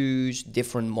can use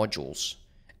different modules.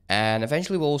 And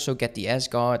eventually we'll also get the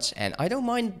S-Guards. And I don't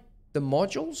mind the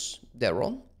modules they're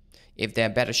on. If there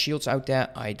are better shields out there,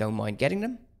 I don't mind getting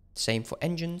them. Same for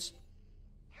engines.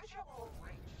 Use your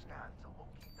long-range scan to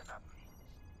locate the navigations,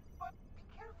 but be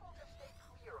careful to stay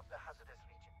clear of the hazardous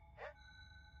region, eh?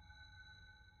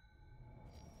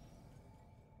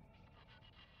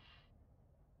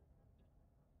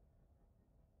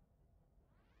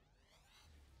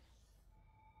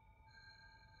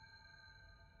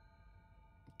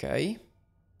 Okay.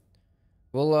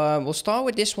 We'll start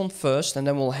with this one first, and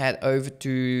then we'll head over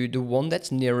to the one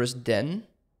that's nearest then.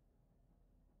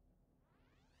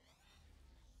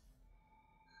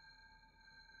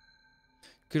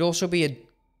 Could also be a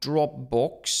drop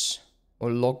box or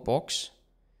log box,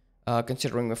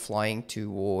 considering we're flying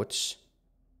towards.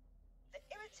 The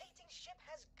irritating ship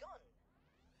has gone.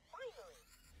 Finally.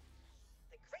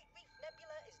 The Great Reef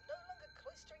Nebula is no longer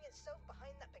cloistering itself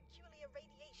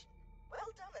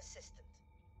assistant.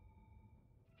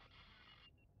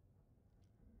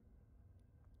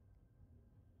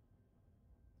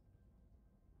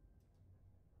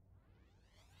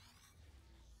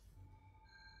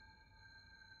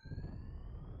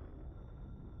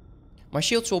 My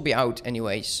shields will be out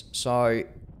anyways, so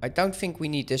I don't think we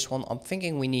need this one. I'm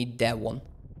thinking we need that one.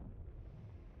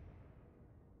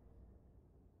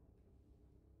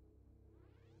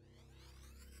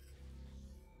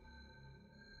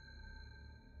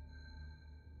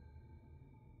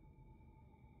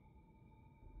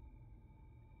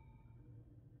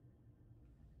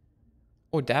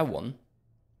 Or that one.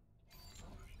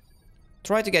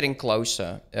 Try to get in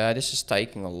closer. This is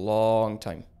taking a long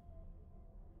time.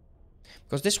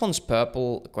 Because this one's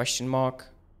purple, question mark.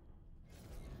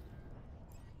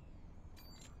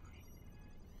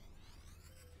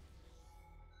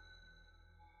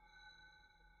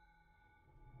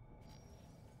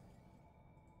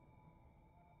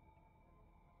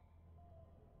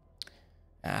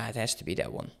 Ah, it has to be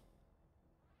that one.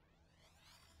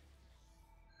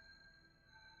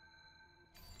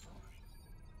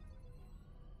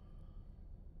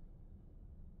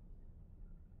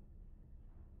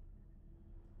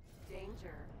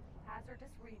 Danger. Hazardous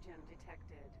region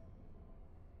detected.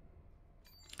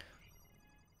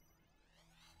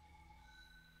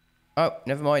 Oh,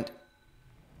 never mind.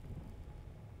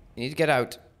 You need to get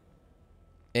out.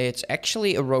 It's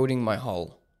actually eroding my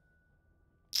hull.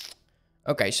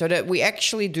 Okay, so that we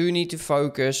actually do need to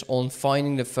focus on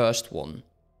finding the first one.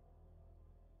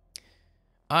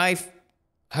 I've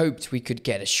hoped we could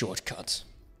get a shortcut.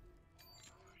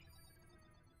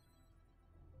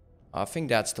 I think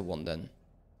that's the one then.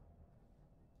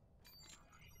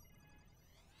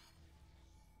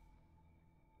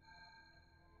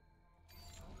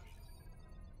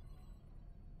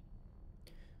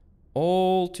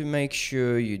 All to make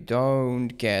sure you don't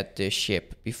get the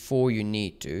ship before you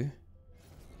need to.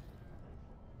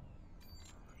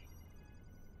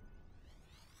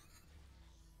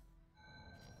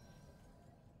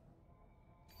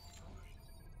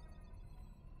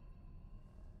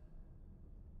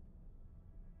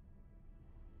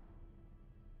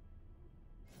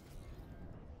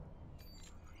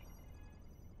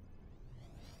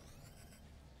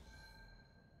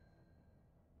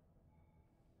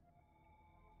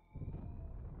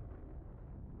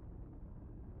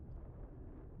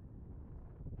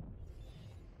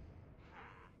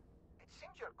 It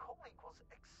seems your colleague was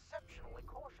exceptionally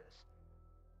cautious,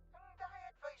 and I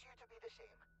advise you to be the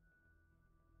same.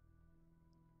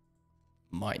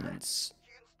 Mines.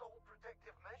 You install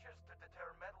protective measures to deter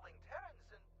meddling Terrans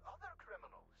and other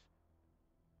criminals.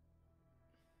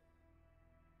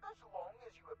 As long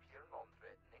as you appear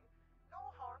non-threatening, no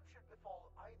harm should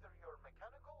befall either your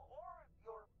mechanical or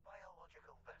your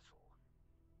biological vessel.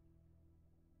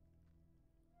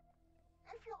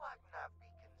 If you lack nav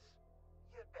beacons,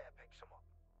 you'd better pick some up.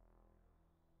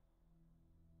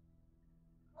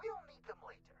 We'll need them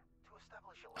later to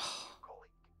establish a link with your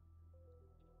colleague.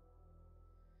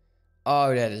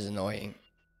 Oh, that is annoying.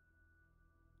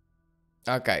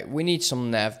 Okay, we need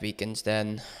some nav beacons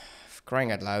then. For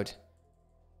crying out loud.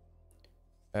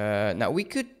 Now we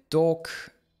could dock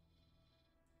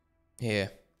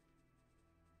here.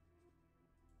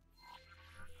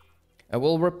 And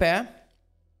we'll repair.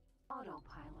 Autopilot.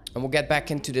 And we'll get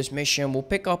back into this mission. We'll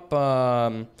pick up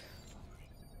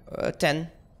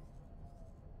 10.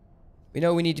 We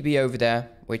know we need to be over there,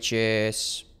 which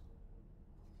is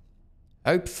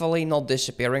hopefully not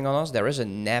disappearing on us. There is a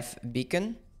nav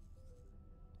beacon.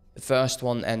 The first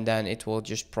one, and then it will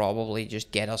just probably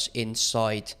just get us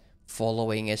inside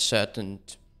following a certain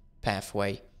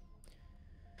pathway.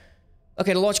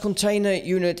 Okay, the large container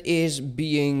unit is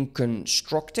being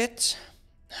constructed.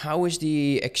 How is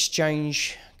the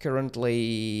exchange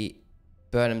currently?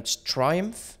 Burnham's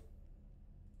Triumph.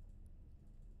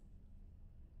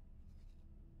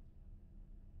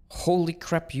 Holy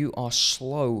crap, you are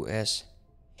slow as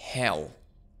hell.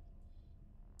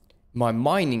 My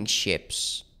mining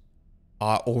ships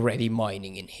are already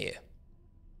mining in here.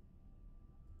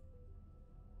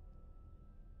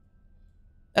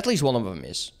 At least one of them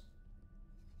is.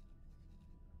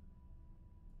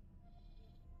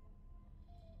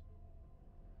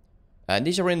 And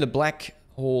these are in the Black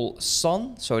Hole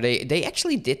Sun, so they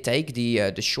actually did take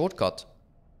the shortcut.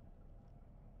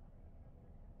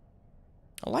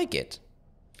 I like it.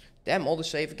 Damn, all the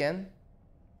save again.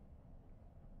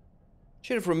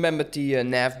 Should have remembered the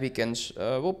nav beacons.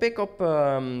 We'll pick up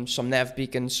some nav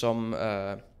beacons, some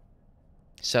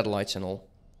satellites and all.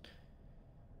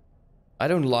 I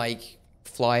don't like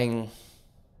flying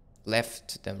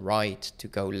left, then right, to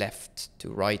go left to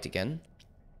right again.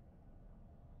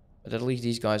 But at least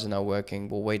these guys are now working.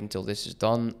 We'll wait until this is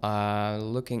done.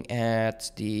 Looking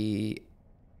at the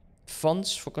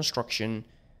funds for construction.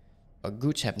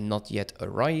 Goods have not yet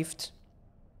arrived.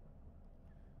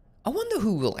 I wonder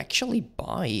who will actually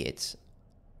buy it.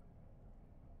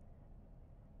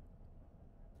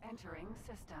 Entering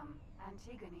system.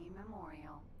 Antigone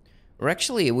Memorial. Or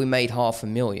actually, we made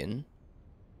 500,000.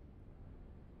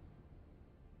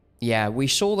 Yeah, we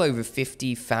sold over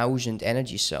 50,000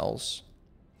 energy cells.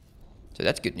 So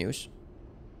that's good news.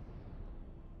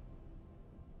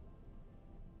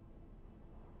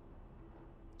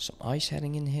 Some ice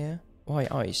heading in here. Why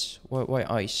ice? Why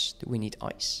ice? Do we need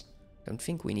ice? Don't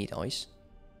think we need ice.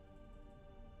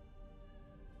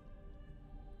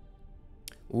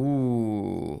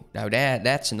 Ooh, now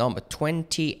that's a number.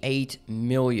 28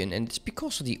 million, and it's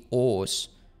because of the ores.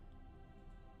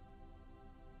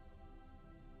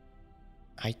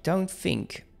 I don't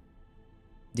think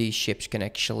these ships can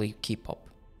actually keep up.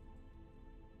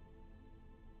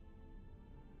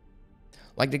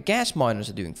 Like the gas miners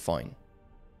are doing fine.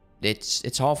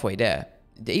 It's halfway there.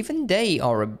 Even they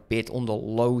are a bit on the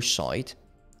low side.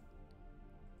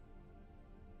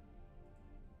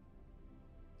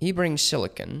 He brings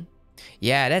silicon.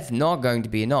 Yeah, that's not going to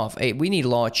be enough. Hey, we need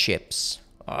large ships.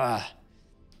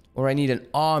 Or I need an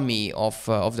army of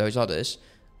those others.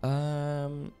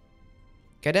 Okay,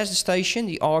 there's the station,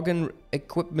 the Argon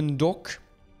Equipment Dock.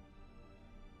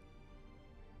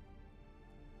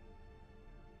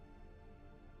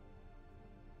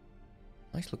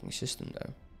 Nice looking system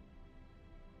though.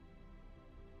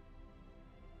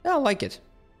 Yeah, I like it.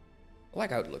 I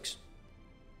like how it looks.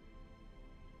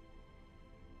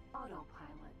 Autopilot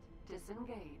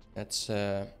disengaged.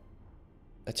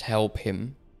 Let's help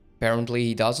him. Apparently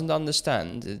he doesn't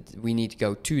understand that we need to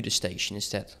go to the station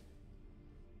instead.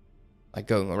 Like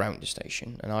going around the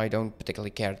station. And I don't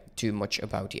particularly care too much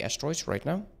about the asteroids right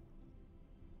now.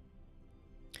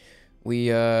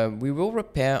 We will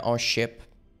repair our ship.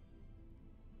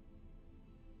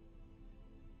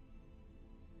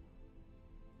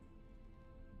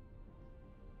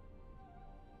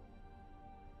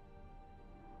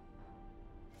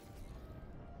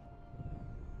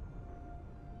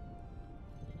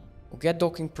 We'll get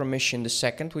docking permission the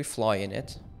second we fly in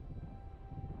it.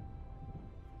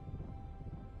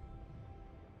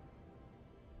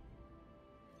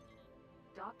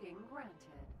 Docking granted.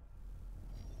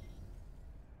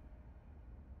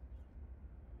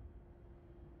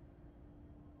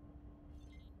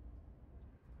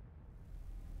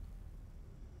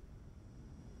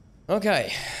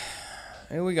 Okay,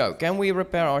 here we go. Can we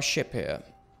repair our ship here?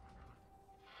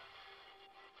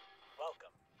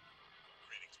 Welcome.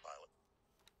 Greetings, pilot.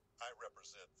 I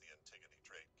represent the Antigone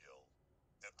Trade Guild,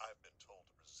 and I've been told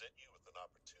to present you with an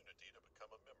opportunity to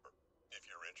become a member. If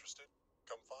you're interested,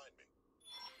 come find me.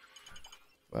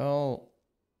 Well,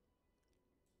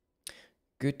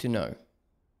 good to know.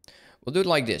 We'll do it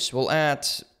like this. We'll add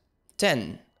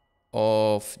 10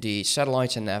 of the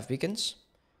satellites and nav beacons.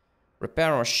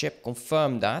 Repair our ship,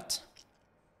 confirm that.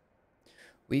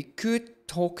 We could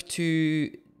talk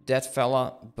to that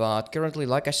fella, but currently,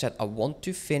 like I said, I want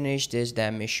to finish this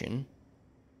damn mission.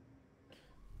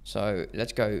 So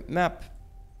let's go map,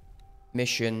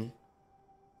 mission,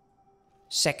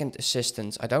 second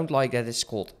assistant. I don't like that it's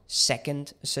called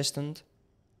second assistant,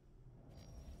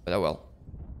 but oh well.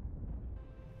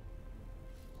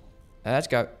 Let's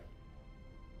go.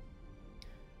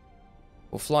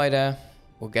 We'll fly there.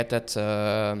 We'll get that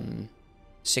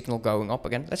signal going up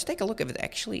again. Let's take a look if it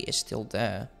actually is still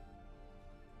there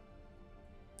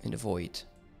in the void.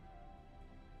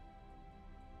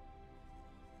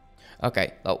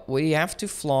 Okay, well, we have to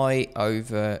fly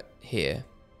over here.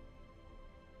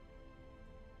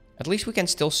 At least we can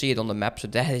still see it on the map, so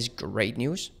that is great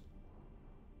news.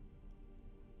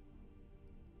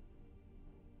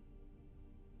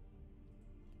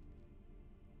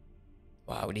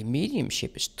 Wow, the medium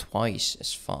ship is twice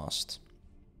as fast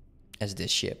as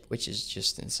this ship, which is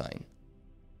just insane.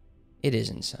 It is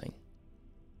insane.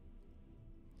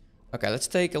 Okay, let's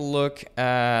take a look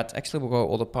at... Actually, we'll go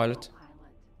autopilot.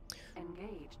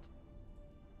 Engaged.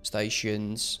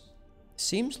 Stations.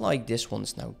 Seems like this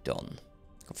one's now done.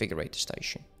 Configure the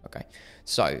station. Okay,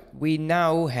 so we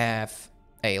now have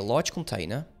a large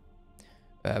container.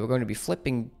 We're going to be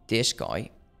flipping this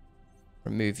guy.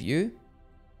 Remove you.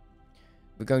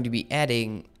 We're going to be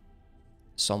adding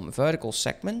some vertical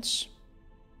segments.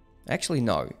 Actually,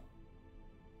 no.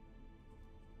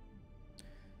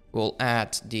 We'll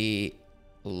add the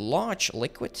large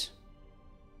liquid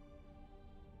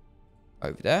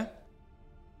over there.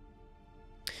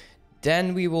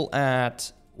 Then we will add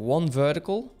one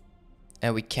vertical.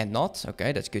 And we cannot.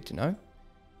 Okay, that's good to know.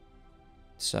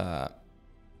 Let's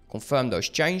confirm those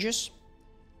changes.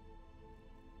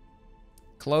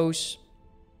 Close.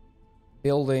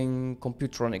 Building,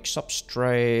 computronic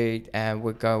substrate. And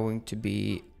we're going to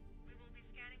be...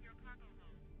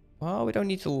 Well, we don't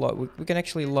need to lower. We can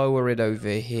actually lower it over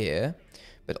here.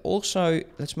 But also,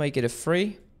 let's make it a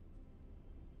free.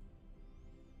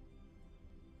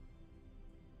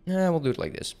 Yeah, we'll do it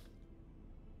like this.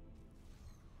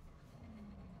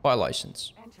 Buy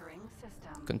license. Entering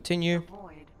system. Continue.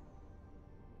 Avoid.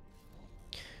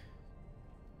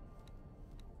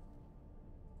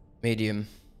 Medium.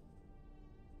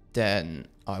 Then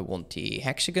I want the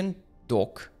hexagon.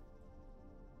 Dock.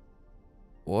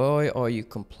 Why are you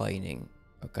complaining?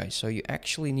 Okay, so you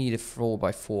actually need a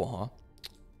 4x4, huh?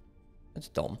 That's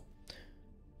dumb.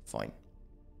 Fine.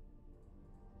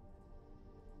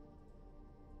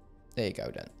 There you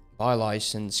go then. Buy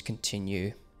license,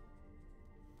 continue.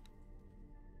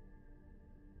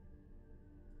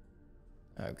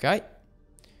 Okay.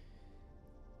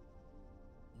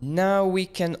 Now we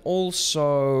can almost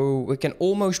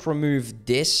remove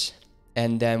this,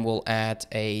 and then we'll add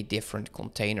a different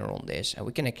container on this, and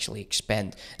we can actually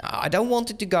expand. Now, I don't want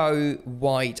it to go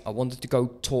wide, I want it to go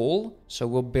tall. So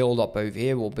we'll build up over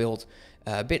here, we'll build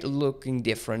a bit looking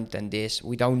different than this.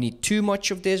 We don't need too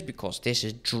much of this because this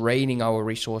is draining our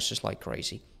resources like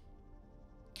crazy.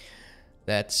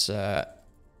 That's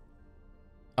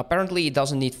apparently it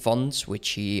doesn't need funds, which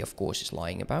he of course is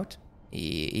lying about.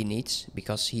 He needs,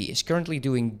 because he is currently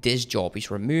doing this job.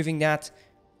 He's removing that.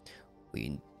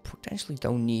 We potentially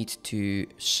don't need to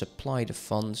supply the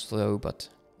funds though, but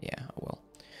yeah, I will.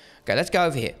 Okay, let's go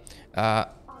over here.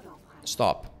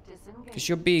 Stop. Because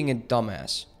you're being a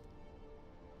dumbass.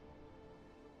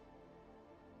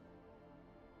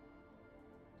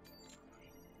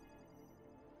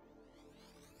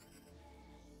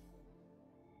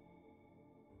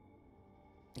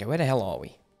 Okay, where the hell are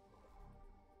we?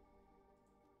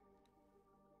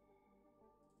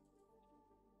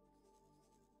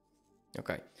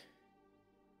 Okay.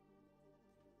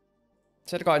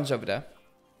 Set the gardens over there.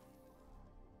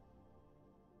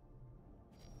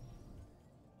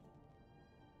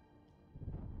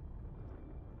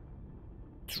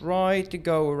 Try to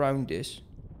go around this.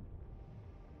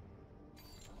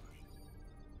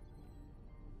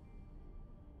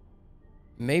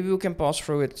 Maybe we can pass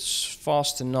through it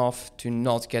fast enough to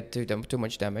not get too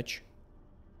much damage.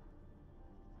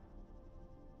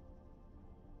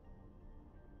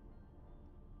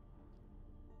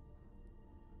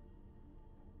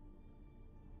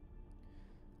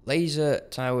 Laser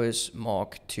Towers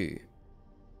Mark II.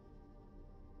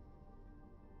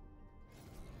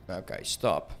 Okay,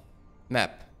 stop.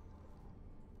 Map.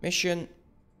 Mission.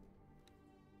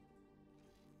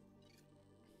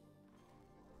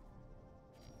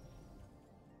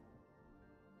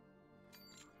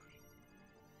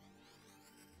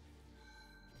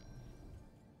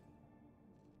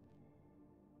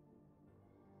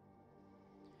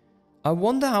 I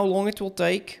wonder how long it will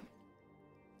take.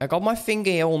 I got my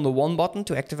finger here on the one button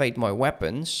to activate my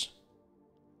weapons.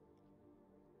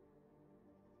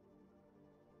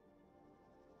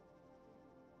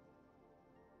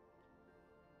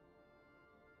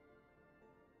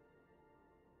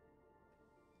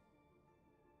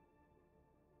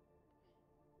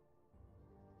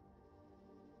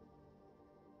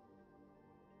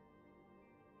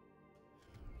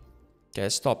 Okay,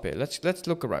 stop here. Let's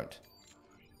look around.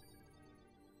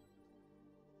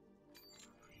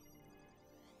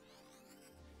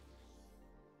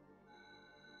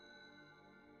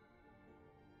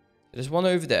 There's one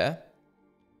over there.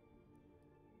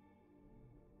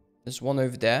 There's one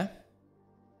over there.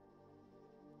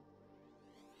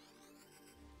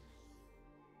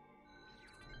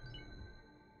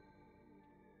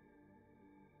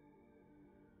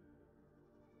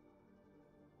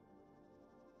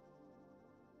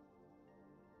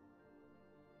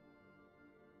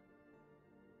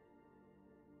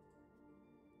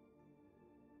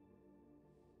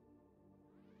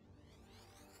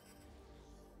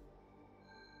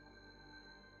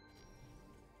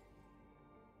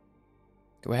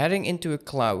 We're heading into a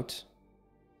cloud.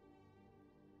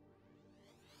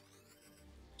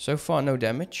 So far, no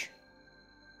damage.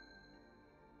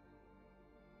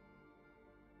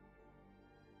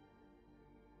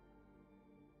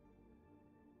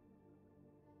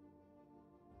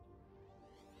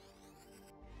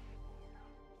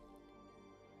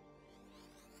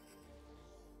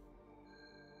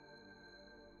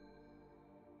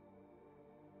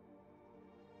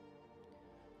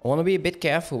 I want to be a bit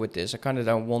careful with this. I kind of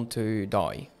don't want to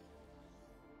die.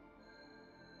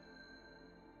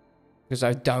 Because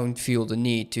I don't feel the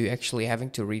need to actually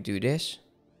having to redo this.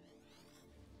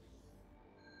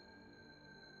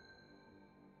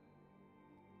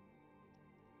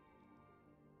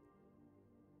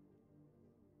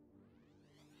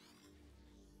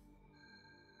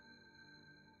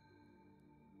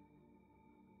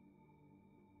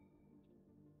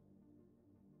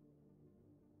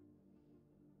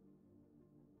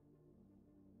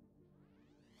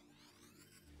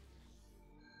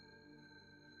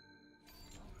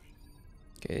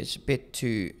 Okay, it's a bit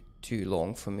too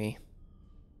long for me.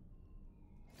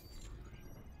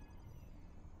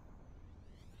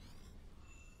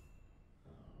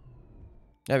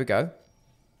 There we go.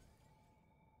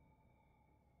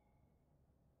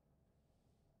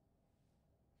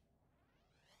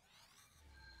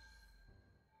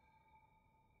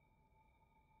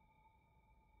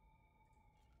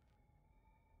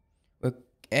 We're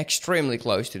extremely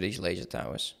close to these laser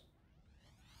towers.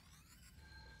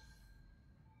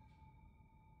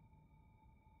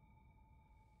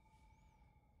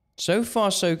 So far,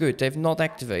 so good. They've not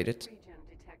activated.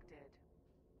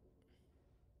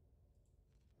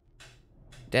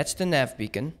 That's the nav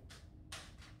beacon.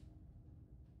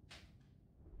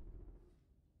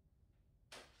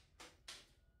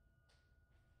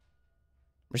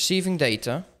 Receiving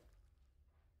data.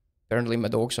 Apparently my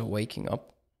dogs are waking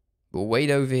up. We'll wait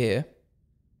over here.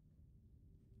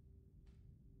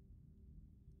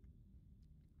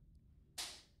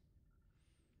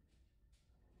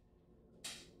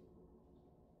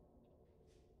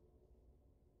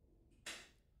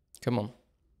 Come on.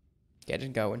 Get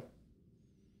it going.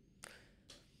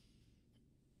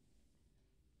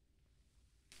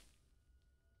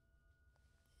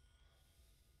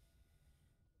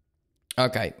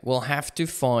 Okay, we'll have to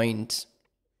find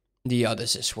the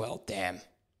others as well. Damn.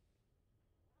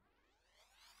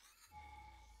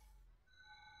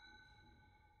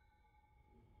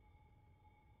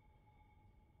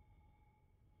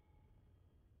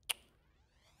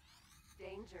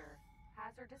 Danger.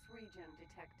 Hazardous region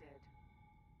detected.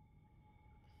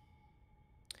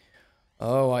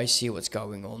 Oh, I see what's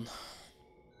going on.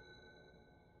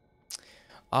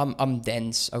 I'm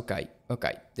dense. Okay.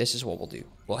 This is what we'll do.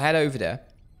 We'll head over there.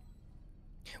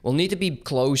 We'll need to be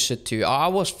closer to... I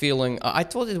was feeling... I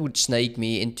thought it would snake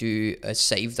me into a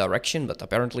safe direction, but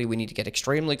apparently we need to get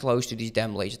extremely close to these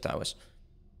damn laser towers.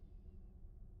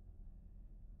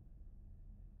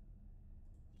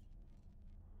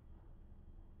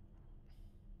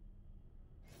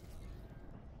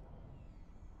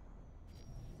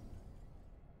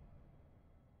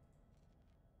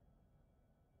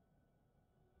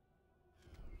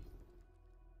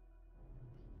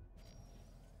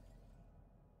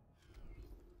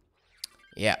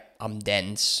 Yeah, I'm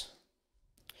dense.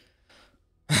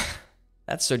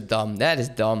 That's so dumb. That is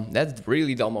dumb. That's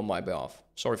really dumb on my behalf.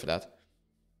 Sorry for that.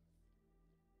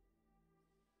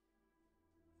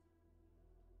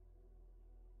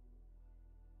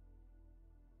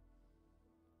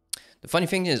 The funny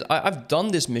thing is, I've done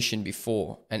this mission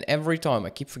before, and every time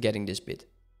I keep forgetting this bit.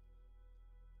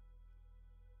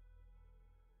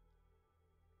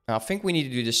 Now, I think we need to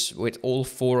do this with all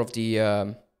 4 of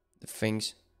the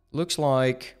things. Looks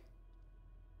like...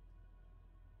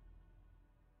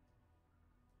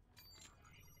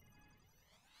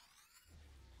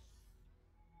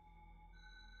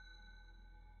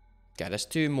 Okay, there's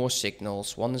 2 more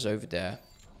signals. One is over there.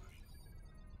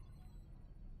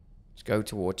 Let's go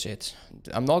towards it.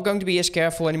 I'm not going to be as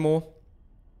careful anymore.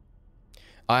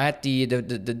 I had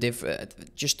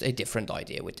just a different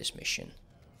idea with this mission.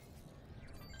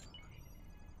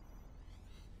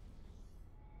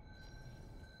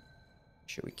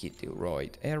 Should we keep the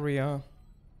right area?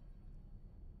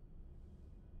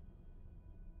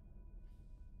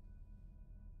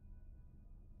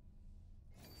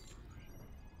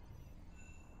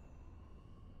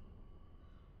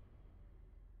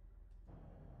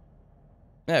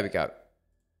 There we go.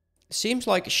 Seems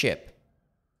like a ship.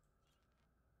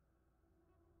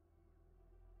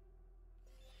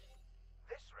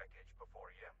 This wreckage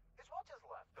before you is what is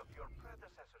left of your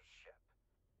predecessor's ship.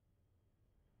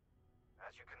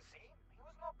 As you can see, he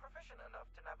was not proficient enough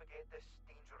to navigate this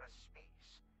dangerous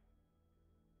space.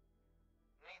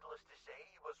 Needless to say,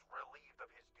 he was relieved of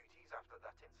his duties after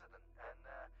that incident and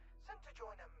sent to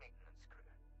join a maintenance crew.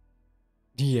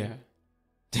 Yeah.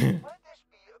 Let this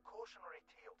be a cautionary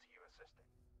tale to you, assistant,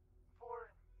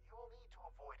 for you will need to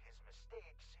avoid his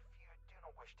mistakes if you do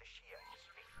not wish to share his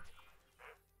fate.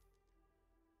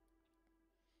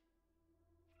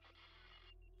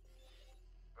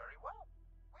 Very well.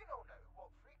 We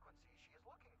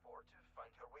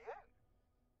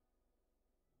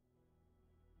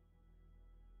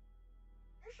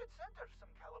You should send her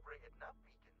some calibrated nav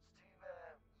beacons to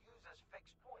use as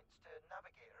fixed points to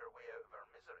navigate her way out of her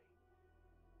misery.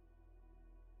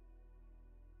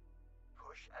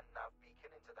 Push a nav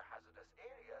beacon into the hazardous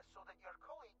area so that your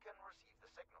colleague can receive the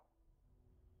signal.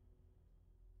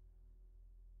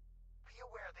 Be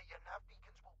aware that your nav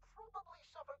beacons will probably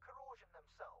suffer corrosion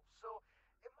themselves, so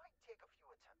it might take a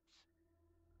few attempts.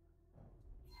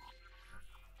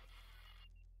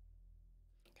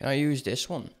 Can I use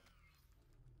this one?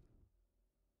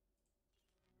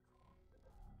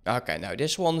 Okay, now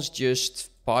this one's just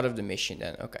part of the mission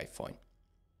then. Okay, fine.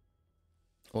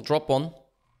 We'll drop one.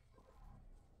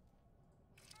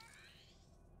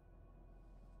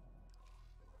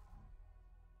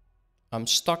 I'm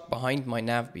stuck behind my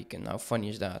nav beacon. How funny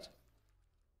is that?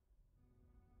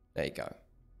 There you go.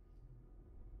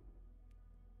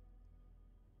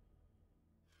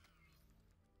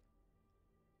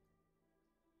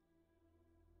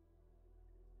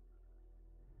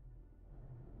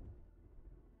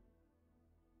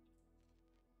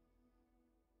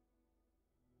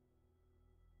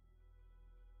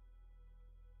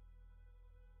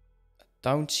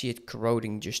 Don't see it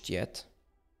corroding just yet.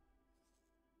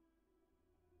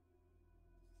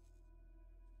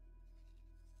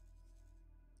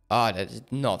 Ah, that is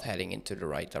not heading into the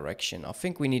right direction. I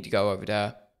think we need to go over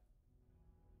there.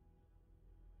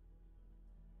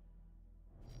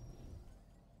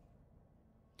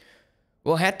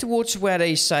 We'll head towards where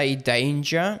they say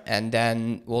danger, and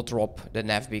then we'll drop the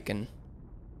nav beacon.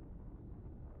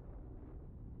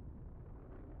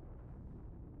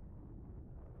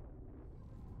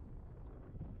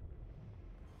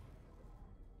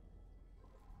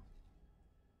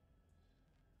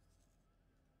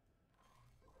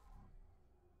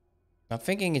 I'm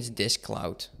thinking it's this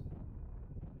cloud.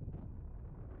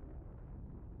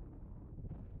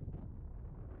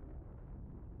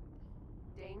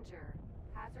 Danger.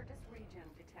 Hazardous region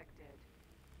detected.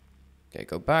 Okay,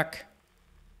 go back.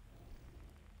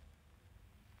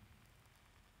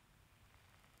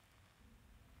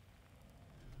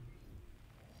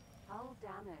 Hull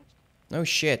damaged. No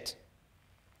shit.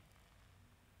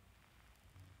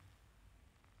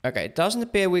 Okay, it doesn't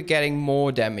appear we're getting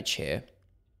more damage here.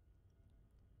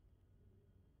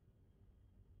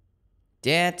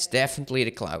 That's definitely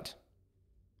the cloud.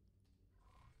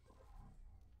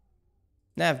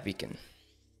 Nav beacon.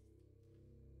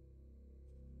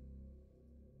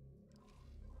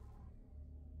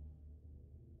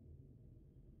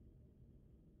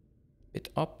 Bit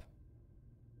up.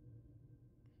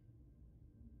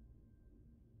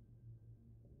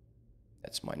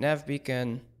 That's my nav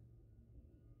beacon.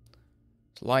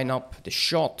 Let's line up the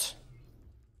shot.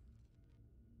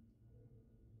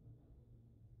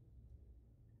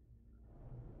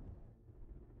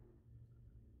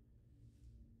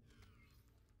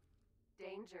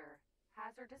 Danger.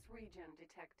 Hazardous region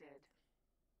detected.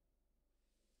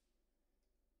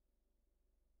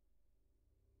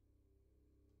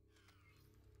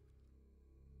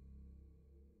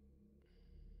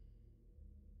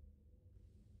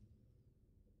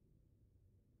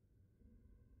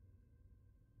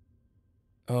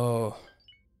 Oh.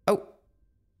 Oh.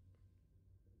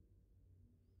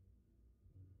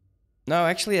 No,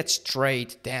 actually that's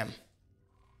straight. Damn.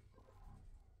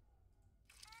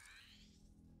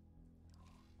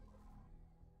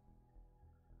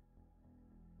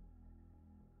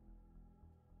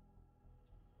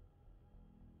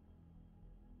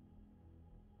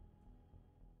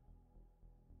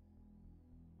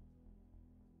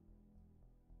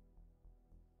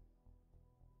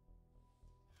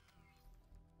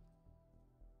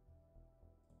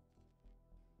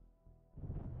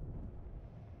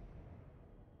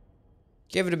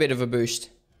 Give it a bit of a boost.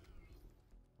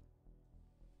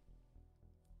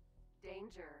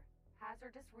 Danger.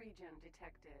 Hazardous region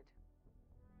detected.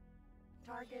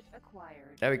 Target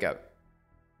acquired. There we go.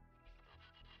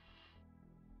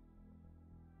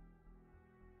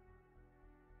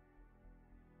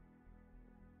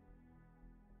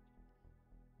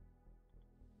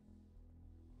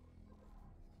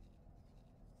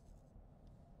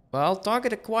 Well,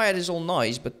 target acquired is all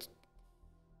nice, but...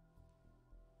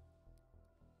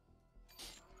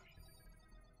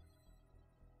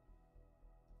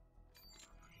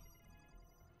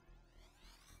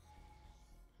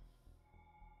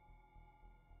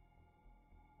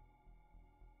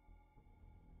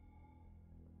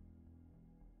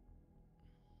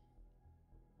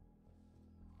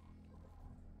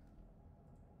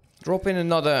 Drop in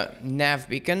another nav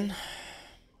beacon.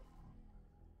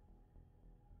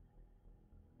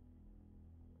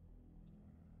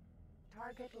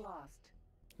 Target lost.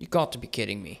 You got to be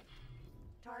kidding me.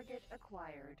 Target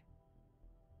acquired.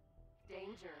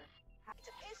 Danger. It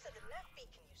appears that the nav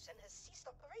beacon you sent has ceased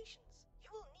operations. You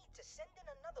will need to send in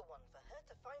another one for her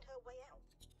to find her way out.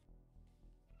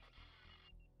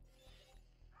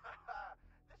 Haha,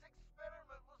 this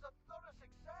experiment was a thorough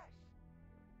success.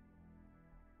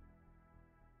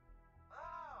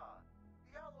 Ah,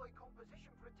 the alloy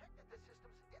composition protected the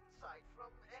system's inside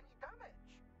from any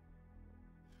damage.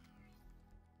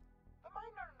 The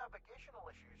minor navigational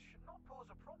issues should not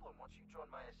pose a problem once you join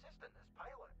my assistant as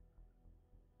pilot.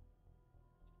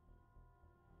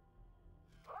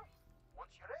 Right, once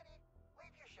you're ready,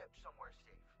 leave your ship somewhere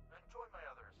safe and join my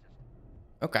other assistant.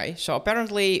 Okay, so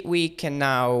apparently we can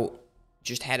now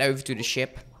just head over to the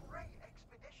ship. Great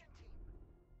expedition team.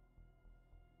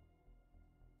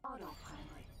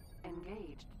 Autopilot.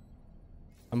 Engaged.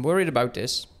 I'm worried about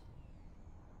this.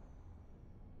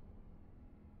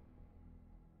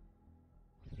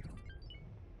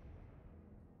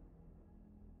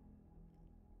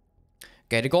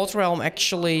 Okay, the Gold Realm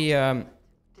actually Disengaged.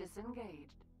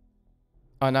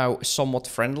 are now somewhat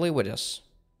friendly with us.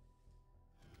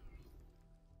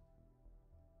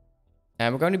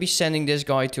 And we're going to be sending this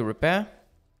guy to repair.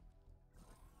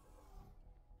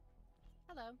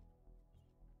 Hello.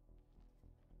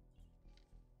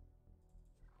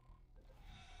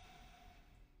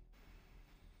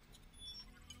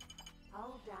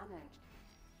 Hull damaged.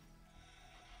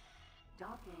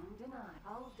 Docking denied.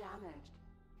 Hull damaged.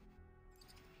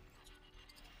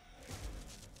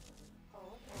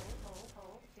 Hull damaged.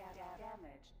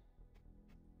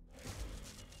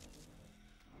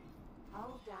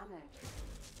 Hull damaged.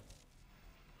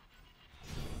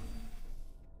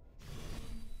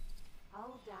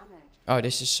 Hull damaged. Oh,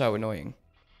 this is so annoying.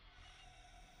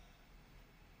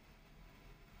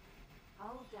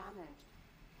 Hull damaged.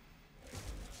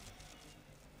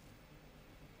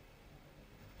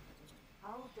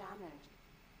 Hull damaged.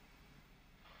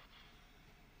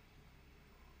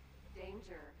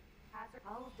 Danger. Hazard.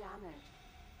 Hull damaged.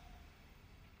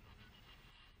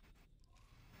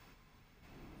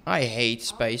 I hate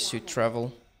spacesuit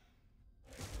travel.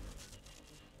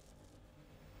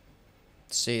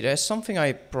 Let's see, there's something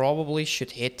I probably should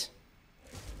hit.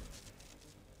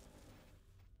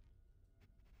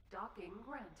 Docking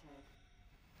granted.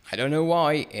 I don't know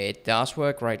why, it does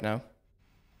work right now.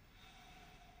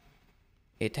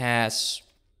 It has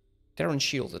Terran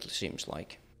shield, it seems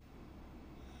like.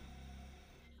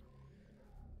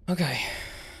 Okay.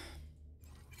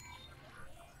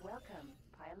 Welcome,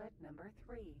 pilot number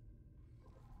 3.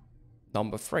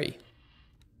 Number 3.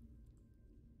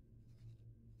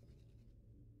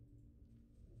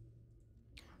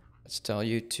 Let's tell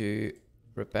you to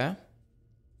repair.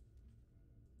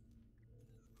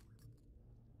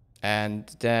 And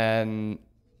then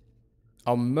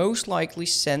I'm most likely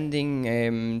sending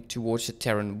him towards the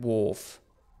Terran wharf.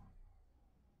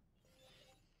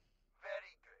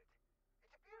 Very good.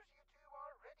 It appears you two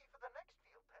are ready for the next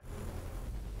field test.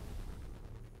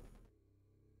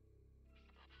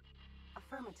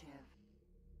 Affirmative.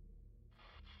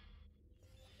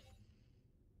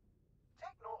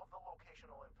 Take note of the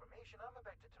locational information I'm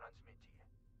about to transmit to you.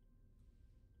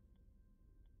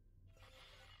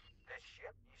 This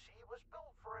ship, you see, was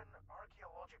built for an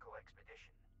archaeological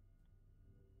expedition.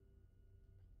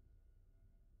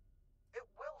 It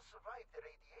will survive the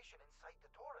radiation inside the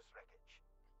Taurus wreckage.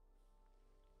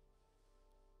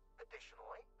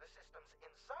 Additionally, the systems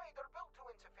inside are built to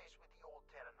interface with the old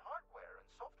Terran hardware and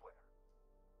software.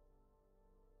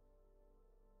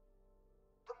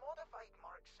 The modified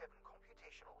Mark 7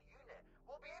 computational unit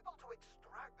will be able to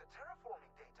extract the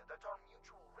terraforming data that our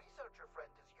mutual researcher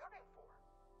friend is yearning for.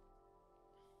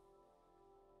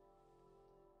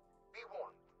 Be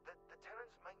warned that the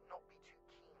Terrans might not be too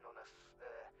keen on us,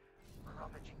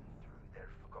 rummaging through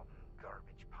their forgotten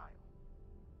garbage pile.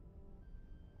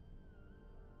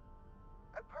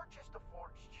 I purchased a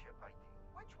forged ship ID,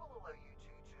 which will allow you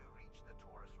two to reach the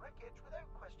Taurus wreckage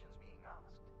without questions being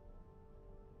asked.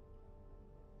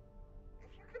 If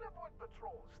you can avoid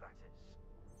patrols, that is.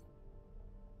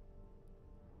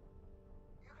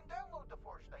 You can download the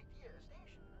forged ID at a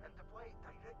station and deploy it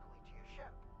directly to your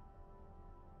ship.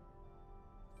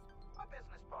 My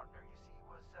business partner, you see,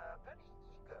 was very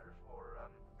eager for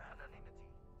anonymity.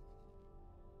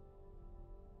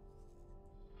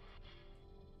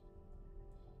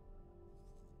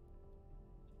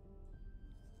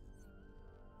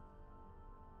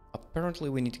 Apparently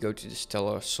we need to go to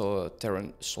the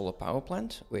Terran solar power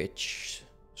plant, which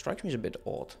strikes me as a bit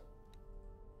odd.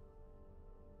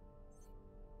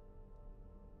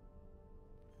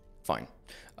 Fine.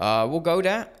 We'll go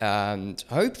there, and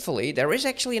hopefully there is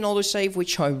actually an autosave,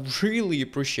 which I'm really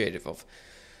appreciative of.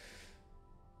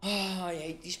 I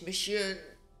hate this mission.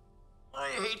 I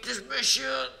hate this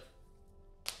mission.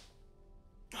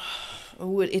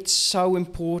 Oh, it's so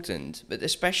important, but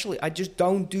especially I just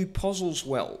don't do puzzles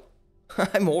well.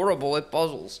 I'm horrible at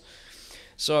puzzles.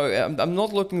 So I'm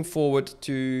not looking forward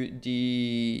to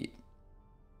the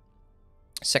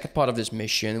second part of this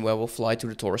mission where we'll fly to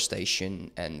the tourist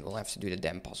station and we'll have to do the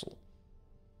damn puzzle.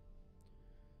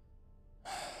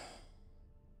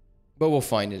 But we'll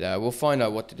find it out. We'll find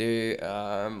out what to do.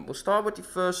 We'll start with the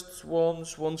first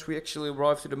ones once we actually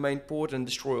arrive to the main port and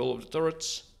destroy all of the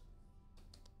turrets.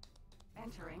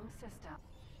 Entering system.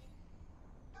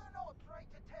 Do not try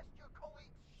to test your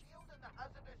colleague's shield in the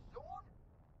hazardous zone.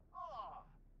 Ah.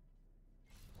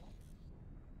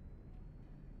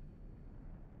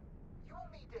 You will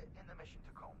need it in the mission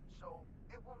to come, so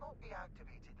it will not be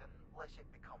activated unless it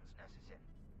becomes necessary.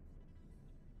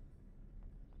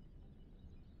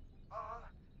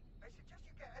 I suggest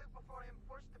you get out before I am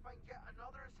forced to find yet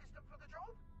another assistant for the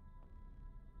job.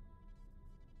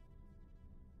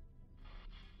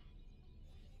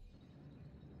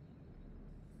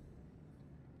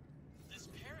 This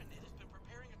Paranid has been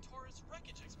preparing a tourist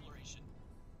wreckage exploration.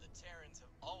 The Terrans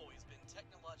have always been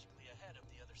technologically ahead of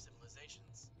the other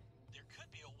civilizations. There could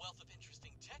be a wealth of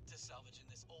interesting tech to salvage in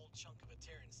this old chunk of a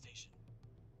Terran station.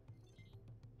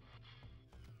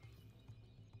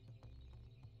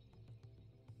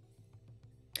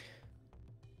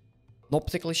 Not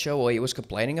particularly sure what he was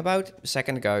complaining about a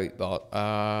second ago, but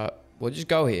we'll just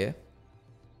go here.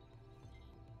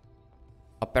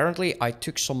 Apparently I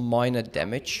took some minor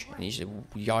damage and he's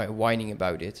whining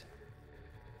about it.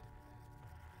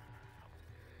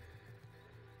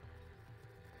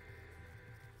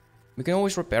 We can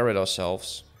always repair it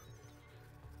ourselves.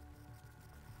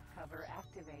 Cover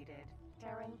activated.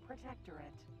 Terran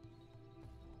Protectorate.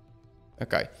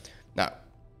 Okay, now.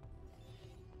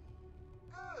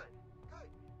 Good, good.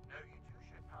 Now you two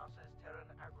should pass as Terran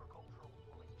Agricultural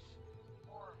Police,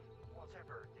 or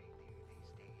whatever they do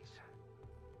these days.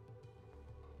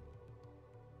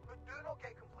 But do not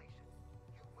get complacent.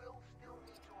 You will still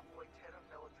need to avoid Terran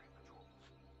military patrols.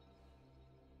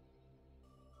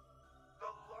 The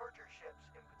larger ships,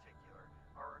 in particular,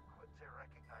 are equipped to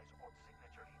recognize odd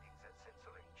signature readings at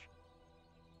sensor range.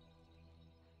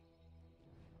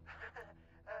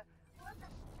 Let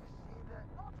us just say that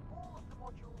not all of the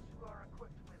modules who are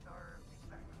equipped with are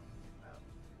exactly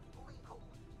legal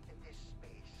in this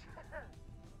space.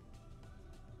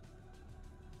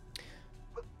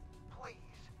 But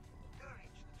please, do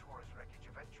reach the tourist wreckage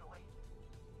eventually.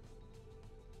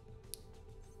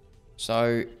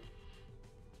 So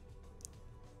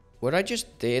what I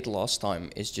just did last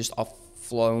time is just I've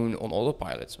flown on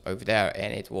autopilot over there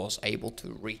and it was able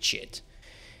to reach it.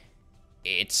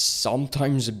 It's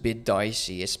sometimes a bit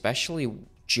dicey, especially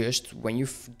just when you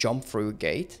jump through a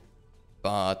gate,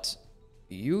 but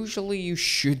usually you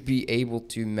should be able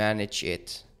to manage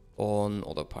it on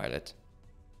autopilot.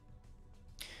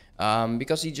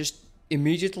 Because he just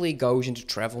immediately goes into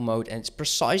travel mode, and it's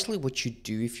precisely what you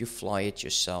do if you fly it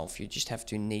yourself. You just have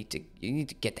to you need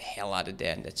to get the hell out of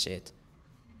there, and that's it.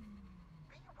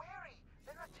 Be wary,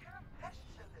 there are Terran pests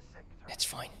in this sector. That's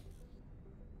fine.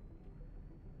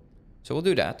 So we'll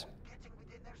do that. Getting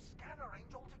within their scanner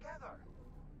range altogether.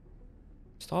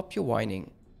 Stop your whining.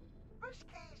 Worst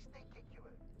case, they kick you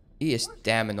out. He is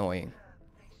damn annoying.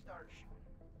 They start shooting.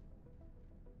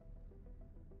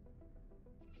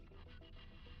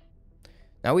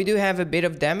 Now we do have a bit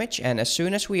of damage, and as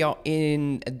soon as we are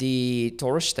in the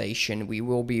tourist station, we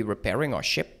will be repairing our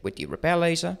ship with the repair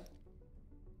laser.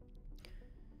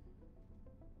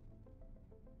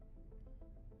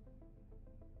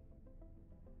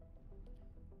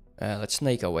 Let's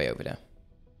snake our way over there.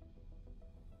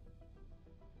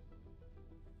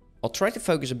 I'll try to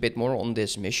focus a bit more on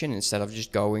this mission instead of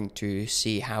just going to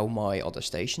see how my other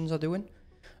stations are doing.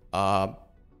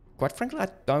 Quite frankly, I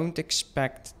don't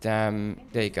expect them...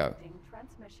 There you go.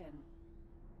 Transmission.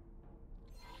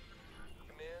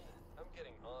 Command, I'm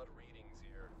getting odd readings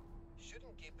here.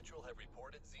 Shouldn't Gate Patrol have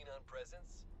reported Xenon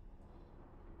presence?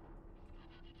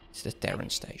 It's the Terran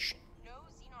station. No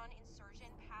xenon insertion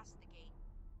past the gate.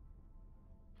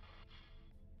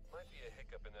 Might be a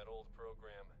hiccup in that old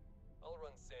program. I'll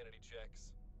run sanity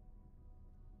checks.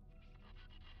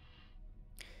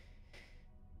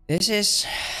 This is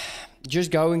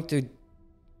just going to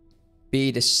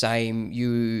be the same.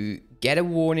 You get a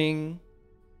warning,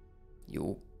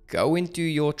 you'll go into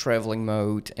your traveling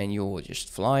mode, and you'll just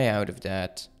fly out of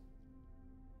that.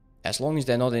 As long as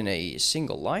they're not in a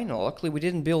single line. Luckily, we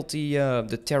didn't build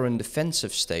the Terran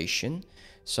defensive station,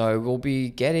 so we'll be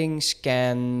getting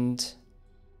scanned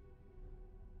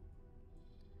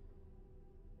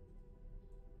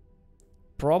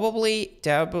probably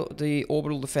the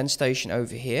orbital defense station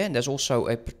over here. And there's also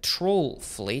a patrol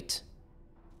fleet.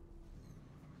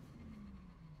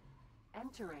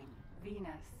 Entering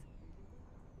Venus.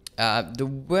 The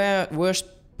worst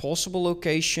possible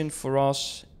location for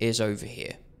us is over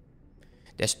here.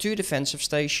 There's 2 defensive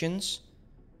stations.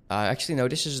 Actually, no,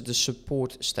 this is the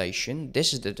support station.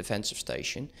 This is the defensive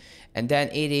station. And then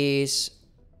it is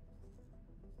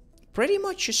pretty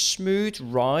much a smooth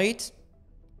ride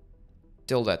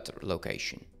till that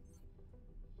location.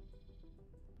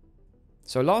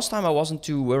 So last time I wasn't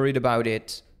too worried about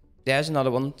it. There's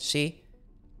another one, see?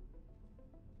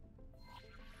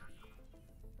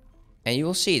 And you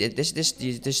will see that this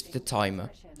is the timer.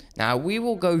 Now we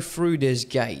will go through this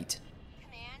gate.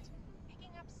 Command,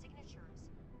 picking up signatures.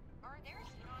 Are there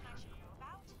Xenon I should know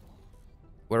about?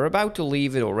 We're about to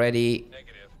leave it already.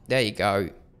 Negative. There you go.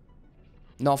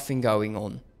 Nothing going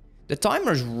on. The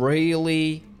timer's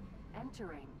really...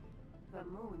 Entering the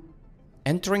moon.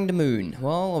 Entering the moon.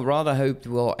 Well, I rather hoped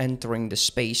we were entering the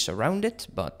space around it,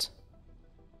 but...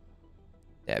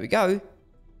 There we go.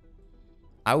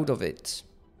 Out of it.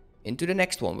 Into the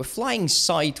next one. We're flying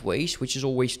sideways, which is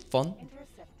always fun.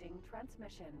 Intercepting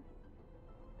transmission.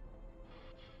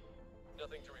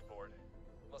 Nothing to report.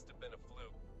 Must have been a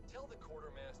fluke. Tell the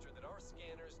quartermaster that our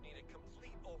scanners need a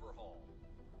complete overhaul.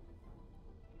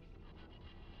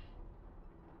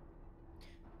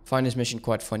 Find this mission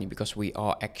quite funny because we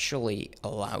are actually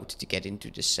allowed to get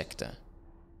into this sector.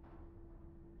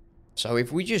 So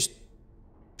if we just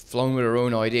flown with our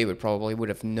own idea, we probably would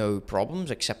have no problems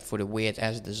except for the weird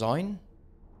ass design.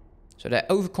 So they're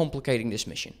overcomplicating this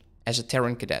mission as a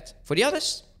Terran cadet. For the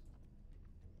others,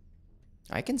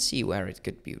 I can see where it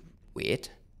could be weird.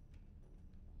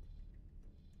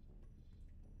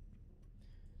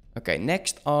 Okay,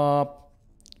 next up,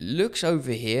 looks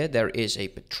over here, there is a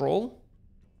patrol.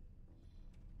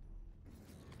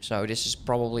 So this is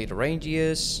probably the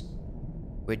Rangers.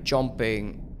 We're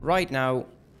jumping right now.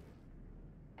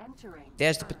 Entering.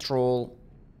 There's the patrol.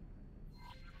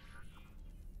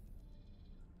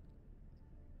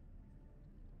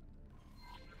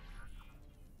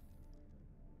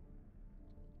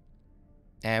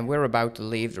 And we're about to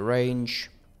leave the range.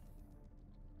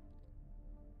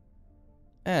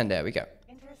 And there we go.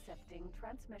 Intercepting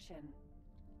transmission.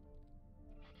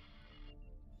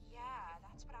 Yeah,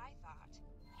 that's what I thought.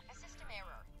 A system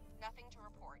error. Nothing to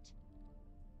report.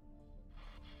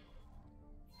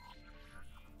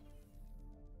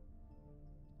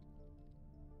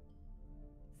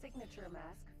 Signature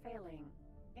mask failing.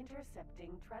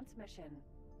 Intercepting transmission.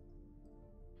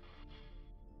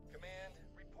 Command,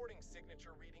 reporting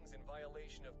signature readings in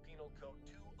violation of Penal Code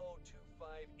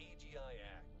 2025 AGI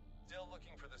Act. Still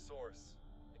looking for the source.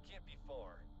 It can't be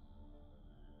far.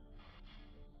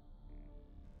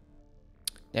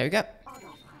 There we go.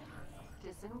 Autopilot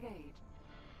disengaged.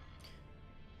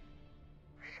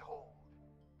 Behold,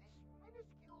 this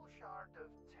minuscule shard of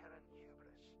Terran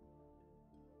hubris.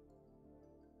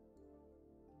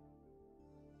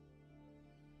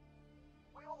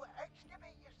 We'll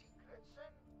excavate your secrets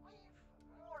and leave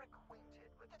more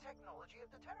acquainted with the technology of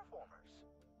the terraformers.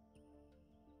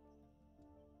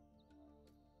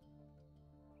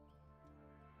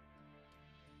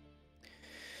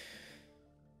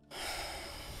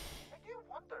 I do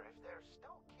wonder if they're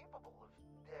still capable of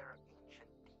their ancient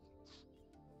deeds.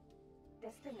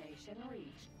 Destination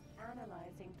reached.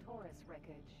 Analyzing Taurus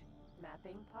wreckage.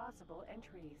 Mapping possible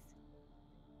entries.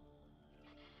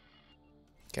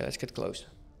 Okay, let's get closer.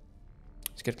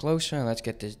 Let's get closer and let's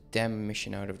get this damn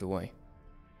mission out of the way.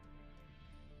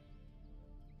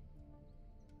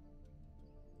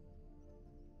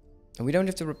 And we don't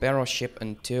have to repair our ship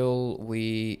until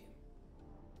we...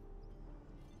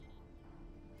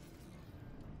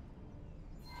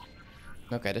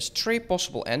 Okay, there's 3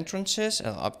 possible entrances.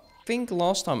 I think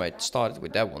last time I started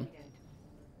with that one.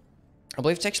 I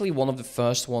believe it's actually one of the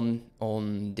first one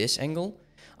on this angle.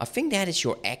 I think that is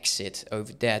your exit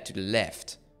over there to the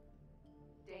left.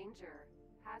 Danger.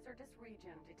 Hazardous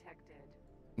region detected.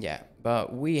 Yeah,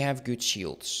 but we have good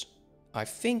shields. I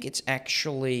think it's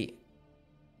actually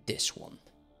this one.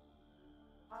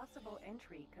 Possible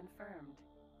entry confirmed.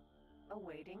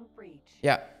 Awaiting breach.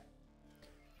 Yeah.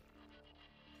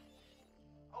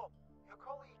 Oh, your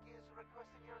colleague is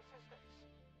requesting your assistance.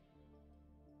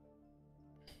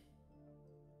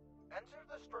 Enter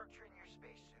the structure in your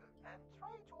spacesuit and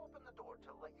try to open the door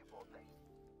to let you both in.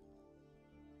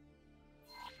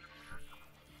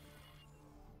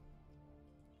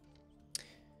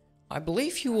 I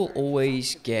believe you will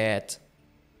always get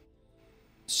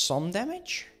some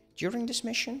damage during this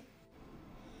mission.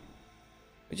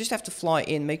 We just have to fly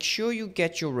in. Make sure you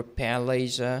get your repair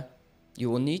laser. You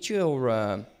will need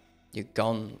your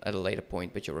gun at a later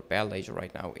point, but your repair laser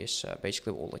right now is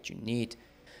basically all that you need.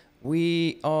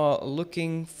 We are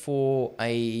looking for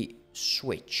a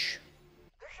switch.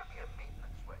 There should be a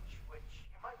maintenance switch, which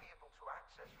you might be able to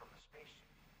access from the spaceship.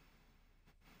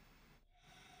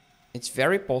 It's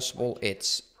very possible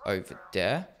it's over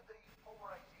there. To the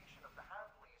polarization of the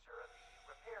hand laser and the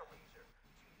repair laser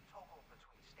to toggle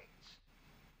between states.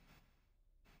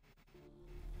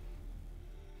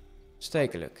 Let's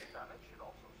take a look. Damage should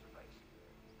also suffice.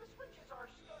 The switches are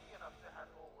sturdy enough to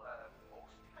handle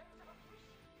most kinds of abuse.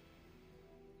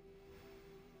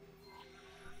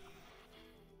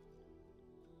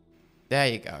 There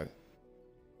you go.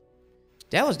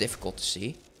 That was difficult to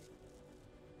see.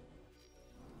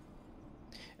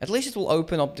 At least it will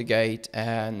open up the gate,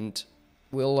 and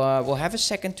we'll have a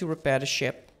second to repair the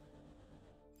ship.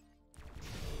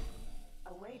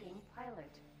 Awaiting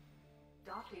pilot.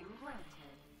 Docking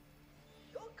granted.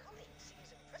 Your colleague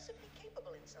seems impressively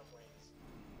capable in some ways,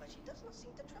 but she does not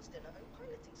seem to trust in her own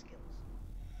piloting skills.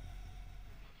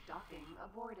 Docking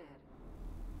aborted.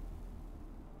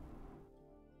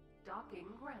 Docking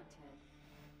granted.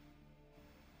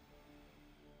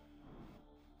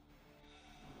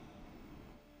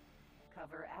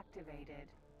 Cover activated.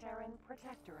 Terran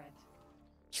Protectorate.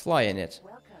 Let's fly in it.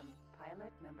 Welcome,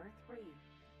 pilot number 3.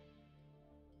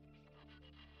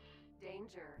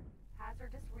 Danger.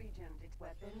 Hazardous region.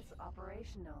 Weapons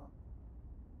operational.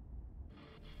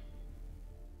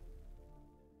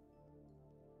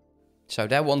 So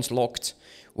that one's locked.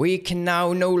 We can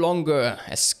now no longer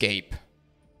escape.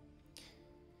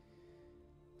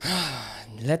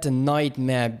 Let the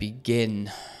nightmare begin.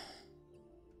 Do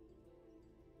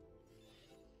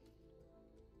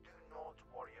not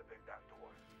worry about that door.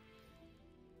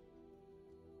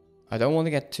 I don't want to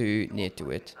get too near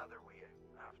to it. Another way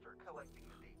after collecting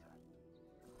the data.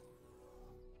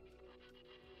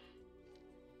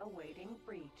 Awaiting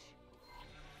breach.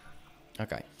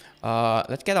 Okay.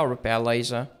 Let's get our repair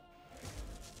laser.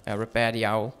 Repair the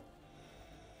owl.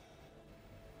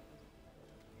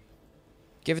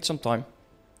 Give it some time.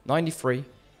 93.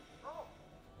 Oh,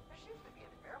 there seems to be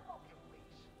an airlock in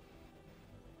place.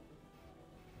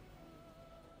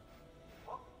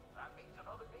 Well, that means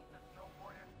another maintenance job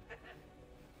for you.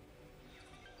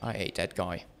 I hate that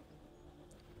guy.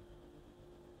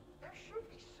 There should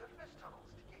be surface tunnels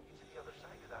to get you to the other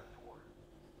side of that door.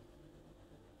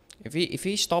 If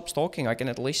he stops talking, I can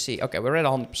at least see. Okay, we're at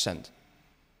 100%.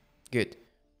 Good.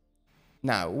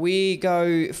 Now, we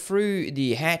go through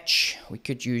the hatch. We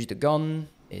could use the gun.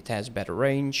 It has better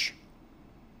range.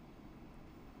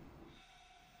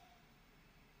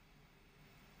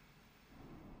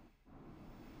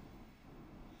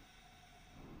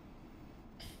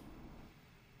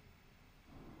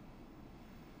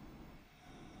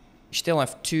 We still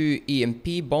have 2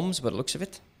 EMP bombs by the looks of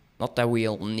it. Not that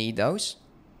we'll need those.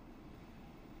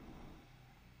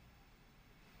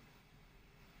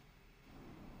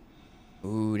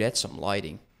 Ooh, that's some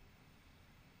lighting.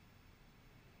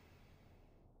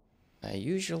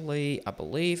 Usually, I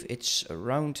believe it's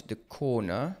around the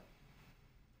corner.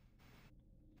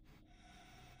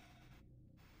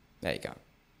 There you go.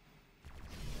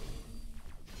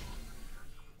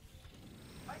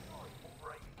 I know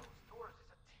overriding those doors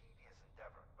is a tedious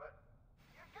endeavor, but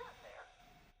you're getting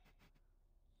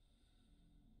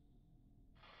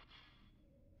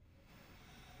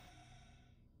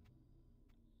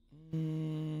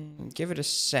there. Give it a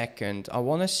second. I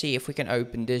want to see if we can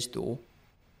open this door.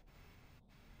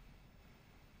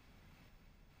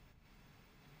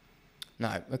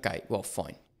 No, okay, well,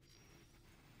 fine.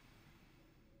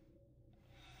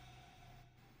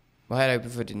 We'll head over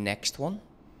for the next one.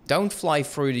 Don't fly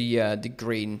through the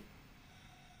green.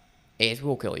 It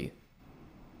will kill you.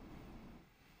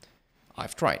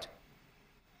 I've tried.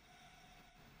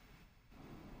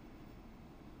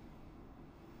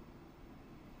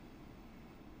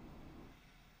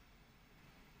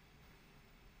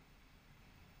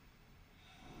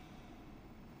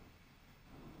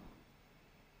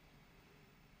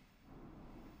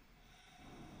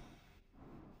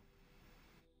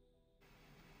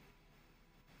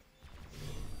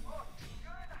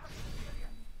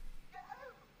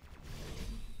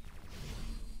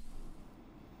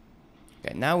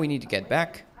 Okay, now we need to get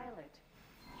back. Pilot.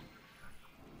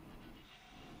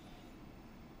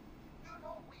 Do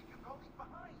not leave your colleague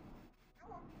behind. You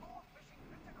are both mission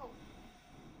critical.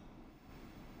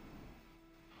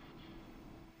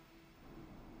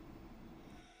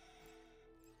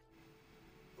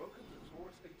 Welcome to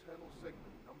Taurus Eternal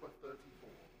Segment number 34.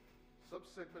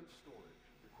 Subsegment storage.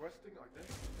 Requesting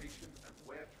identification and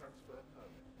wear transfer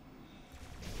permit.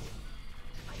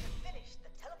 I have finished the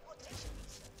teleportation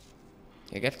research.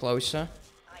 Okay, get closer.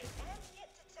 I am yet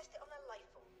to test it on a life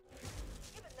form.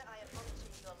 Given that I am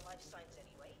monitoring your life signs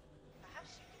anyway,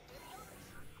 perhaps you can do the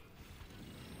honors.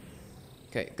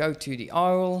 Okay, go to the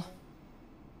aisle.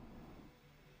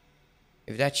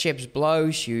 If that ship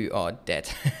blows, you are dead.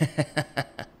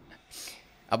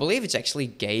 I believe it's actually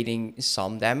gaining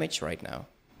some damage right now.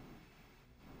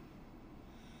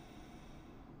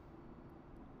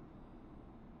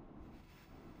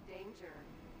 Danger.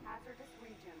 Hazardous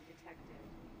region detected.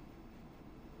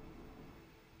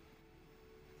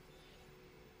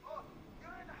 Oh,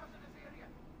 you're in the hazardous area.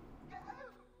 Get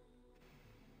out!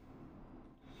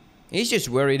 He's just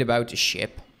worried about the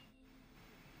ship.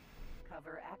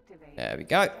 Cover activated. There we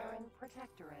go. Terran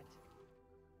Protectorate.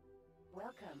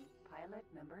 Welcome, pilot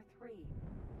number 3.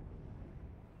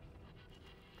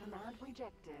 Command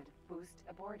rejected. Boost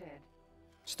aborted.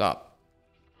 Stop.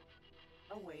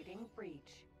 Awaiting breach.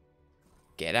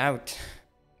 Get out.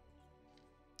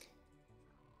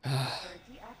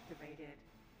 Deactivated.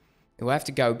 We'll have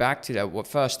to go back to that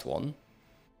first one.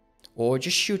 Or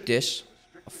just shoot this.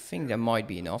 I think that might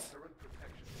be enough. Terran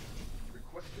protection.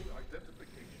 Requesting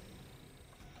identification.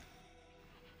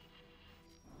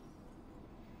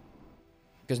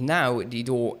 Because now the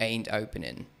door ain't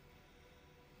opening.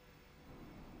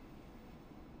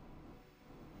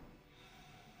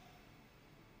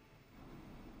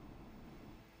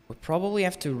 We probably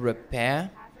have to repair.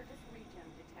 Hazardous region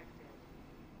detected.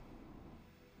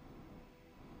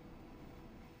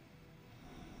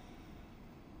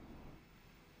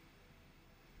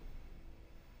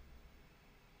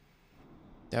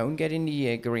 Don't get in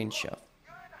the green stuff.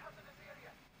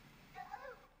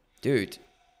 Dude,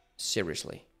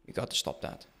 seriously, you got to stop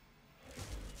that.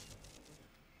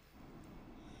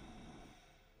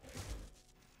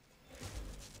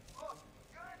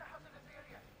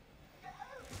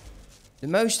 The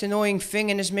most annoying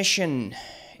thing in this mission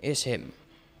is him.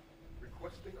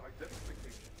 Requesting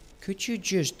identification. Could you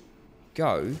just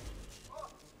go?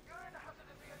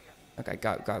 Okay,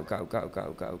 go, go, go, go,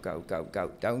 go, go, go, go,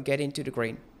 go. Don't get into the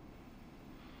green.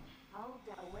 Hull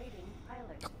awaiting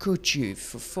pilot. Could you,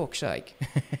 for fuck's sake?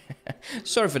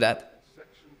 Sorry for that.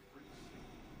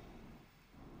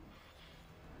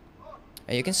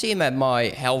 And you can see that my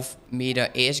health meter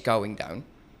is going down.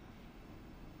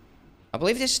 I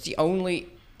believe this is the only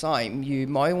time you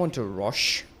might want to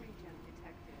rush. Region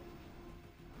detected.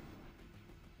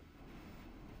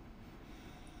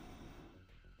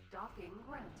 Docking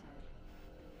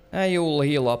granted. You'll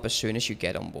heal up as soon as you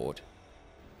get on board.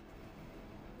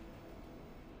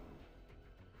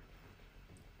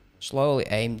 Slowly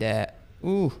aim there.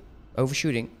 Ooh,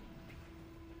 overshooting.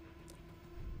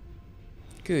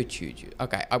 Good shoot you.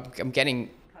 Okay, I'm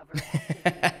getting...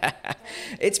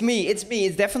 It's me, it's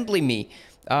definitely me.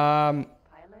 Pilot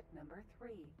number 3.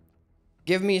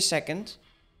 Give me a second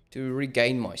to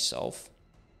regain myself.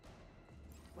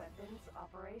 Weapons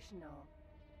operational.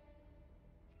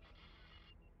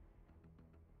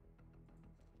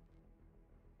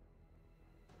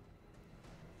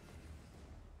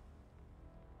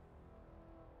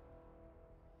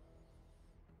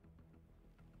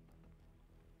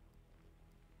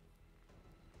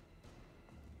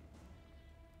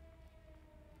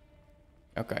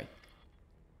 Okay.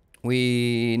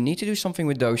 We need to do something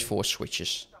with those 4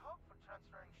 switches. The hub for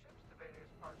transferring ships to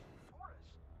various parts of the forest.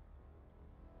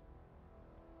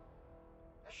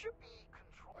 There should be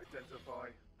control.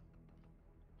 Identify.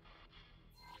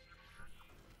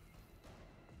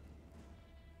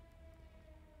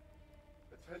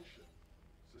 Attention.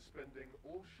 Suspending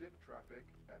all ship traffic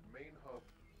at main hub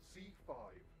C5,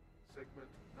 segment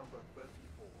number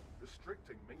 34.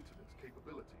 Restricting maintenance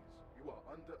capabilities. You are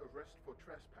under arrest for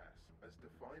trespass, as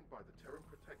defined by the Terran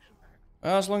Protection Act.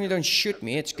 As long as you don't shoot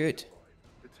me, it's good.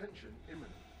 Detention imminent.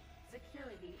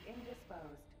 Security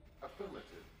indisposed.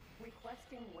 Affirmative.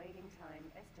 Requesting waiting time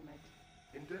estimate.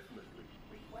 Indefinitely.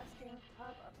 Requesting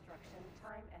hub obstruction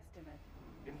time estimate.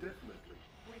 Indefinitely.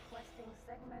 Requesting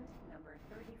segment number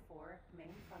 34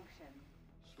 main function.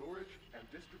 Storage and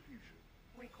distribution.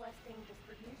 Requesting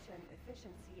distribution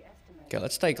efficiency estimate. Okay,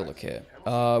 let's take a look here.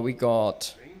 We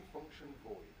got... Main function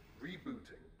void.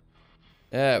 Rebooting.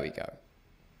 There we go.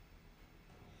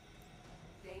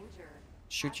 Danger.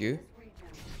 Shoot you. Hazardous region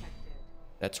detected.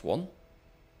 That's one.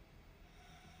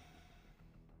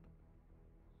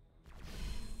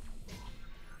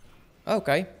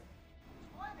 Okay.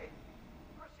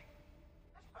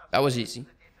 That was easy.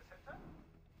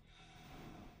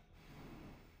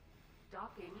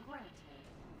 Docking granted.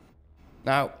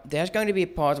 Now, there's going to be a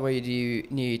part where you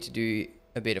need to do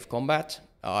a bit of combat.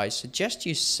 I suggest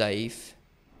you save,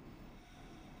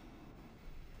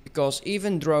 because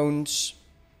even drones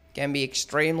can be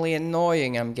extremely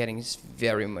annoying. I'm getting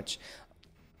very much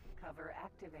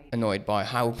annoyed by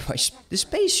how the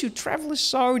spacesuit travel is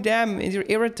so damn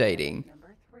irritating.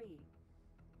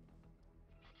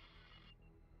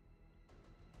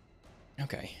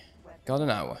 Okay, got an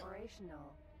hour.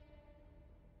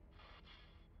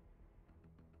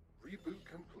 Reboot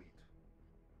complete.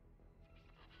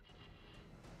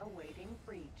 Awaiting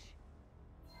breach.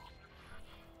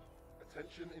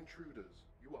 Attention intruders.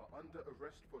 You are under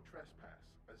arrest for trespass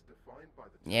as defined by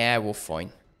the... Yeah, we're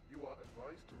fine. You are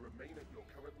advised to remain at your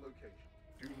current location.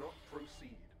 Do not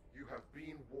proceed. You have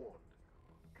been warned.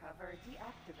 Cover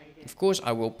deactivated. Of course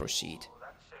I will proceed. Oh,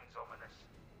 that sounds ominous.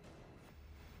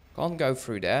 Can't go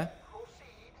through there.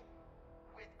 Proceed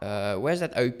with Where's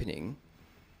that opening?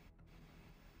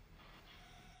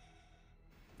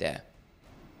 There.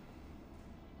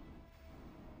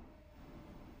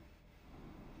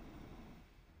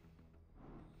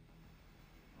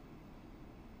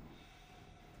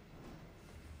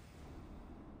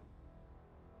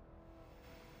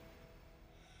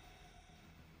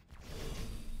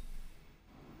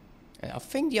 I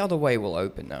think the other way will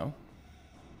open now.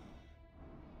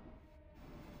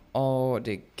 Oh,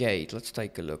 the gate. Let's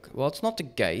take a look. Well, it's not the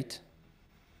gate.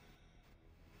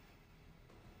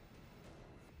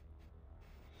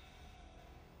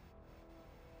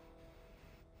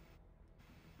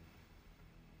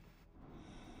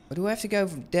 But do I have to go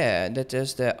from there? That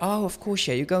is the... Oh, of course,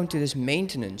 yeah. You're going to this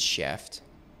maintenance shaft.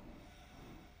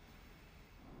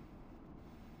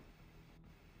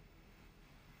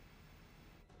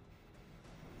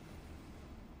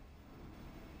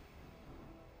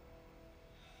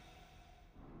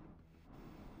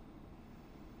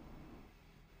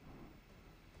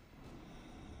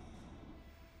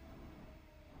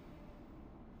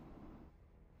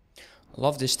 I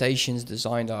love the station's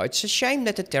design though. It's a shame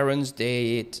that the Terrans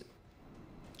did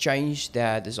change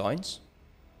their designs.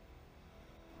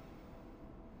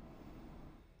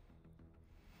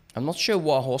 I'm not sure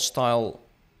what hostile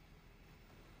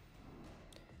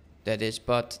that is,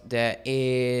 but there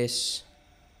is...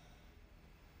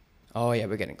 Oh yeah,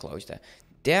 we're getting close there.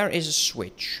 There is a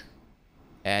switch.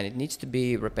 And it needs to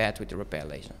be repaired with the repair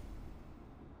laser.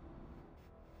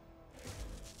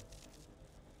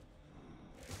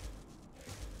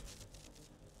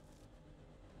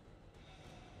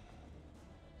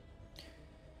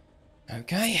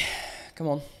 Okay, come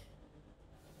on.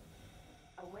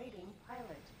 Awaiting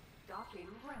pilot. Docking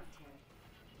granted.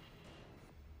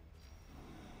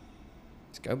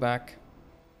 Let's go back.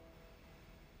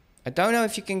 I don't know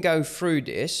if you can go through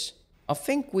this. I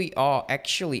think we are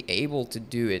actually able to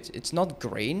do it. It's not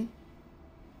green.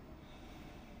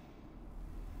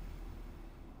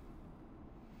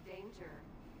 Danger.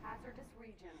 Hazardous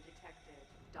region detected.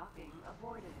 Docking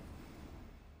aborted.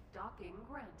 Docking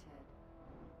granted.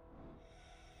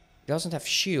 Doesn't have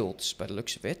shields by the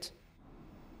looks of it.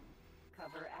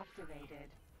 Cover activated.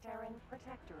 Terran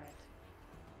Protectorate.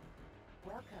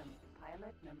 Welcome,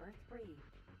 pilot number 3.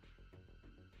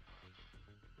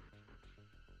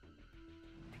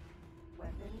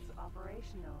 Weapons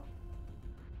operational.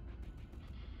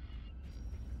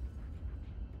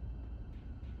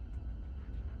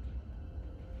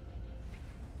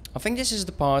 I think this is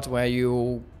the part where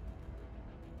you'll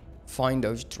find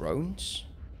those drones.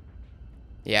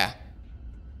 Yeah.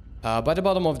 By the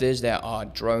bottom of this there are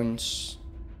drones.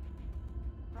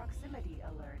 Proximity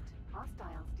alert.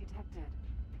 Hostiles detected.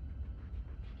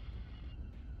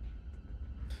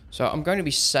 So I'm going to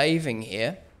be saving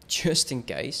here, just in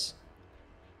case.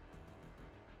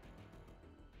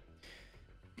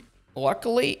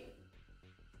 Luckily,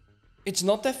 it's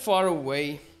not that far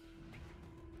away.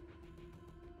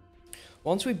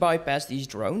 Once we bypass these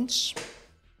drones,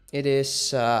 it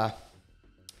is...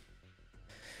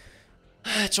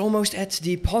 it's almost at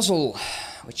the puzzle,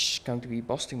 which is going to be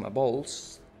busting my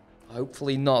balls.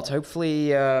 Hopefully not.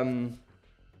 Hopefully I'm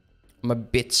a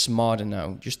bit smarter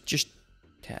now. Just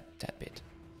tad bit.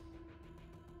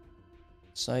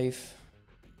 Save.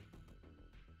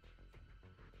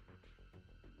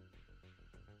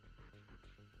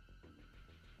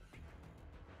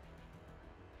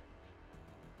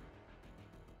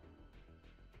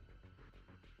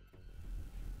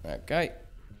 Okay.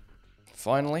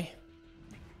 Finally.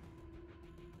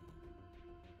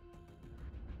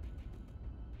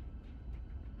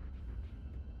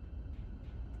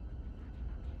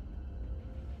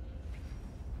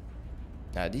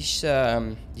 Now these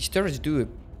turrets do a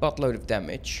buttload of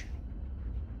damage.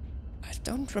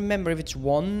 don't remember if it's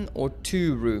 1 or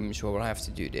 2 rooms where we'll have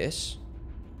to do this.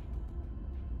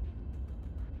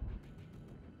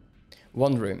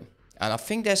 1 room. And I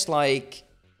think there's like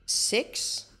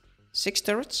 6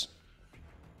 turrets.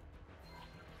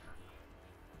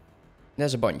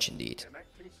 There's a bunch indeed.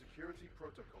 Enacting security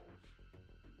protocols.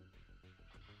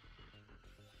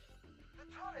 The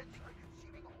turrets are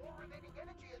consuming all remaining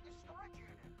energy at this storage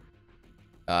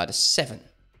unit. The 7.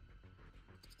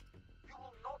 You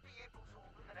will not be able to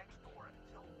open the next door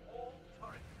until all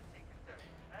turrets are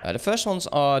taken down. The first ones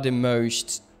are the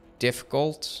most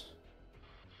difficult.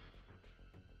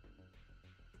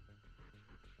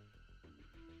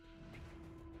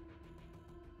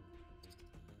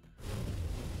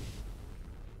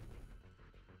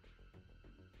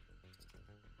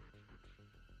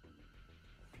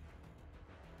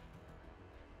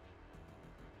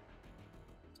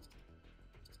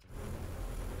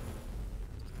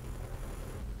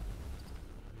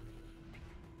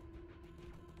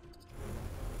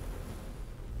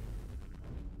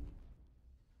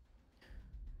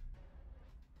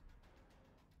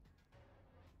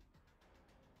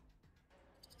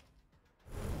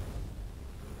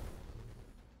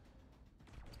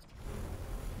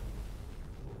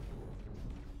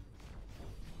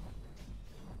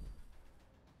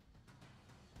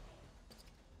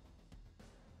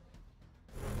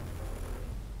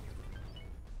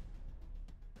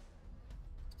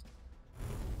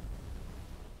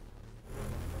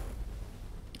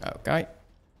 Okay.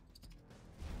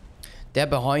 They're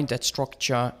behind that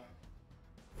structure.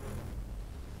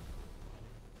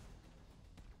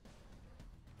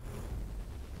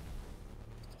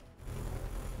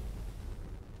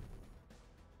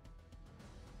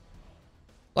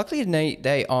 Luckily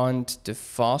they aren't the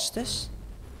fastest.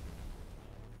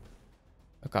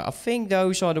 Okay, I think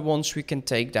those are the ones we can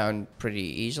take down pretty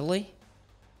easily.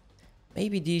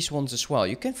 Maybe these ones as well.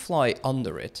 You can fly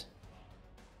under it.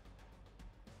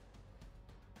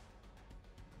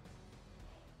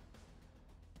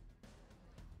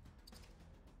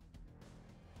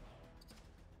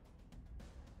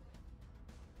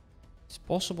 It's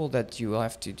possible that you will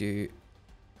have to do...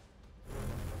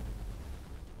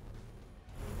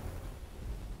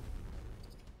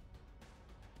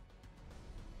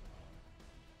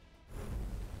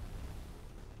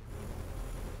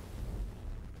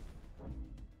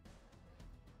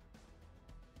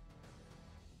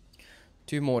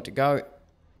 Two more to go.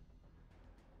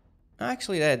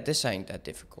 Actually, this ain't that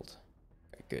difficult.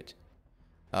 Okay, good.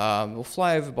 We'll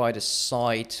fly over by the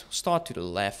side. We'll start to the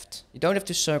left. You don't have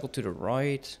to circle to the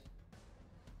right.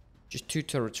 Just 2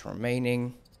 turrets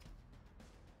remaining.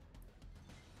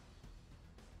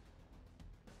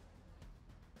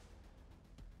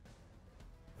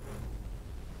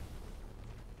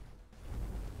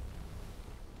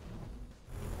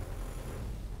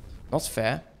 Not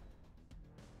fair.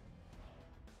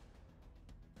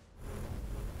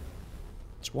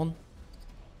 It's 1.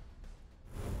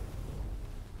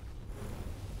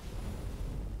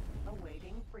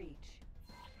 Awaiting breach.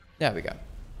 There we go.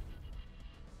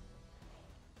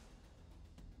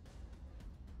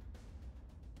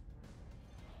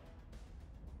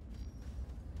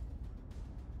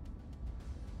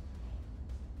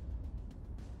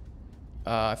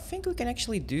 I think we can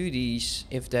actually do these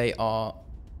if they are...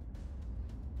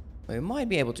 We might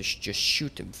be able to just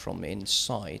shoot them from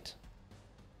inside.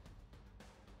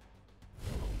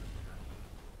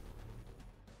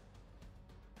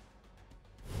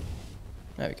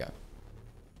 There we go.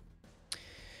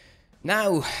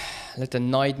 Now, let the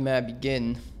nightmare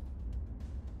begin.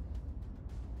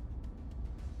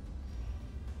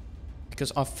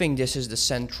 Because I think this is the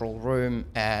central room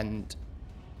and...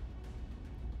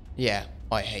 Yeah,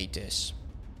 I hate this.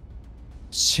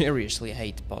 Seriously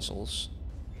hate puzzles.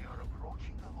 You are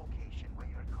approaching the location where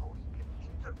your colleague can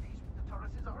interface with the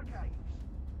turret's archives.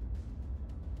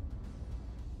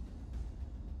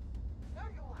 Now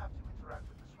you will have to interact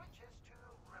with the switches to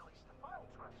release the file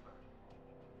transfer.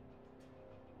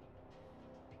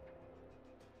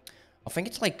 I think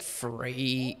it's like 3...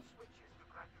 Switches to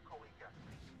grant your colleague access.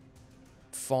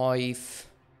 5...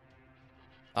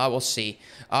 we'll see.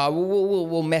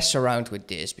 We'll mess around with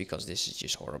this because this is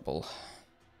just horrible.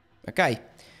 Okay.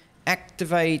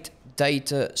 Activate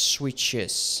data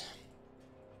switches.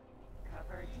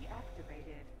 Cover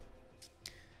deactivated.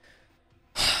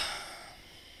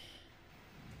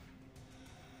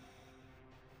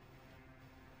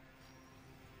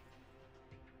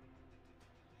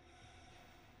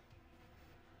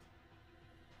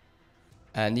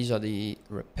 And these are the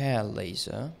repair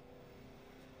laser.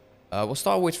 We'll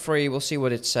start with 3. We'll see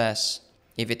what it says.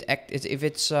 if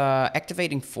it's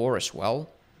activating 4 as well.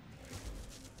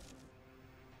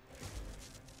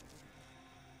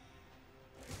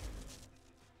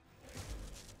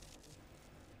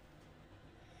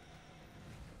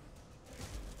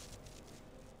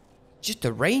 Just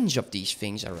the range of these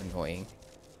things are annoying.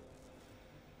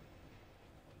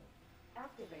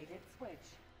 Activated switch.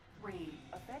 3.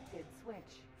 Affected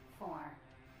switch. 4.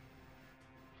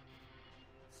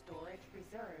 Storage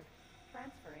reserved.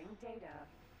 Transferring data.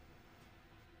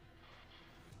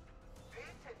 Pay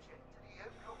attention to the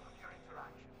outcome of your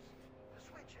interactions. The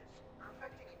switches are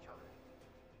affecting each other.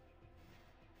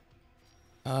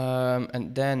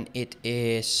 And then it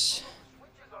is...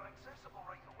 Switches are accessible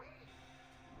right away.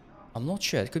 I'm not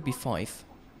sure, it could be 5.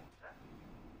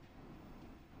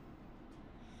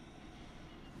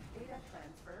 Data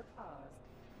transfer paused.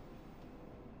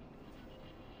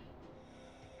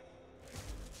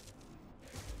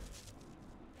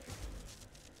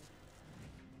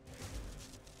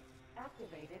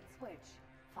 Activated switch.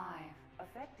 5.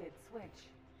 Affected switch.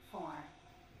 4.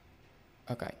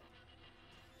 Okay.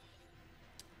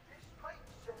 This might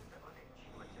sound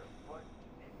unintuitive, but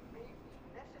it may be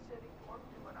necessary to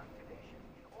undo an activation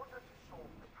in order to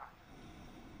solve the pattern.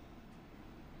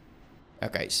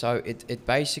 Okay, so it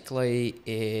basically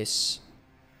is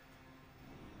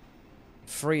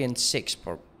 3 and 6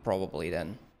 probably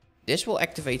then. This will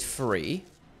activate 3.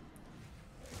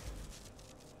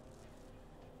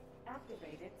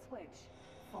 Activated switch.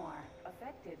 4.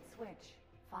 Affected switch.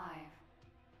 5.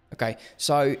 Okay,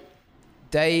 so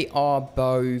they are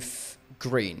both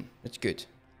green. That's good.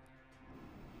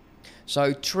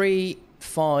 So 3,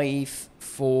 5,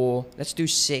 4. Let's do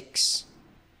 6.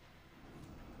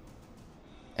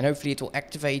 And hopefully it will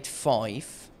activate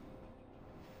 5.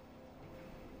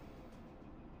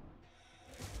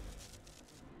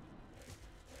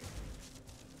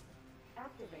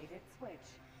 Activated switch.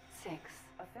 6.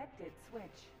 Affected switch.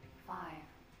 5.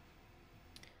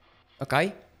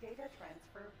 Okay. Data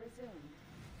transfer resumed.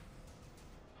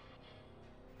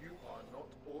 You are not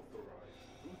authorized.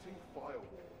 Booting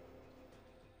firewall.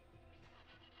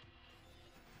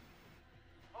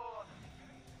 Oh,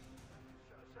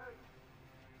 so sorry.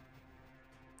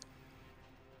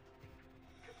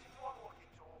 Continue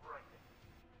unlocking to overwrite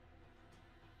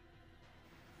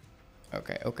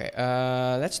it. Okay.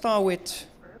 Let's start with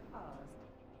Transfer paused.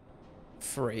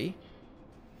 3.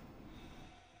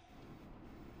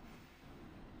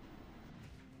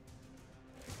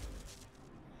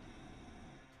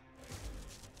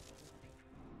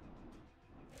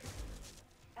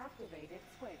 Activated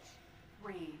switch.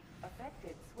 3.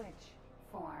 Affected switch.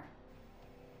 4.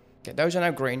 Okay, those are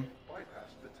now green.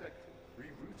 Bypass detected.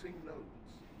 Rerouting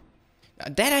nodes.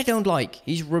 Now, that I don't like.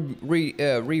 He's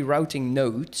rerouting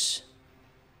nodes.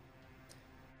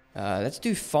 Let's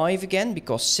do 5 again,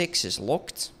 because 6 is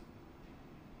locked.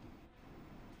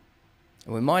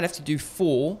 And we might have to do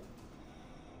 4.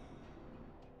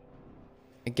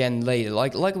 Again later,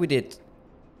 like we did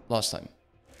last time.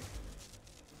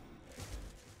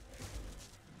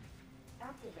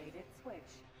 Activated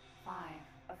switch. 5.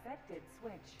 Affected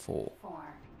switch. 4. 4.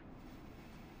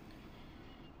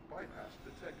 Bypass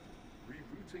detected.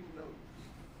 Rerouting nodes.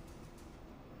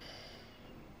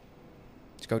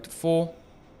 Let's go to 4.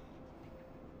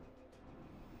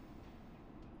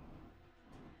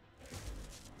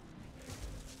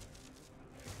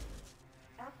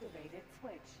 Activated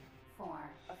switch. 4.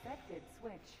 Affected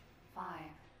switch. 5.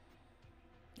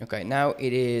 Okay, now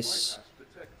it is Bypass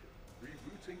detected.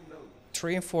 Rerouting nodes.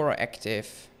 3 and 4 are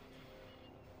active.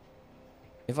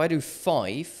 If I do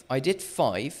 5, I did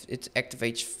 5, it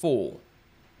activates 4.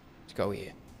 Let's go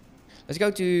here. Let's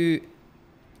go to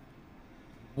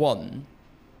 1.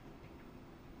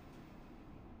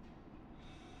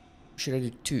 Should I do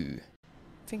 2?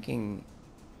 Thinking,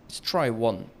 let's try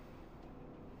 1.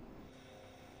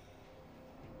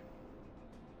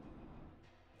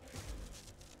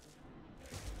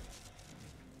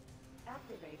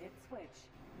 Activated switch.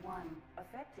 1.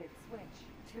 Affected switch.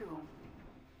 2.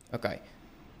 Okay.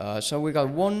 So we got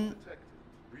 1. Detected.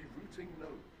 Rerouting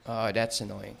nodes. That's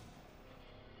annoying.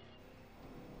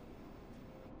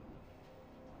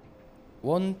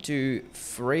 1, 2,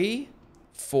 3,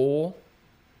 4.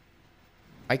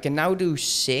 I can now do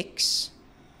 6.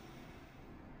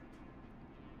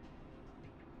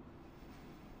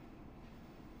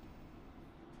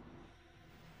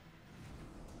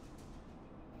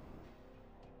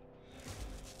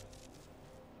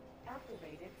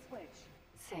 Activated switch.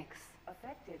 6.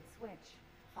 Affected switch.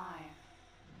 5.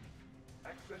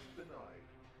 Access denied.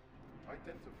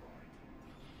 Identified.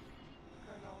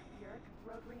 Colonel Yerk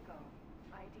Rodrigo.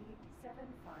 ID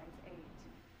 758.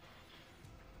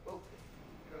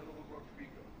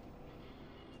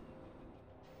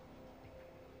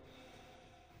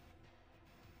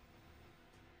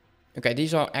 Okay,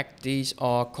 these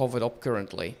are covered up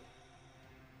currently.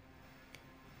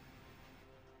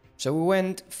 So we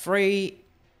went 3,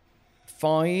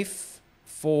 5,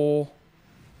 4,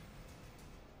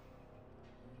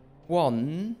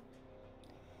 1.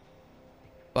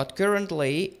 But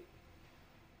currently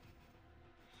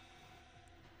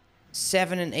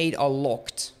 7 and 8 are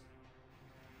locked.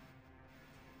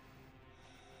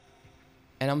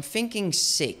 And I'm thinking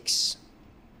 6.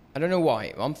 I don't know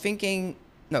why. I'm thinking...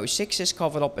 No, 6 is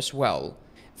covered up as well.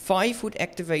 5 would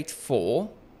activate 4.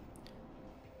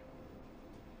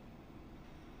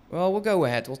 Well, we'll go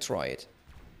ahead. We'll try it.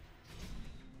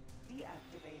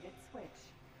 Deactivated switch.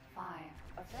 5.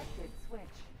 Affected switch.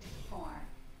 4.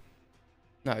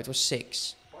 No, it was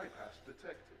 6. Bypass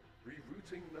detected.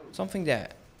 Rerouting nodes. Something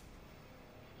there.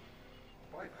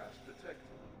 Bypass detected.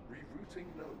 Rerouting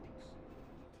nodes.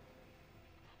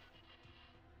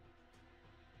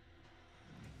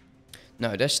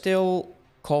 No, they're still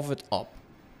covered up.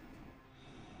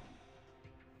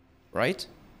 Right?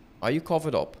 Are you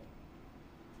covered up?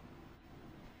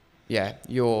 Yeah,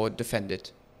 you're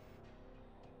defended.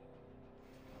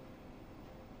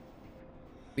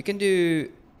 We can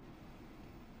do...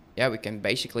 Yeah, we can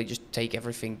basically just take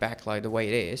everything back like the way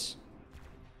it is.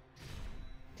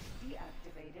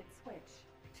 Deactivated switch.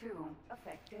 2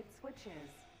 affected switches.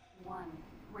 1,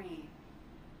 3.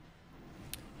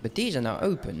 But these are now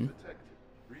open.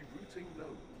 Rerouting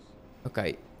nodes.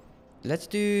 Okay, let's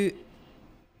do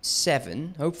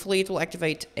 7. Hopefully it will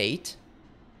activate 8.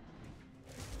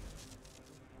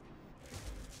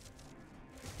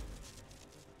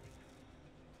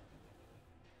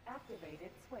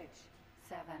 Activated switch.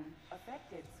 7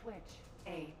 affected switch.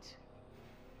 8.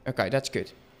 Okay, that's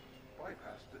good.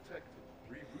 Bypass detected.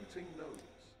 Rerouting nodes.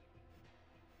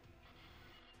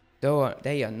 Though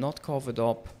they are not covered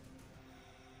up.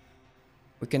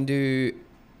 We can do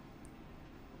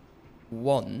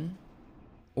 1.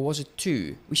 Or was it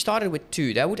 2? We started with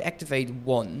 2. That would activate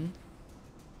 1.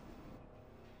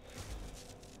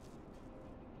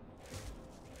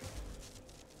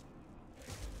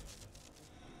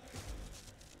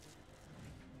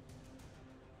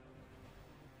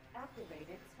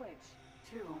 Activated switch.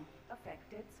 2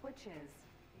 affected switches.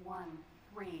 1,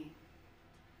 3.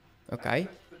 Okay.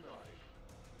 Access denied.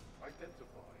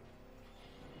 Identified.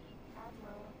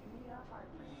 Admiral Mia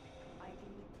Hartman. ID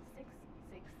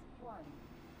 661.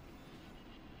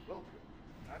 Welcome,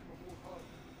 Admiral Hardman.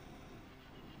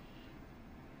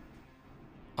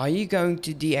 Are you going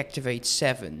to deactivate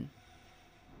 7?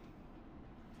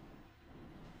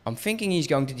 I'm thinking he's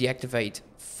going to deactivate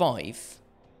 5.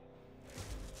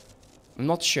 I'm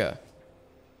not sure.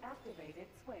 Activated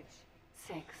switch.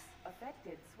 6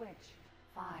 affected switch.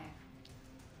 5.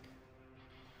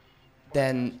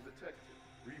 Then Detected.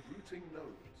 Rerouting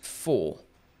nodes. 4.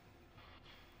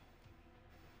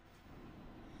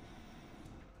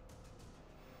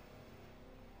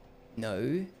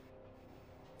 No.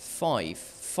 5.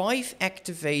 5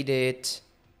 activated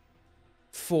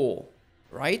 4,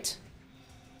 right?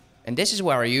 And this is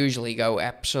where I usually go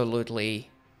absolutely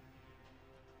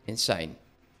insane.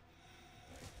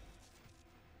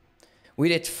 We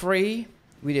did 3.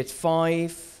 We did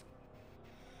 5.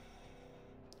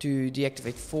 To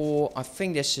deactivate 4. I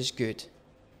think this is good.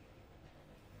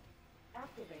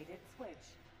 Activated switch.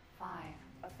 5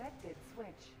 affected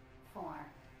switch. 4.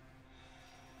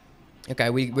 Okay,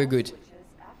 we're good. Switches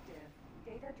active.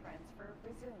 Data transfer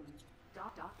resumed.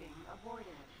 Docking aborted.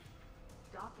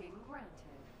 Docking granted.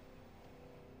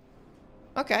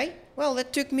 Okay, well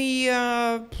that took me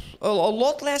a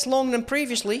lot less long than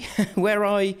previously, where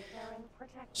I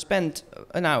spent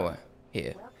an hour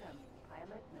here. Welcome,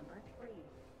 pilot number 3.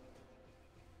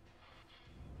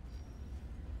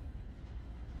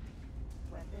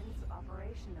 Weapons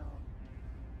operational.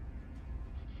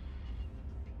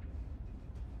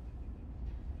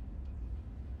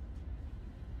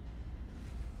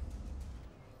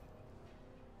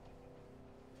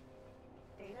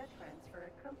 Data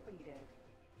transfer completed.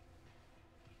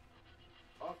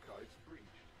 Archives breached.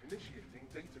 Initiating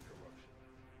data corruption.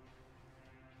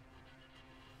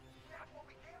 That's what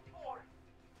we came for.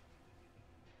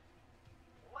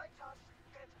 Let us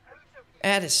get out of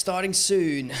here. Ad is starting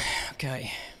soon.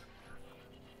 Okay.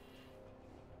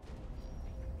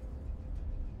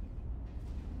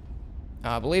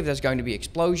 I believe there's going to be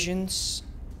explosions.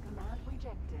 Command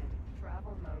rejected.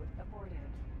 Travel mode aborted.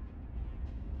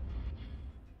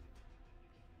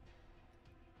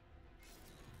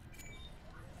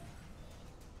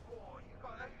 Oh, you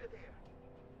got out of there.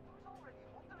 I was already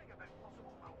wondering about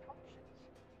possible malfunctions.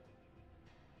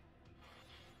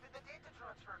 Did the data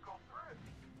transfer go through?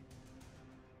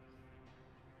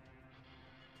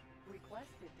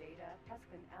 Requested data has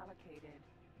been allocated.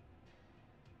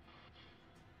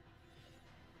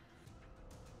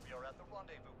 We are at the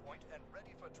rendezvous point and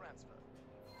ready for transfer.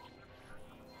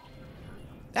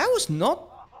 That was not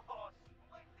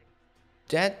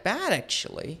that bad,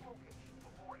 actually.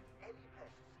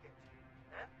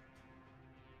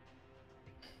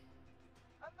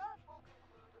 And that will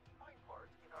conclude my part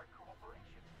in our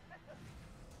cooperation.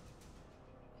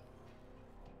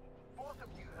 Both of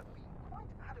you have been quite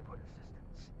adequate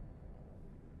assistants.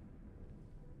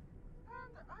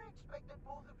 And I expect that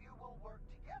both of you will work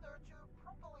together to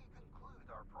properly conclude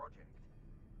our project.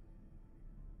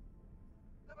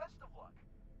 The best of luck,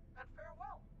 and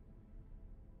farewell.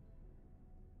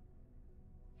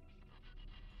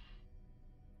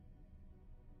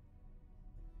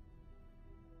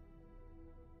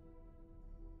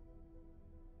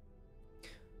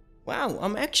 Wow,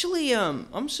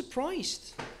 I'm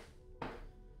surprised.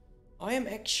 I am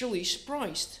actually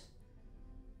surprised.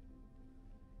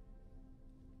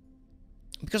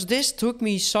 Because this took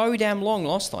me so damn long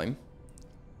last time.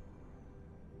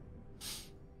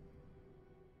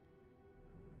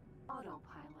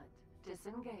 Autopilot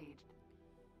disengaged.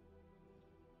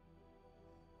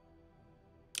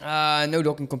 No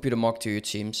docking computer Mark II, it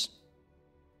seems.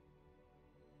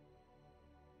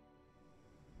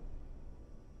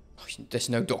 Oh, there's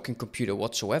no docking computer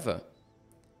whatsoever.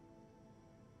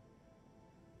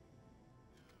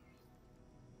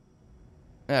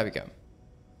 There we go.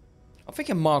 I'm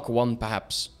thinking Mark I,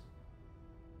 perhaps.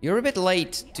 You're a bit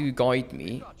late to guide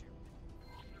me.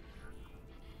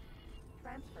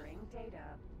 Transferring data.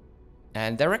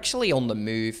 And they're actually on the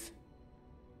move.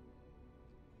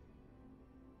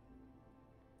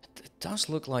 It does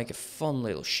look like a fun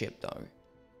little ship, though.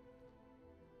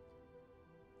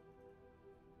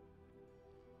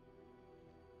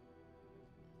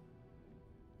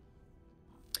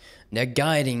 They're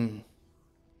guiding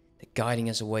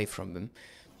us away from them.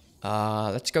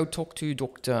 Let's go talk to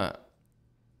Dr.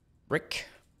 Rick.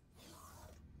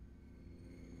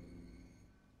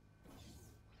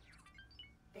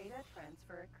 Data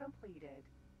transfer completed.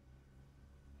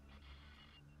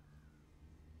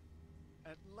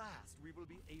 At last, we will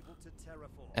be able to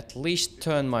terraform. At least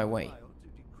turn my way. To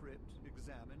decrypt,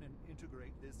 examine, and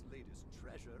integrate this latest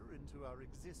treasure into our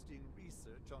existing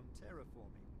research on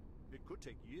terraforming. It could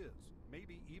take years,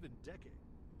 maybe even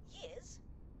decades. Years?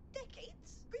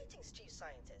 Decades? Greetings, Chief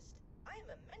Scientist. I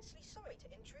am immensely sorry to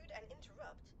intrude and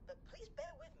interrupt, but please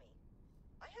bear with me.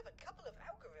 I have a couple of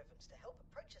algorithms to help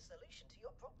approach a solution to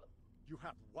your problem. You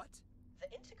have what? The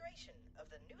integration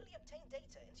of the newly obtained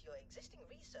data into your existing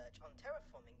research on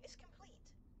terraforming is complete.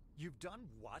 You've done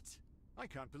what?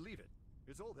 I can't believe it.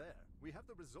 It's all there. We have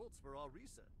the results for our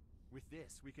research. With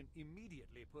this, we can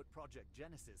immediately put Project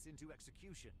Genesis into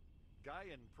execution.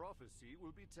 Gaian prophecy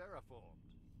will be terraformed.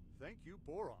 Thank you,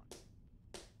 Boron.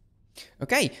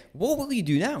 Okay, what will you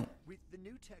do now? With the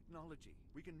new technology,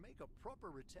 we can make a proper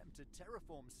attempt to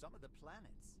terraform some of the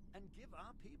planets and give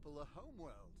our people a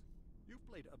homeworld. You've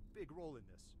played a big role in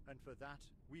this, and for that,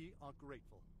 we are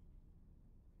grateful.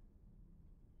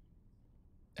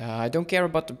 I don't care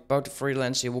about the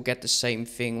freelancer, we'll get the same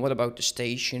thing. What about the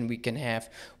station we can have?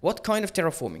 What kind of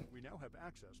terraforming? We now have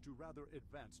access to rather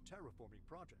advanced terraforming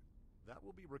projects. That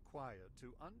will be required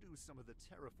to undo some of the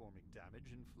terraforming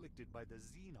damage inflicted by the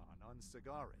Xenon on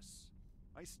Sagaris.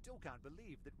 I still can't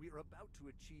believe that we are about to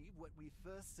achieve what we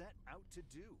first set out to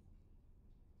do.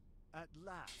 At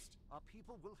last, our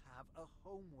people will have a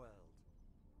homeworld.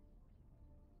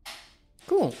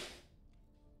 Cool.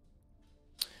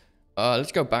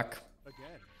 Let's go back.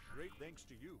 Again, great thanks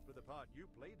to you for the part you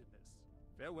played in this.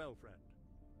 Farewell, friend.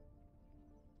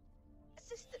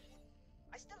 Assistant,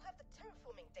 I still have the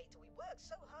terraforming data we worked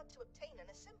so hard to obtain and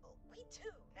assemble. We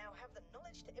too now have the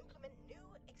knowledge to implement new,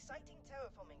 exciting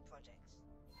terraforming projects.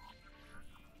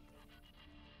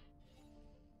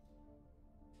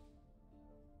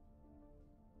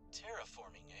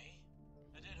 Terraforming, eh?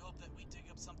 I did hope that we'd dig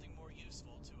up something more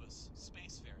useful to us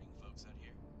spacefaring folks out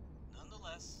here.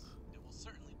 Nonetheless, it will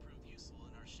certainly prove useful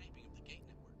in our shaping of the gate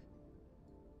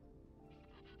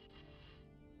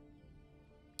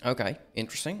network. Okay,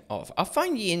 interesting. I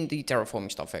find the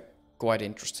terraforming stuff quite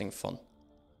interesting, fun.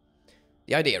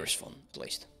 The idea is fun, at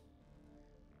least.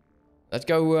 Let's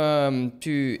go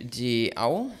to the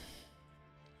owl.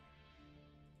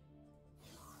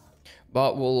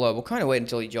 But we'll kind of wait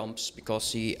until he jumps,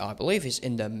 because he, I believe, is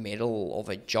in the middle of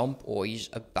a jump, or he's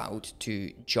about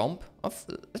to jump.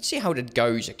 Let's see how that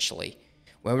goes, actually,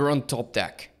 when we're on top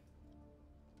deck.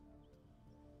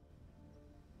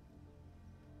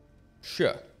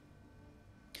 Sure.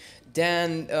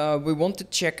 Then we want to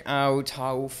check out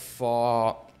how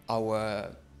far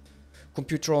our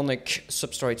computronic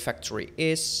substrate factory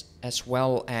is, as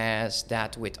well as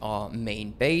that with our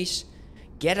main base.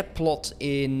 Get a plot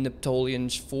in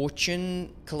Napoleon's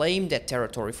fortune, claim that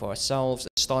territory for ourselves, and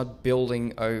start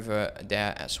building over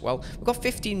there as well. We've got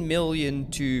 15 million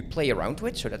to play around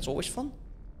with, so that's always fun.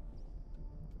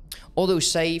 Auto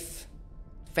save.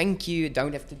 Thank you,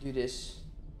 don't have to do this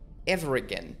ever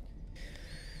again.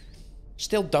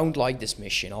 Still don't like this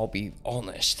mission, I'll be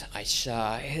honest.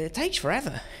 It takes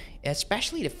forever.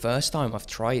 Especially the first time I've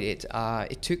tried it.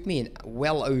 It took me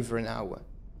well over an hour.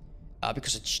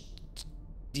 Because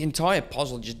the entire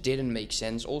puzzle just didn't make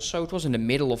sense. Also, it was in the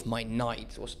middle of my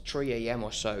night. It was 3 AM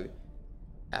or so.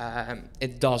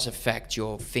 It does affect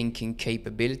your thinking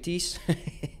capabilities,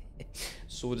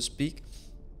 so to speak.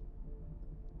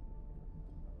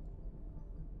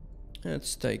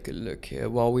 Let's take a look here.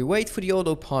 While we wait for the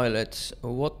autopilot,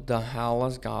 what the hell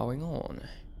is going on?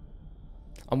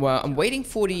 I'm waiting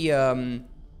for the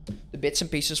bits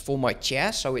and pieces for my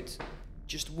chair, so it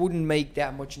just wouldn't make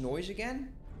that much noise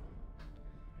again.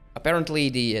 Apparently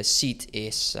the seat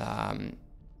is a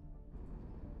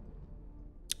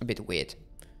bit weird.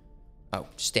 Oh,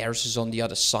 stairs is on the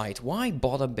other side. Why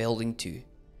bother building two?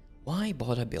 Why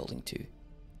bother building two?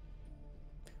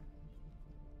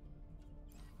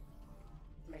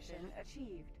 Mission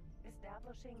achieved.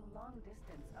 Establishing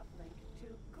long-distance uplink to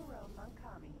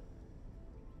Kuro-Mankami.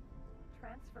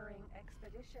 Transferring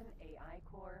Expedition AI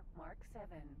Core Mark 7.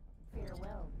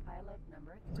 Farewell, pilot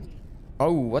number 3.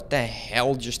 Oh, what the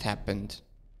hell just happened?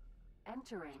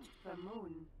 Entering the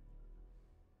moon.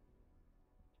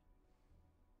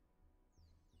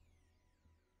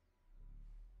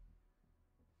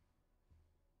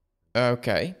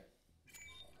 Okay.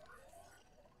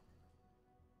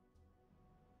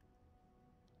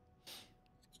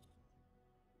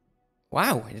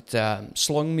 Wow, it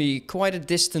slung me quite a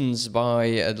distance by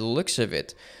the looks of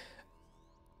it.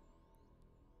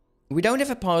 We don't have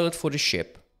a pilot for the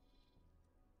ship.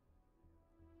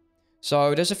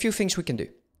 So there's a few things we can do.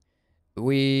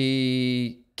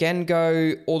 We can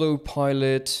go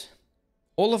autopilot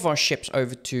all of our ships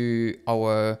over to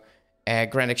our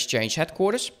Grand Exchange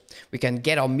headquarters. We can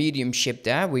get our medium ship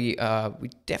there. We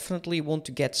definitely want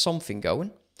to get something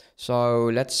going. So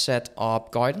let's set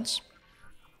up guidance.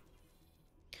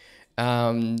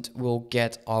 And we'll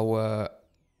get our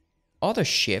other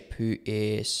ship, who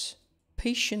is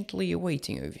patiently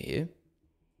awaiting over here.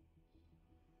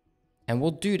 And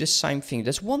we'll do the same thing.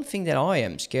 There's one thing that I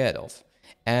am scared of.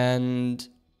 And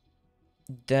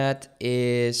that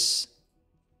is...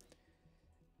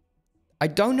 I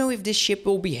don't know if this ship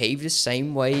will behave the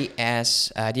same way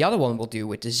as the other one will do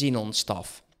with the Xenon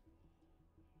stuff.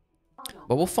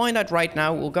 But we'll find out right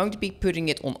now. We're going to be putting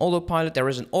it on autopilot. There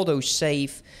is an auto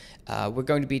save. We're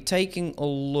going to be taking a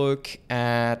look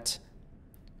at...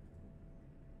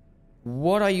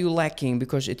 What are you lacking?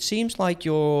 Because it seems like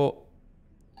you're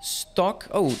stuck.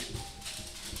 Oh.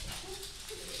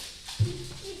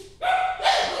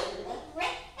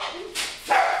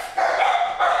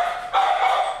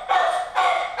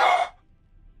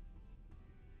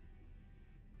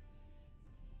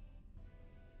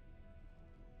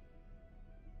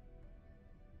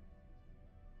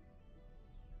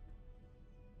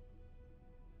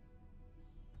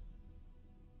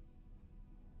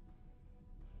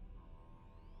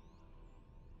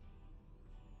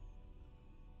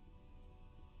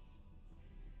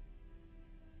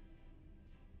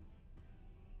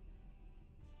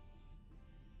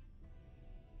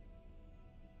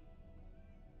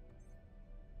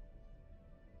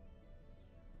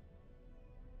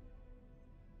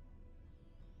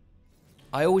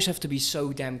 I always have to be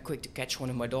so damn quick to catch one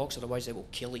of my dogs, otherwise they will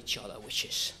kill each other, which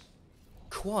is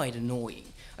quite annoying.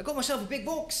 I got myself a big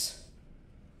box!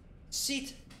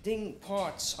 Seating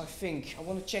parts, I think. I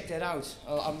want to check that out.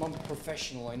 I'm a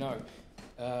professional, I know.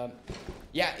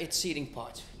 Yeah, it's seating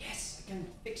parts. Yes, I can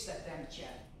fix that damn chair.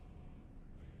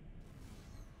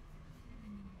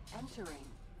 Entering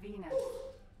Venus.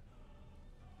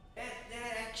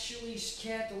 That actually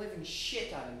scared the living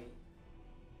shit out of me.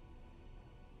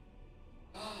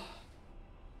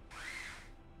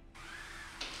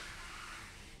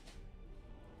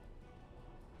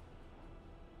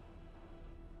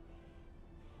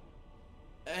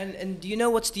 And do you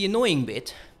know what's the annoying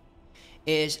bit?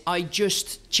 Is I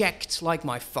just checked like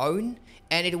my phone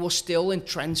and it was still in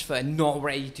transfer, not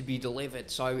ready to be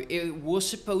delivered. So it was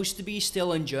supposed to be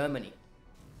still in Germany.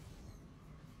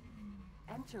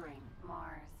 Entering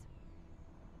Mars.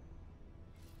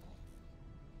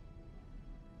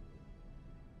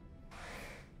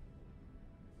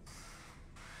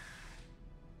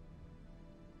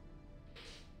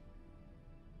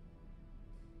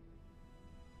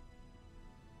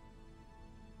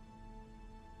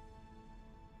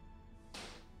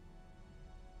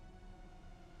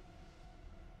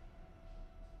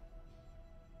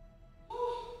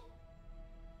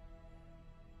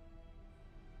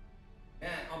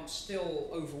 still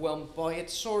overwhelmed by it.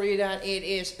 Sorry that it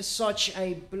is such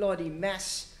a bloody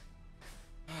mess.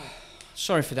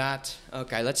 Sorry for that.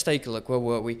 Okay, let's take a look. Where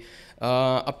were we?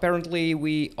 Apparently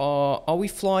we are... Are we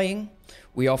flying?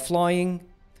 We are flying.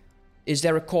 Is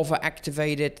there a cover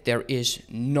activated? There is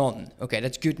none. Okay,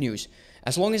 that's good news.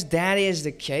 As long as that is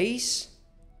the case,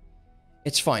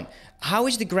 it's fine. How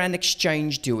is the Grand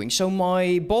Exchange doing? So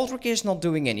my Baldric is not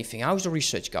doing anything. How's the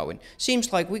research going?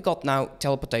 Seems like we got now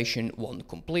teleportation 1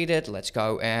 completed. Let's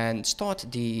go and start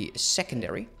the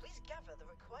secondary. Please gather the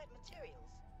required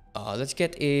materials. Let's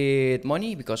get it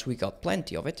money because we got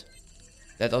plenty of it.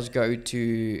 Let us go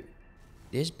to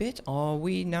this bit. Are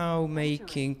we now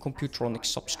making computronic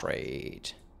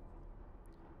substrate?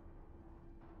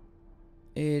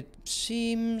 It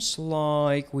seems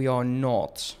like we are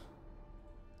not.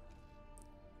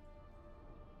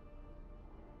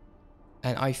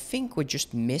 And I think we're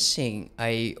just missing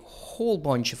a whole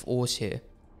bunch of ores here.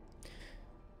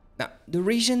 Now, the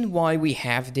reason why we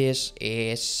have this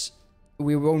is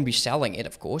we won't be selling it,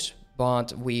 of course,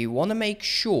 but we want to make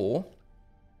sure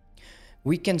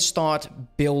we can start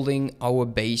building our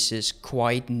bases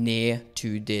quite near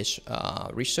to this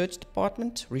research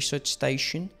department, research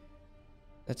station.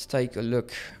 Let's take a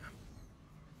look.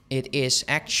 It is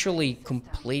actually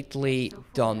completely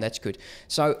done. That's good.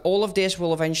 So all of this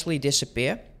will eventually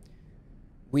disappear.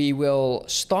 We will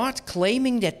start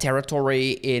claiming that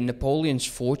territory in Napoleon's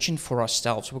fortune for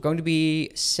ourselves. We're going to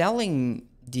be selling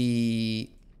the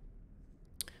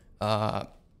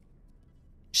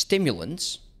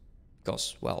stimulants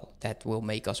because, well, that will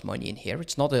make us money in here.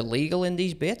 It's not illegal in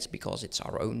these bits because it's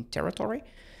our own territory.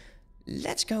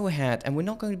 Let's go ahead, and we're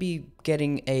not going to be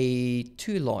getting a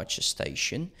too large a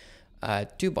station.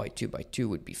 2x2x2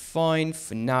 would be fine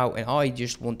for now, and I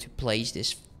just want to place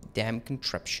this damn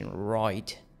contraption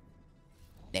right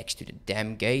next to the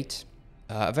damn gate.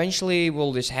 Eventually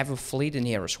we'll just have a fleet in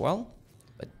here as well,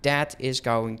 but that is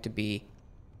going to be,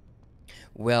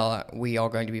 well, we are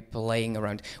going to be playing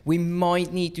around. We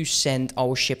might need to send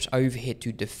our ships over here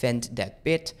to defend that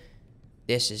bit.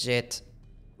 This is it.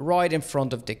 Right in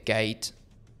front of the gate.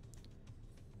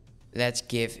 Let's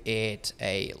give it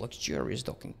a luxurious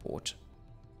docking port.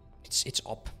 It's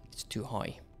up. It's too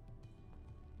high.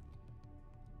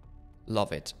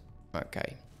 Love it.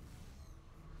 Okay.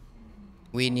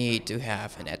 We need to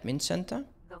have an admin center.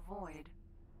 The void.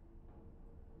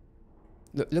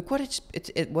 Look what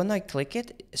it when I click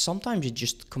it, sometimes it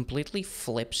just completely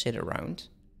flips it around.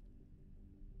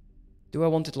 Do I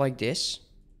want it like this?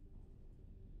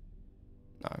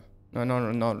 No,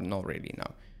 not really,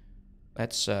 no.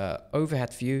 Let's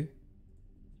overhead view.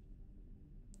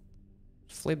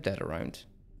 Flip that around.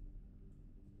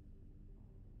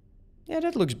 Yeah,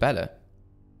 that looks better.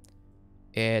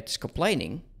 It's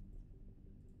complaining.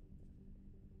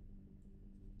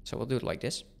 So we'll do it like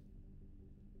this.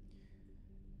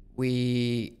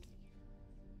 We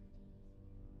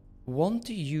want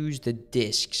to use the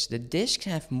discs. The discs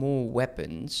have more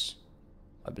weapons,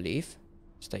 I believe.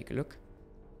 Let's take a look.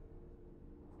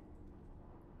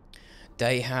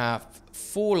 They have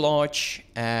 4 large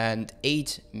and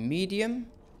 8 medium.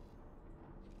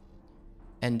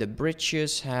 And the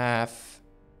bridges have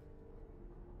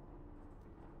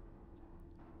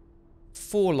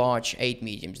 4 large, 8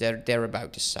 mediums. They're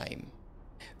about the same.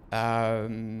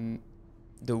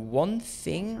 The one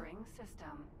thing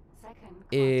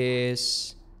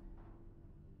is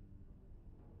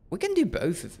we can do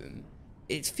both of them.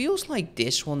 It feels like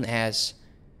this one has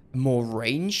more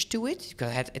range to it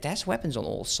because it has weapons on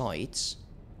all sides.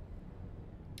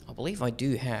 I believe I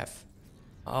do have.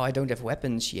 Oh, I don't have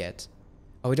weapons yet.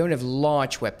 Oh, I don't have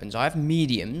large weapons. I have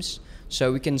mediums,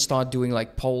 so we can start doing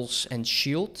like pulse and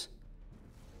shield.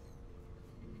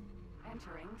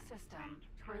 Entering system.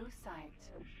 True sight.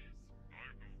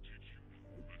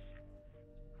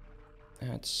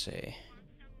 Let's see.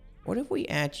 What if we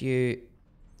add you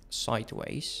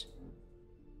sideways?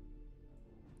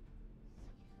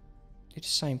 Do the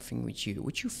same thing with you.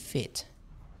 Would you fit?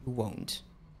 You won't.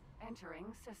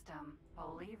 Entering system.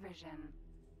 Holy vision.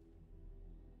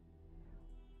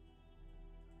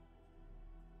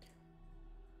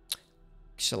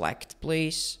 Select,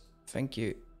 please. Thank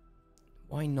you.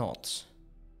 Why not?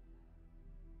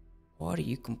 What are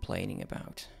you complaining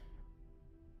about?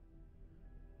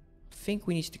 I think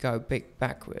we need to go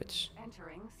backwards.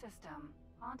 Entering system.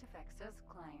 Pontifex's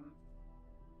claim.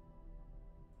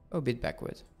 Oh, a bit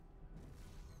backward.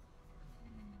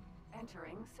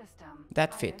 Entering system.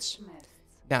 That fits.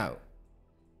 Now,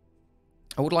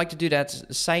 I would like to do that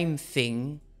same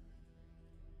thing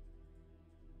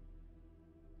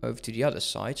over to the other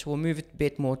side. So we'll move it a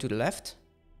bit more to the left.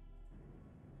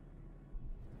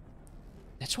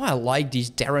 That's why I like these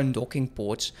Darren docking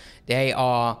ports. They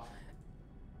are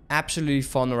absolutely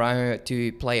fun around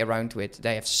to play around with.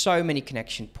 They have so many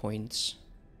connection points.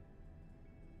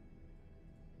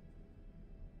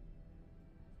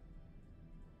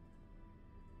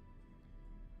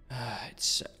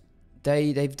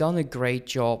 They've done a great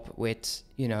job with,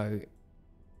 you know,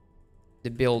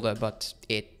 the builder, but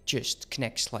it just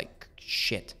connects like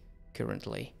shit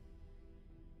currently.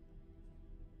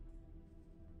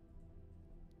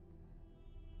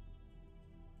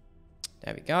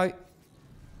 There we go.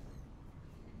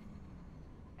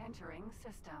 Entering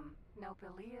system.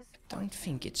 Nopelius. I don't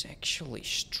think it's actually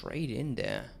straight in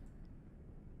there.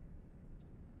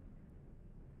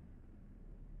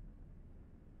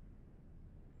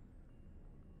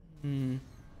 Entering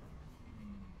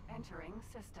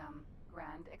system.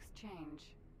 Grand exchange.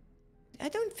 I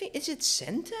don't think... Is it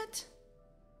centered?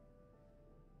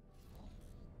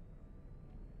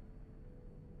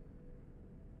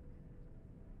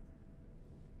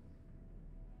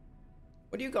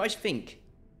 What do you guys think?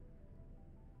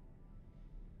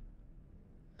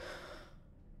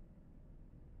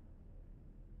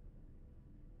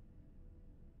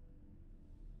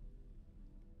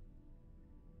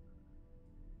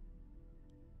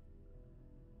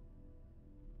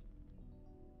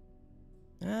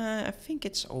 I think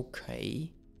it's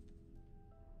okay.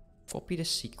 Copy the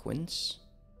sequence.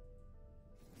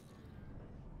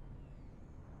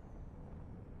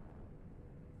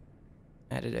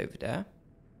 Add it over there.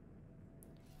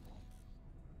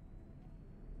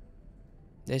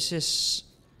 This is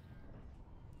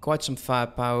quite some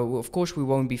firepower. Of course, we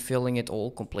won't be filling it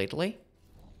all completely.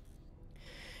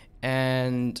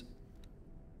 And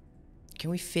can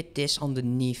we fit this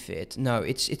underneath it? No,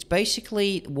 it's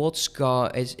basically what's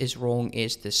is wrong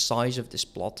is the size of this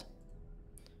plot.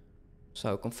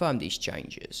 So confirm these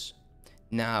changes.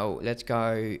 Now let's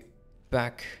go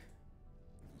back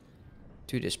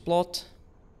to this plot.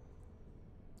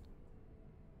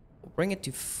 We'll bring it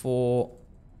to 4.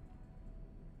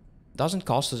 Doesn't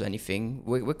cost us anything.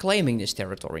 We're claiming this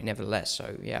territory nevertheless,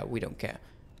 so yeah, we don't care.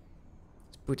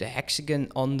 Let's put a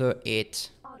hexagon under it.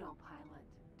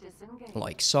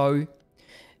 Like so.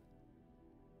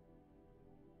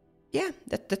 Yeah,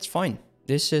 that's fine.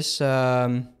 This is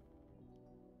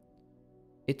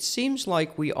it seems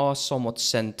like we are somewhat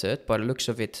centered by the looks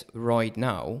of it right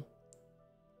now.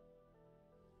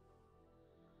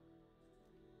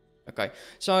 Okay,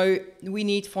 so we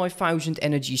need 5,000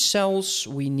 energy cells,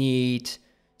 we need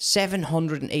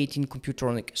 718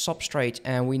 computronic substrate,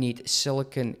 and we need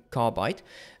silicon carbide.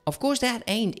 Of course, that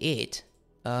ain't it.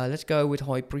 Let's go with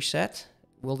high preset.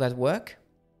 Will that work?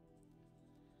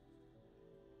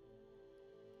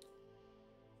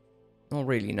 Not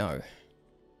really, no.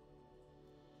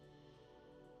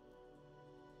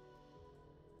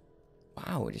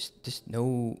 Wow, there's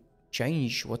no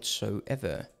change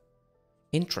whatsoever.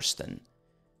 Interesting.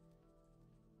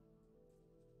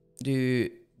 Do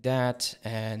that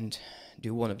and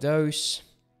do one of those.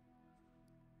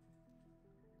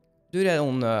 Do that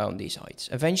on these heights.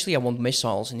 Eventually I want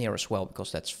missiles in here as well,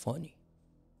 because that's funny.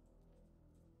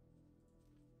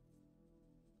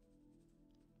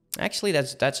 Actually,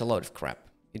 that's a load of crap.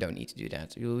 You don't need to do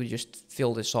that. You'll just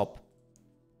fill this up.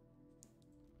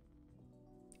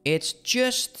 It's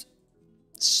just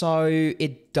so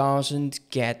it doesn't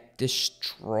get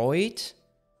destroyed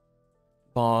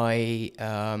by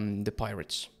the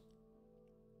pirates.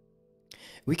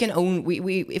 We can own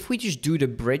if we just do the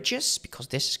bridges, because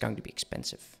this is going to be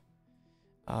expensive.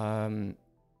 M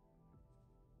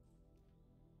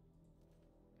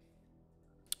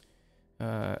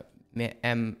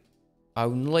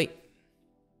only.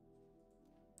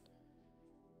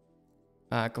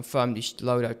 Confirm these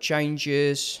loadout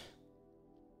changes.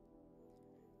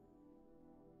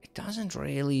 It doesn't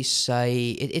really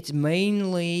say. It's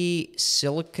mainly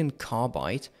silicon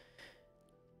carbide.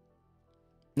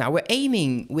 Now we're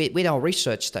aiming with our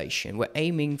research station. We're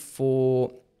aiming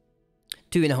for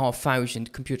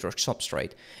 2,500 computer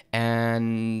substrate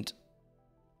and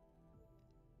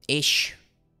ish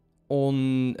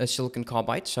on a silicon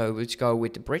carbide. So let's go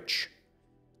with the bridge.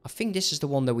 I think this is the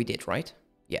one that we did, right?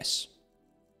 Yes.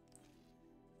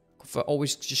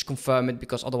 Always just confirm it,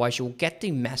 because otherwise you'll get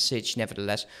the message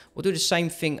nevertheless. We'll do the same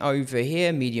thing over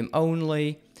here, medium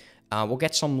only. We'll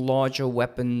get some larger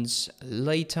weapons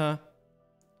later.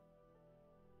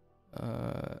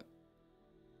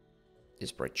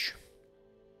 This bridge.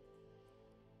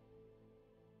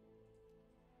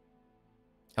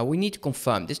 We need to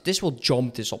confirm. This will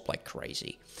jump this up like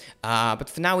crazy. But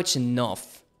for now it's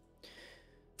enough.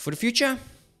 For the future,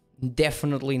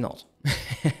 definitely not.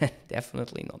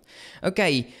 Definitely not.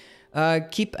 Okay,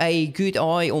 keep a good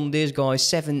eye on this, guys.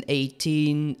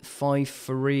 718,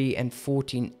 53, and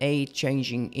 14.8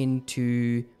 changing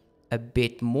into a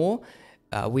bit more.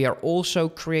 We are also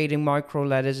creating micro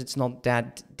letters. It's not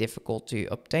that difficult to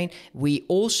obtain. We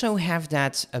also have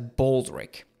that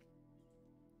Baldric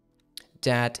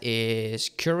that is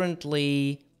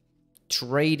currently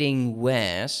trading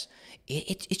wares.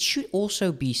 It should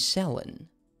also be selling.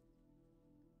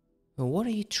 Well, what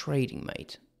are you trading,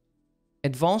 mate?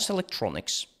 Advanced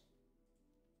electronics.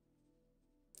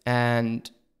 And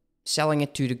selling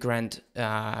it to the Grand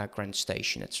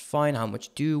Station. It's fine. How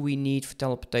much do we need for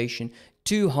teleportation?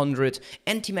 200.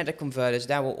 Antimatter converters,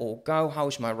 that will all go.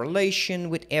 How's my relation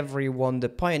with everyone? The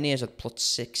Pioneers at plot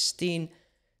 16.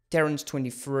 Terrans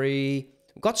 23.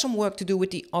 We've got some work to do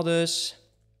with the others.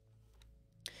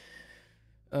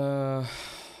 Hull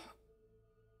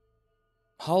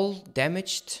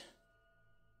damaged.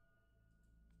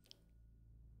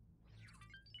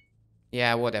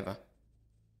 Yeah, whatever.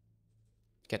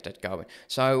 Get that going.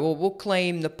 So we'll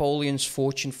claim Napoleon's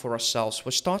fortune for ourselves.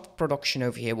 We'll start production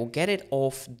over here. We'll get it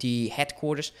off the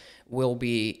headquarters. We'll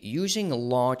be using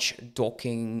large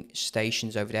docking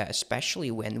stations over there,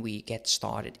 especially when we get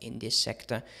started in this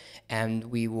sector. And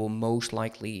we will most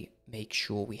likely make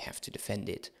sure we have to defend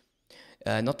it.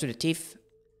 Not to the teeth.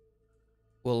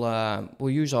 We'll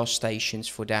use our stations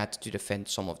for that to defend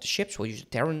some of the ships. We'll use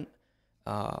Terran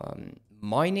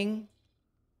mining.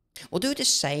 We'll do it the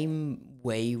same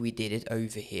way we did it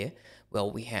over here.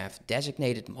 Well, we have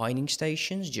designated mining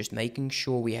stations, just making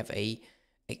sure we have a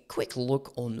quick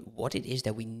look on what it is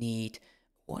that we need.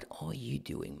 What are you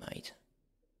doing, mate?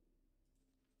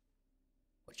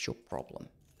 What's your problem?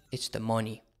 It's the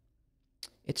money.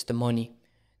 It's the money.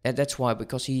 That's why,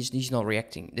 because he's not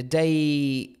reacting.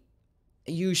 They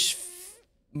use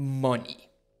money.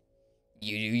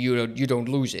 You don't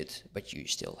lose it, but you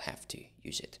still have to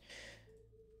use it.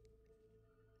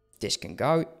 This can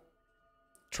go.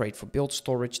 Trade for build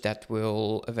storage. That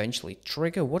will eventually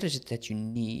trigger. What is it that you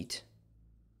need?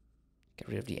 Get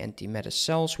rid of the antimatter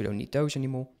cells. We don't need those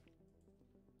anymore.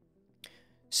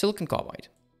 Silicon carbide.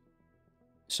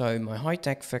 So my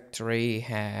high-tech factory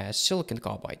has silicon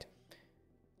carbide.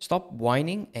 Stop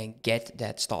whining and get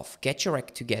that stuff. Get your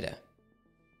act together.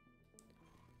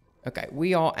 Okay,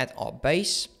 we are at our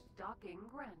base. Docking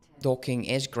granted. Docking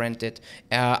is granted.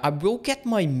 I will get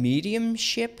my medium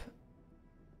ship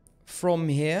from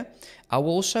here. I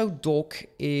will also dock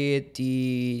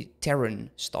the Terran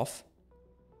stuff.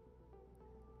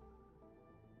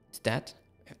 It's that.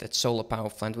 We have that solar power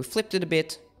plant. We flipped it a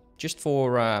bit, just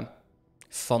for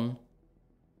fun.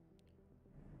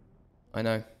 I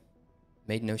know.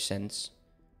 Made no sense.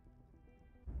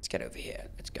 Let's get over here.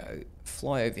 Let's go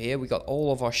fly over here. We got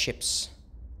all of our ships.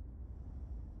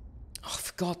 Oh, I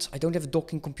forgot. I don't have a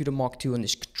docking computer Mark II on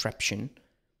this contraption.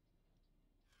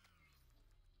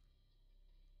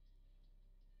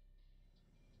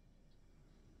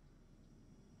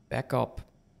 Back up.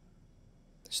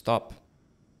 Stop.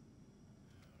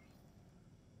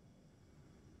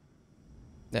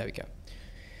 There we go.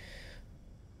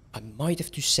 I might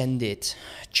have to send it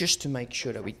just to make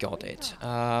sure that we got it.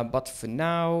 But for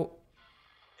now,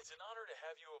 It's an honor to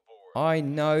have you aboard. I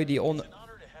know the honor. It's an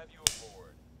honor to have you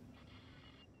aboard.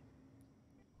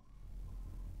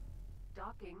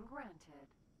 Docking granted.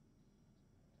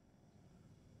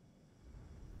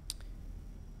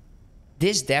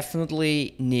 This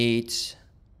definitely needs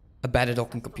a better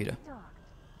docking computer.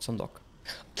 It's on dock.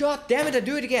 God damn it, I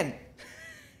do it again.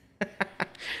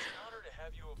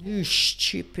 You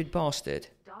stupid bastard.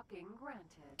 Docking granted.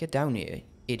 Get down here,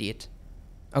 idiot.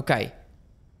 Okay.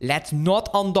 Let's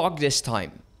not undock this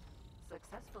time.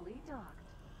 Successfully docked.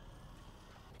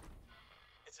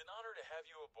 It's an honor to have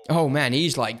you aboard. Oh man,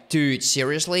 he's like, dude,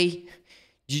 seriously?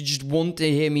 You just want to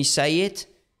hear me say it?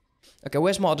 Okay,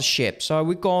 where's my other ship? So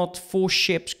we got 4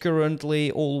 ships currently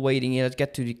all waiting here. Let's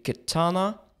get to the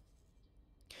Katana.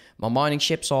 My mining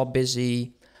ships are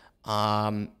busy.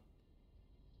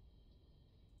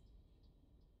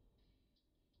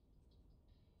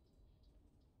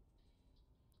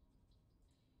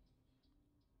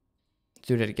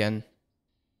 Do that again.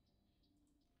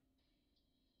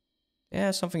 Yeah,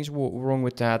 something's wrong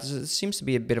with that. There seems to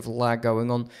be a bit of lag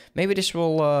going on. Maybe this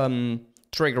will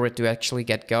trigger it to actually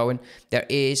get going. There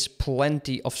is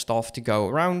plenty of stuff to go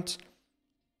around.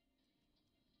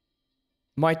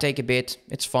 Might take a bit.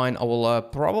 It's fine. I will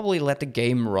probably let the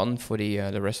game run for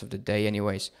the rest of the day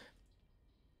anyways.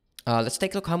 Let's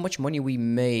take a look how much money we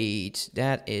made.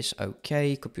 That is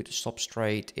okay. Computer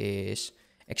substrate is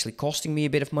actually costing me a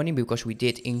bit of money because we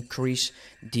did increase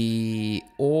the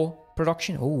ore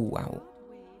production. Oh, wow.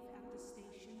 Wave at the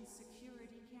station's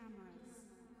security cameras.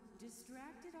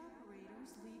 Distracted operators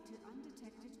lead to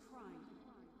undetected crime.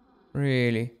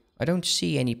 Really? I don't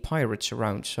see any pirates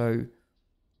around, so...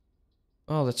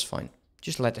 Oh, that's fine.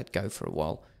 Just let it go for a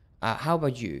while. How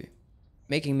about you?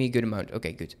 Making me a good amount.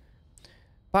 Okay, good.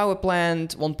 Power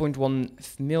plant,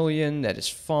 1.1 million. That is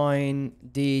fine.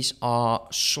 These are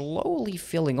slowly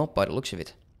filling up by the looks of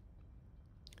it.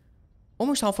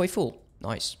 Almost halfway full.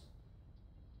 Nice.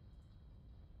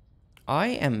 I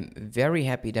am very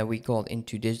happy that we got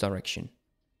into this direction.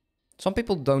 Some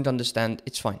people don't understand.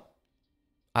 It's fine.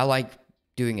 I like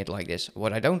doing it like this.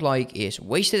 What I don't like is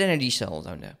wasted energy cells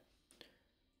down there.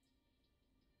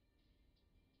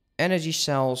 Energy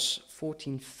cells,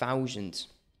 14,000.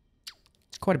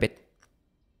 It's quite a bit.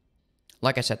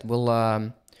 Like I said,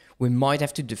 we might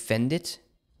have to defend it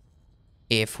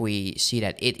if we see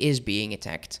that it is being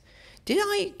attacked. Did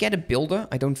I get a builder?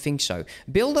 I don't think so.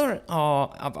 Builder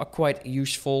are quite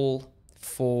useful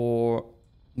for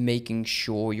making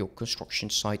sure your construction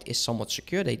site is somewhat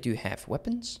secure. They do have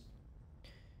weapons.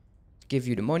 Give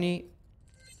you the money.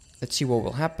 Let's see what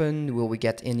will happen. Will we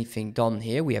get anything done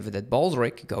here? We have that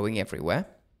baldric going everywhere.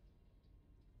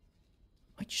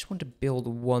 I just want to build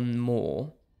one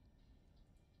more.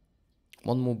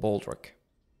 One more baldric.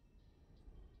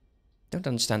 Don't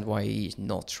understand why he's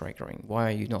not triggering. Why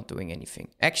are you not doing anything?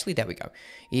 Actually, there we go.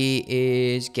 He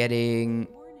is getting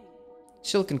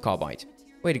silicon carbide.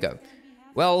 Way to go.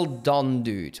 Well done,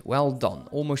 dude. Well done.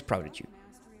 Almost proud of you.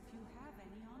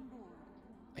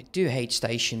 I do hate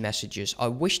station messages. I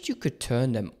wished you could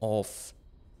turn them off.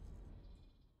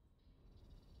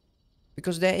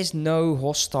 Because there is no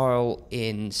hostile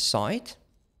in sight.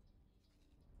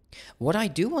 What I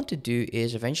do want to do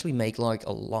is eventually make like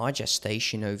a larger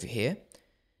station over here.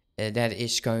 That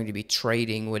is going to be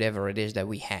trading whatever it is that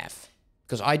we have.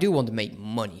 Because I do want to make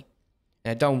money.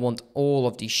 And I don't want all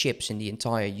of these ships in the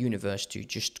entire universe to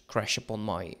just crash upon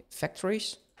my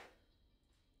factories.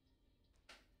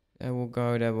 There will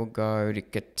go, there will go. The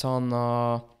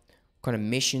Katana. What kind of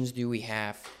missions do we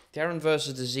have? Terran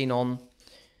versus the Xenon.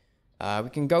 We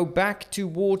can go back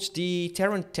towards the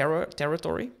Terran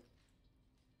territory.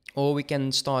 Or we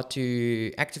can start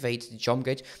to activate the jump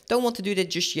gate. Don't want to do that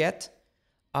just yet.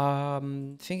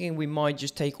 Thinking we might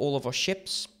just take all of our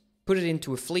ships, put it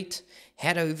into a fleet,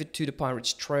 head over to the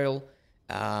Pirates Trail.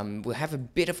 We'll have a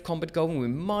bit of combat going. We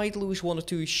might lose one or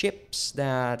two ships.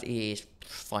 That is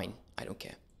fine. I don't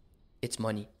care. It's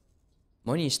money.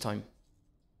 Money is time.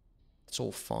 It's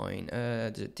all fine.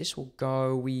 This will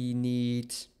go. We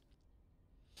need...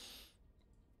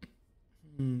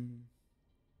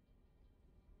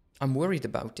 I'm worried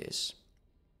about this.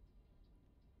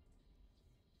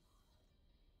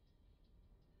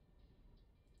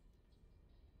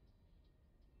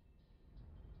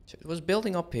 So it was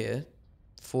building up here,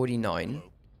 49,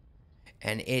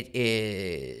 and it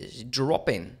is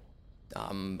dropping.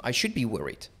 I should be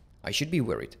worried. I should be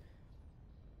worried.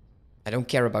 I don't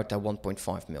care about that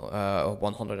 1.5 mil,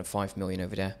 105 million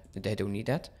over there. They don't need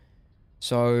that.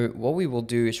 So what we will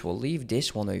do is we'll leave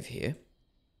this one over here.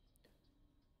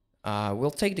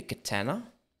 We'll take the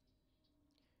Katana.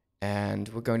 And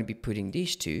we're going to be putting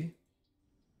these two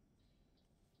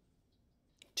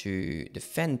to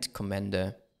defend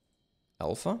Commander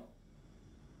Alpha.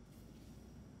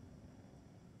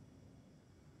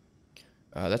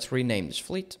 Let's rename this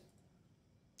fleet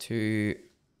to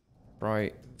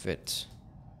Private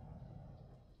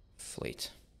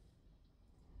Fleet.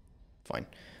 Fine.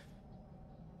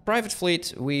 Private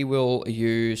Fleet we will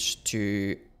use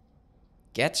to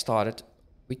get started.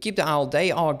 We keep the owl.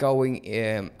 They are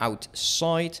going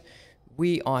outside.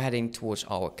 We are heading towards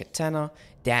our Katana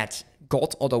that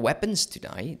got other weapons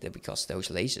today because those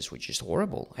lasers were just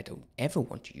horrible. I don't ever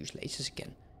want to use lasers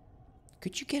again.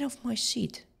 Could you get off my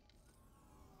seat?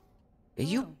 Are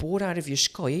you bored out of your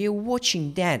skull? Are you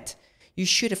watching that? You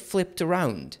should have flipped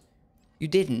around. You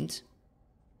didn't.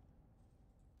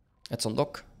 Let's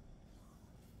unlock.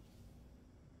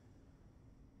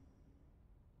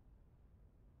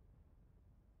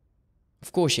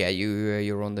 Of course, yeah,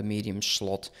 you're on the medium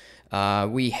slot.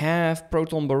 We have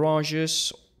proton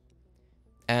barrages.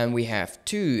 And we have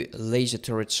 2 laser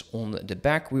turrets on the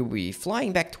back. We'll be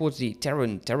flying back towards the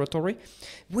Terran territory.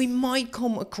 We might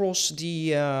come across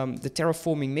the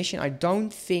terraforming mission. I don't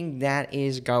think that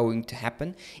is going to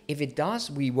happen. If it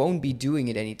does, we won't be doing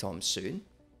it anytime soon.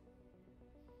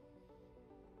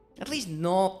 At least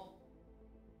not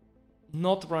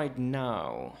right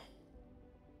now.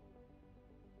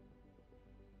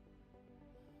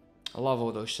 I love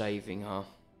auto saving, huh?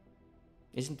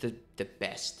 Isn't it the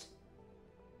best?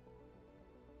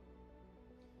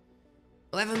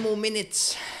 11 more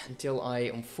minutes until I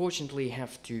unfortunately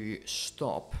have to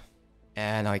stop.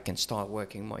 And I can start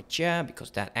working my chair,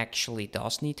 because that actually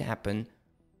does need to happen.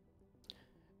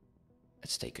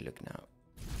 Let's take a look now.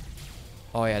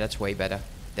 Oh yeah, that's way better.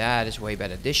 That is way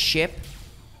better. This ship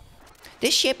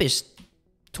is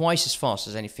twice as fast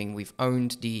as anything we've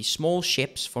owned. The small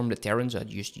ships from the Terrans are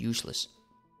just useless.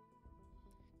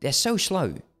 They're so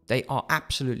slow. They are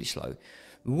absolutely slow.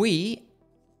 We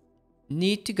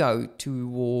need to go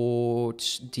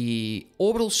towards the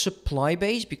orbital supply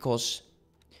base, because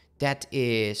that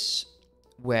is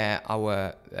where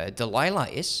our Delilah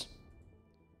is.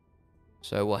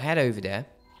 So we'll head over there.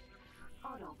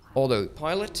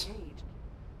 Autopilot.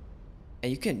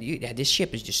 And yeah, this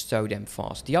ship is just so damn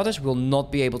fast. The others will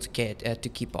not be able to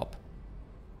keep up.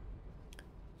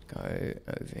 Let's go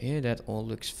over here. That all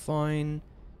looks fine.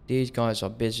 These guys are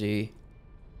busy.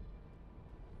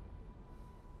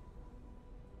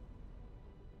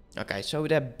 Okay, so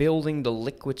they're building the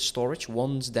liquid storage.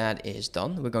 Once that is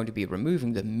done, we're going to be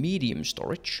removing the medium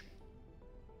storage.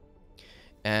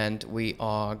 And we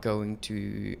are going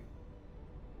to...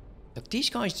 Look, these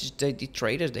guys, the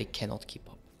traders, they cannot keep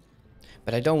up.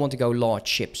 But I don't want to go large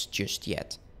ships just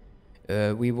yet.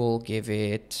 We will give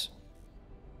it...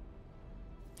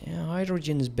 Yeah,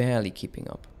 hydrogen is barely keeping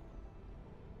up.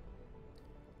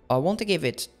 I want to give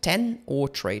it 10 ore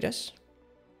traders.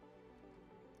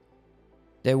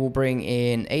 They will bring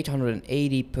in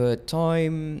 880 per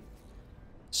time.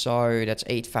 So that's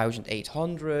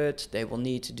 8,800. They will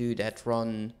need to do that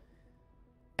run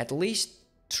at least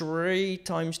 3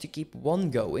 times to keep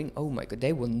one going. Oh my god,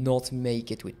 they will not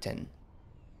make it with 10.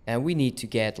 And we need to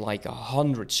get like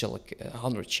 100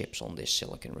 ships on this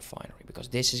silicon refinery, because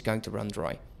this is going to run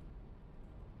dry.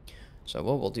 So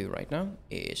what we'll do right now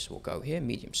is we'll go here,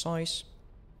 medium size.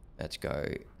 Let's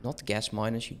go, not gas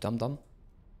miners, you dum-dum.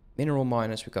 Mineral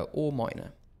miners, we go ore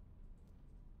miner.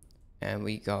 And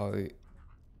we go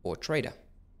ore trader.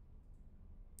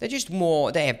 They're just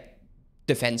more, they have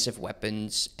defensive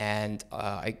weapons, and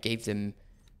I gave them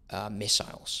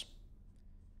missiles.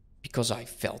 Because I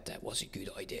felt that was a good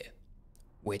idea.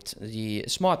 With the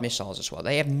smart missiles as well.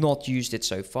 They have not used it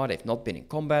so far, they've not been in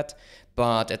combat.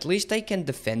 But at least they can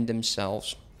defend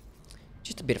themselves.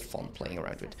 Just a bit of fun playing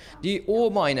around with. The ore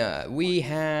miner, we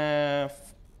have...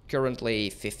 currently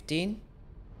 15.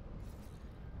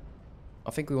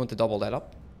 I think we want to double that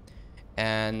up.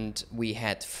 And we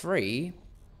had 3.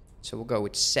 So we'll go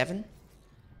with 7.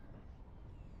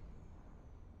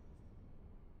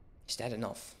 Is that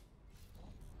enough?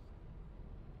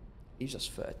 Leaves us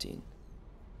 13.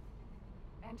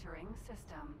 Entering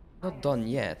system. Not done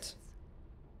yet.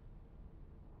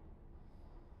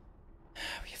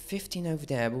 We have 15 over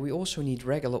there, but we also need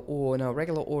regular ore. Now,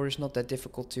 regular ore is not that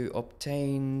difficult to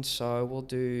obtain, so we'll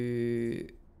do...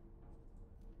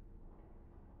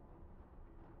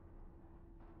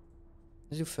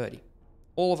 Let's do 30.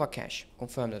 All of our cash.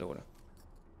 Confirm that order.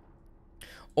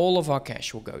 All of our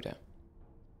cash will go there.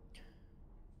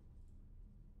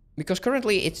 Because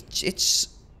currently it's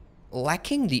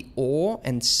lacking the ore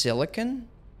and silicon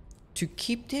to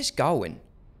keep this going.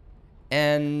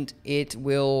 And it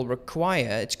will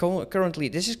require, it's currently,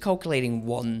 this is calculating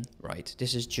 1, right?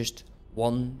 This is just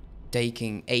 1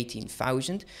 taking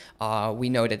 18,000. We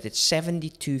know that it's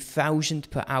 72,000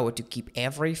 per hour to keep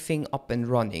everything up and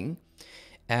running.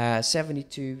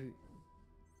 72,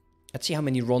 let's see how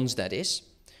many runs that is.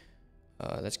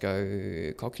 Let's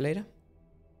go calculator.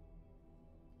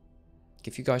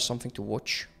 Give you guys something to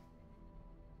watch.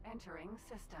 Entering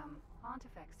system.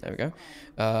 There we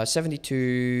go.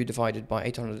 72 divided by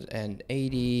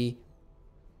 880.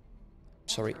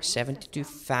 Sorry,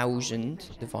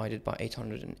 72,000 divided by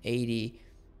 880.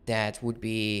 That would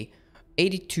be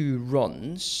 82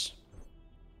 runs.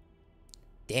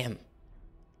 Damn.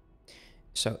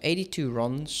 So 82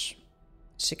 runs,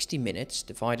 60 minutes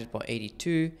divided by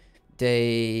 82.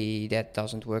 That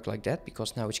doesn't work like that,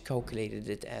 because now it's calculated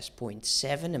it as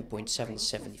 0.7 and 0.7 is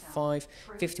 75.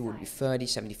 50 would be 30,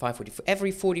 75 would be...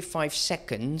 Every 45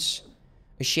 seconds,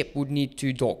 a ship would need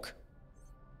to dock.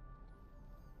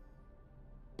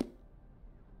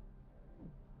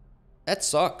 That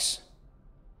sucks.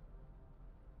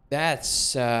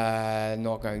 That's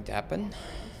not going to happen.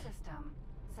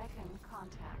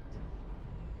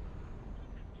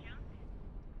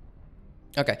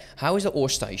 Okay, how is the ore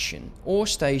station? Ore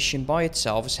station by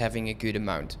itself is having a good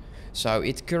amount. So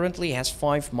it currently has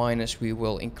 5 miners. We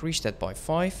will increase that by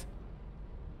 5.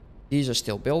 These are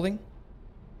still building.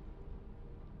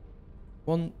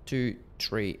 1, 2,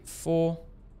 3, 4.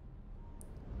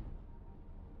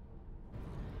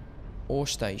 Ore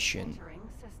station.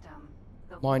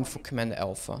 Mine for Commander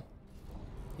Alpha.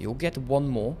 You'll get one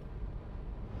more.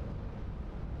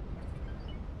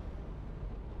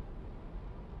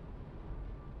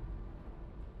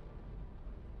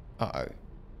 Uh-oh.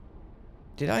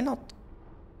 Did I not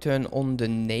turn on the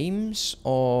names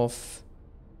of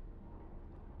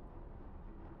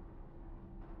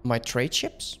my trade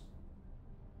ships?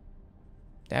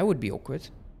 That would be awkward.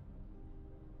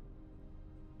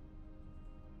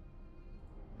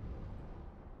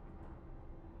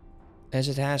 As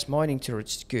it has mining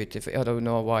turrets, it's good. If I don't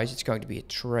know otherwise, it's going to be a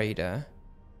trader.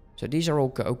 So these are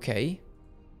all okay.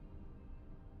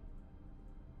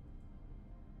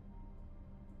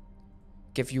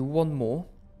 Give you one more.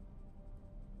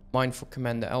 Mine for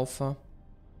Commander Alpha.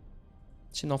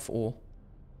 It's enough ore.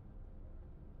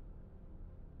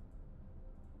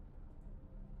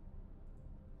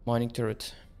 Mining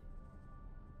turret.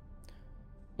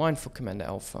 Mine for Commander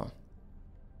Alpha.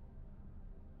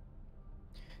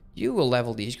 You will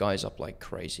level these guys up like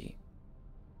crazy.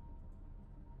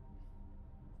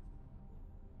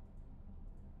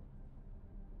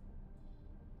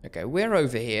 Okay, we're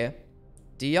over here.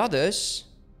 The others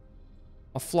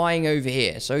are flying over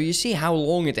here. So you see how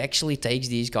long it actually takes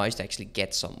these guys to actually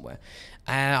get somewhere.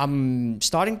 I'm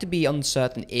starting to be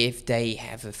uncertain if they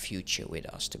have a future with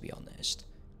us, to be honest.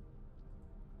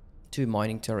 2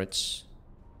 mining turrets.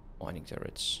 Mining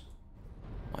turrets.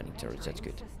 Mining turrets, that's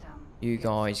good. You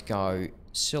guys go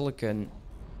Silicon.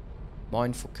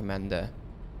 Mine for Commander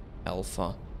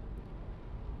Alpha.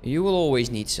 You will always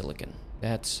need Silicon.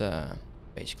 That's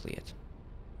basically it.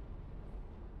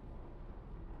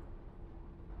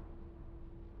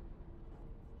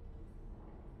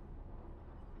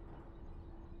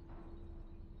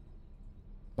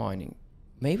 Mining.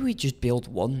 Maybe we just build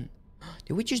one.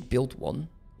 Did we just build one?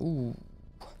 Ooh.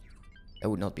 That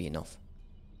would not be enough.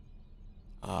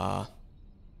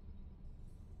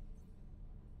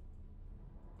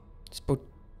 It's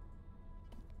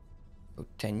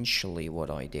potentially what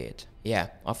I did. Yeah,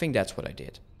 I think that's what I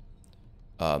did.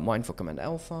 Mine for Command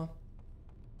Alpha.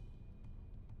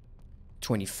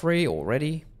 23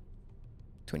 already.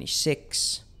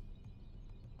 26.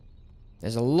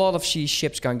 There's a lot of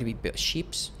ships going to be built.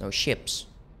 Ships? No, ships.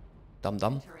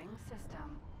 Dum-dum.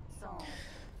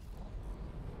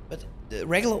 But the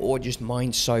regular ore just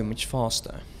mines so much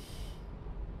faster.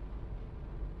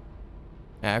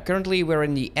 Currently we're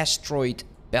in the asteroid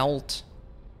belt.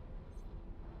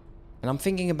 And I'm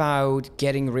thinking about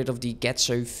getting rid of the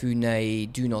Getso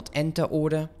Fune do not enter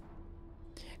order.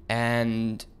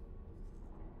 And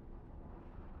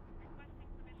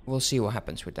we'll see what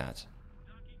happens with that.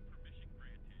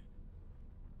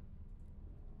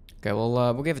 Okay, well,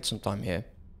 we'll give it some time here.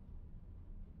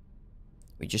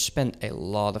 We just spent a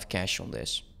lot of cash on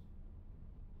this.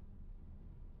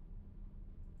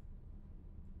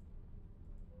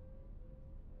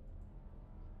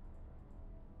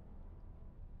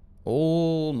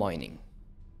 All mining.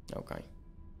 Okay.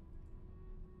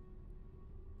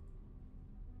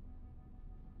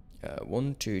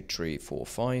 1, 2, 3, 4,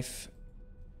 5.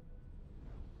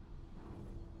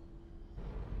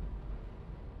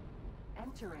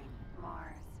 Entering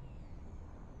Mars.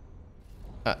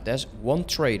 There's one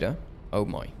trader. Oh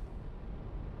my.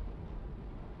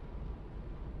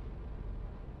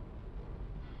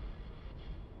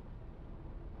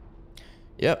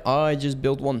 Yep, I just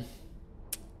built one.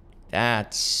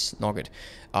 That's not good.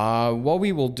 What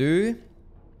we will do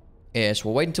is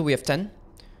we'll wait until we have 10.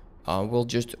 We'll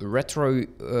just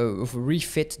refit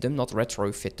them, not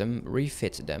retrofit them,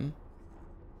 refit them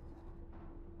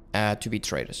to be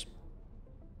traders.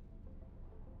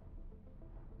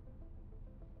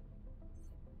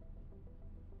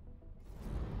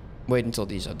 Wait until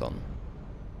these are done.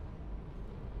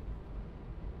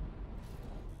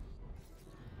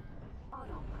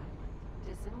 Autopilot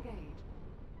disengaged.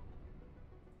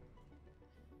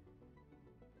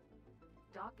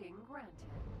 Docking granted.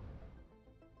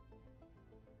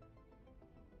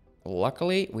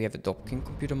 Luckily, we have a docking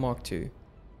computer Mark II.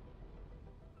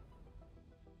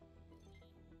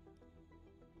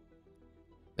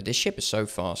 But this ship is so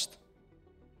fast.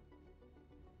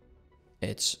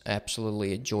 It's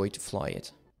absolutely a joy to fly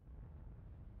it.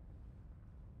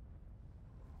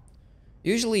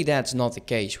 Usually that's not the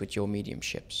case with your medium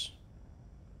ships.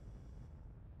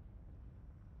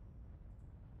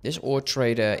 This ore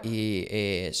trader, he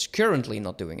is currently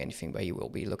not doing anything, but he will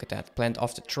be. Look at that. Planned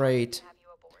after trade.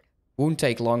 Won't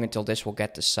take long until this will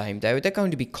get the same. They're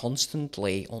going to be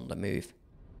constantly on the move.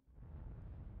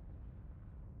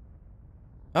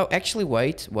 Oh, actually,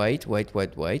 wait.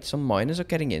 Some miners are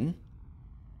getting in.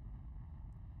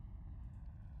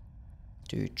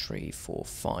 2, 3, 4,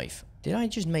 5. Did I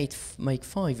just make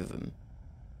 5 of them?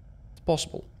 It's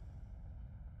possible.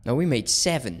 No, we made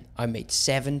 7. I made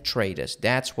 7 traders.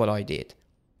 That's what I did.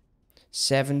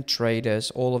 7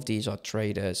 traders. All of these are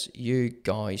traders. You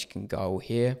guys can go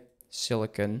here.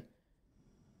 Silicon.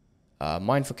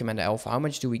 Mine for Commander Alpha. How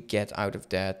much do we get out of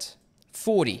that?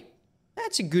 40.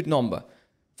 That's a good number.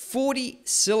 40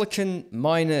 silicon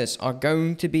miners are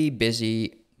going to be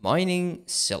busy mining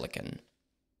silicon.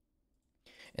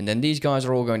 And then these guys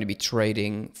are all going to be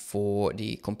trading for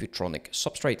the Computronic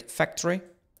substrate factory.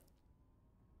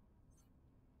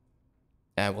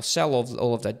 And we'll sell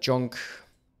all of that junk.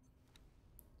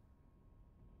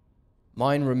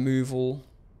 Mine removal.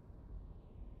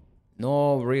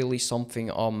 Not really something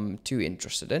I'm too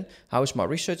interested in. How's my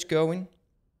research going?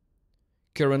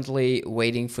 Currently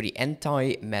waiting for the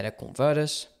anti-matter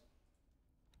converters.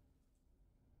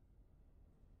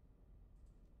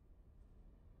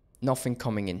 Nothing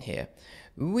coming in here.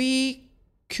 We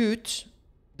could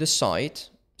decide,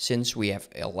 since we have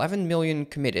 11 million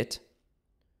committed,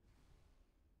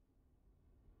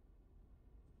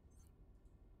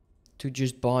 to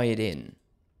just buy it in.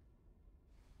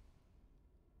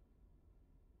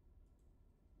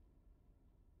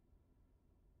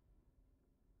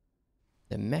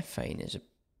 The methane is a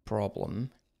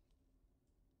problem.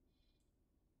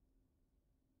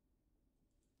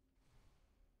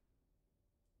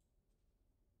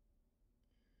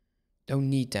 Don't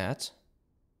need that.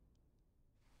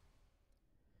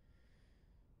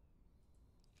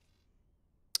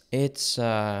 It's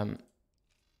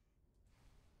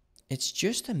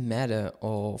just a matter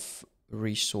of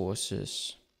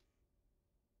resources.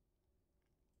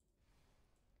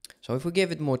 So if we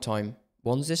give it more time,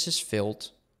 once this is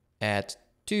filled at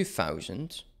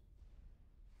 2000,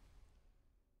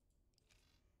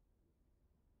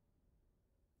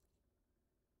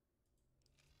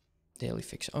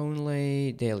 Dailyfix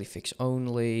only, Dailyfix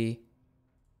only.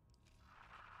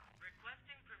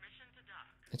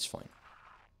 It's fine.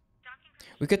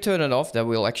 We could turn it off, that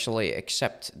we'll actually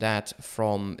accept that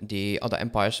from the other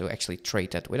empires who actually trade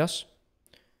that with us.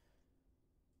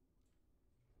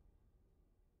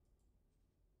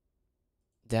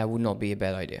 That would not be a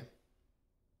bad idea.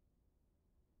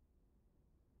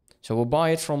 So we'll buy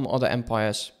it from other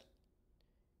empires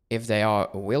if they are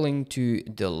willing to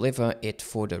deliver it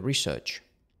for the research.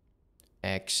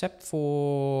 Except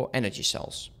for energy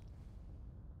cells.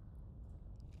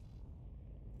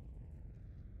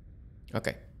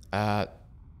 Okay.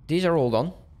 These are all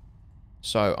done.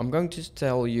 So I'm going to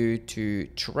tell you to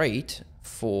trade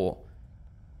for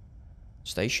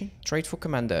station. Trade for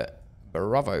Commander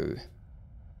Bravo.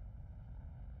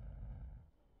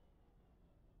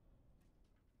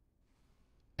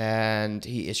 And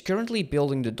he is currently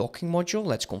building the docking module.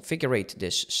 Let's configure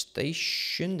this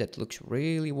station. That looks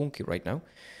really wonky right now.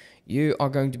 You are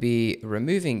going to be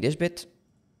removing this bit.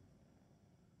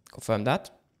 Confirm that.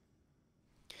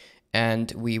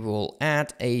 And we will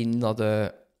add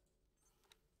another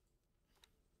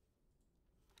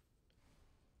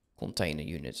container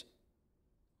unit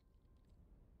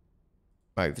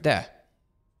over there.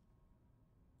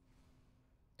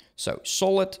 So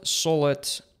solid,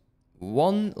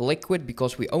 1 liquid,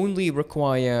 because we only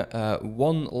require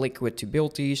 1 liquid to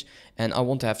build these, and I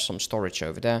want to have some storage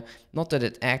over there. Not that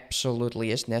it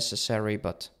absolutely is necessary,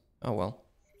 but oh well.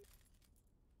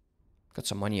 Got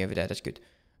some money over there, that's good.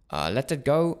 Let that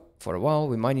go for a while.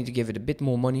 We might need to give it a bit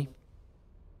more money.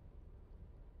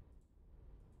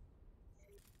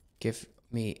 Give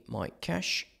me my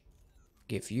cash.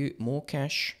 Give you more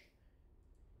cash.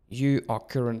 You are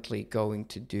currently going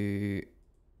to do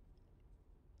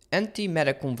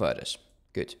anti-matter converters.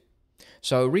 Good.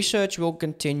 So research will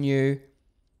continue.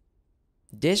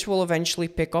 This will eventually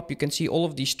pick up. You can see all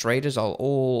of these traders are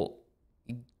all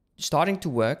starting to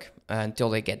work until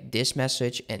they get this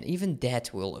message, and even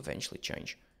that will eventually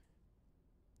change.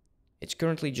 It's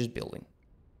currently just building.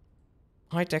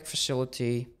 High-tech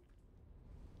facility.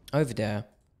 Over there.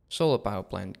 Solar power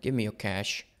plant. Give me your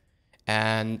cash.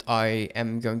 And I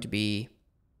am going to be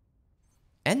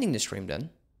ending the stream then.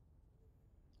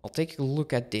 I'll take a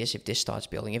look at this if this starts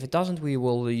building. If it doesn't, we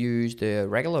will use the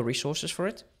regular resources for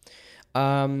it.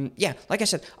 Yeah, like I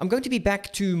said, I'm going to be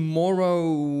back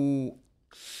tomorrow.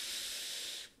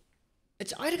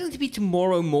 It's either going to be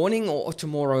tomorrow morning or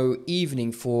tomorrow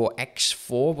evening for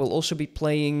X4. We'll also be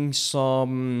playing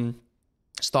some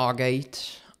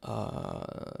Stargate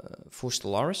for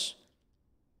Stellaris.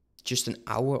 Just an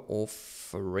hour or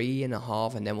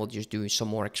 3.5, and then we'll just do some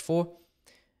more X4.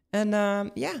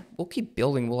 And yeah, we'll keep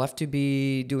building. We'll have to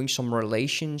be doing some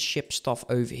relationship stuff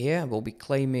over here. We'll be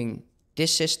claiming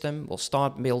this system. We'll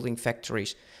start building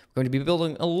factories. We're going to be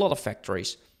building a lot of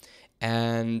factories.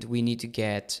 And we need to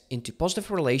get into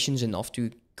positive relations enough to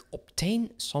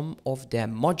obtain some of their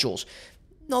modules.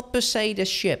 Not per se the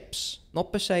ships.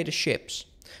 Not per se the ships.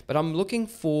 But I'm looking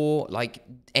for like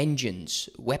engines,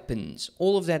 weapons,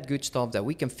 all of that good stuff that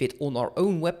we can fit on our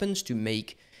own weapons to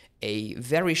make a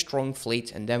very strong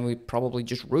fleet. And then we probably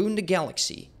just ruin the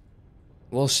galaxy.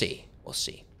 We'll see. We'll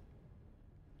see.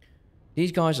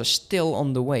 These guys are still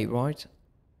on the way, right?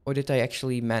 Or did they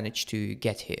actually manage to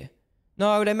get here?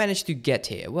 No, they managed to get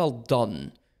here. Well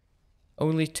done.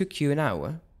 Only took you an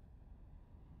hour.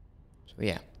 So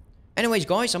yeah. Anyways,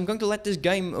 guys, I'm going to let this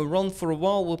game run for a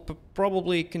while. We'll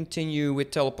probably continue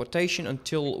with teleportation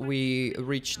until we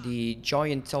reach the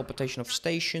giant teleportation of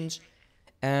stations.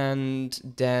 And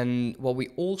then what we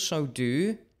also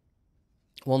do,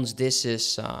 once this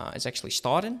is actually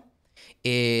starting,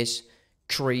 is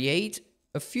create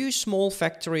a few small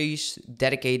factories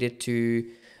dedicated to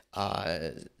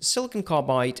silicon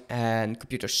carbide and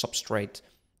computer substrate,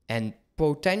 and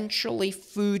potentially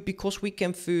food, because we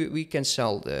can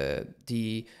sell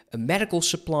the medical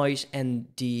supplies and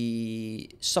the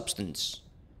substance.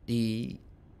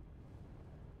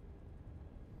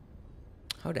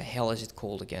 How the hell is it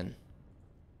called again?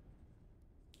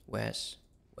 Where's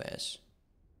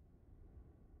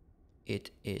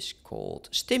it is called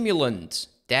stimulant.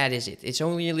 That is it. It's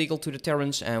only illegal to the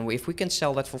Terrans, and if we can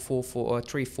sell that for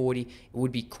 340, it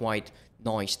would be quite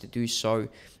nice to do so.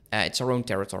 It's our own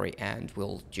territory, and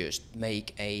we'll just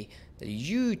make a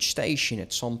huge station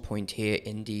at some point here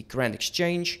in the Grand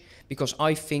Exchange, because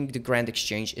I think the Grand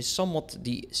Exchange is somewhat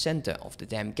the center of the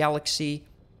damn galaxy.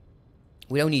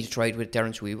 We don't need to trade with the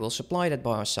Terrans. We will supply that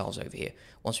by ourselves over here.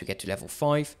 Once we get to level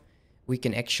 5, we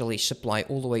can actually supply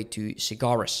all the way to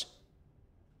Cigaris.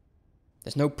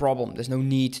 There's no problem. There's no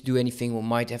need to do anything. We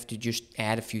might have to just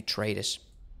add a few traders.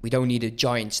 We don't need a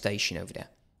giant station over there.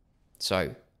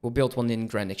 So we'll build one in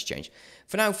Grand Exchange.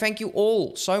 For now, thank you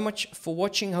all so much for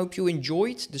watching. Hope you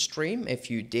enjoyed the stream.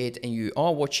 If you did and you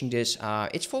are watching this,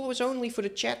 it's followers only for the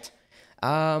chat.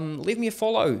 Leave me a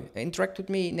follow. Interact with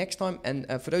me next time. And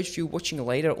for those of you watching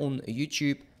later on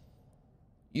YouTube,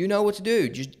 you know what to do.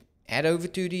 Just head over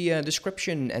to the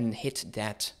description and hit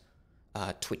that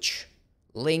Twitch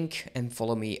link and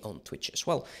follow me on Twitch as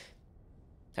well.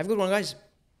 Have a good one, guys.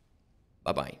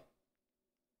 Bye-bye.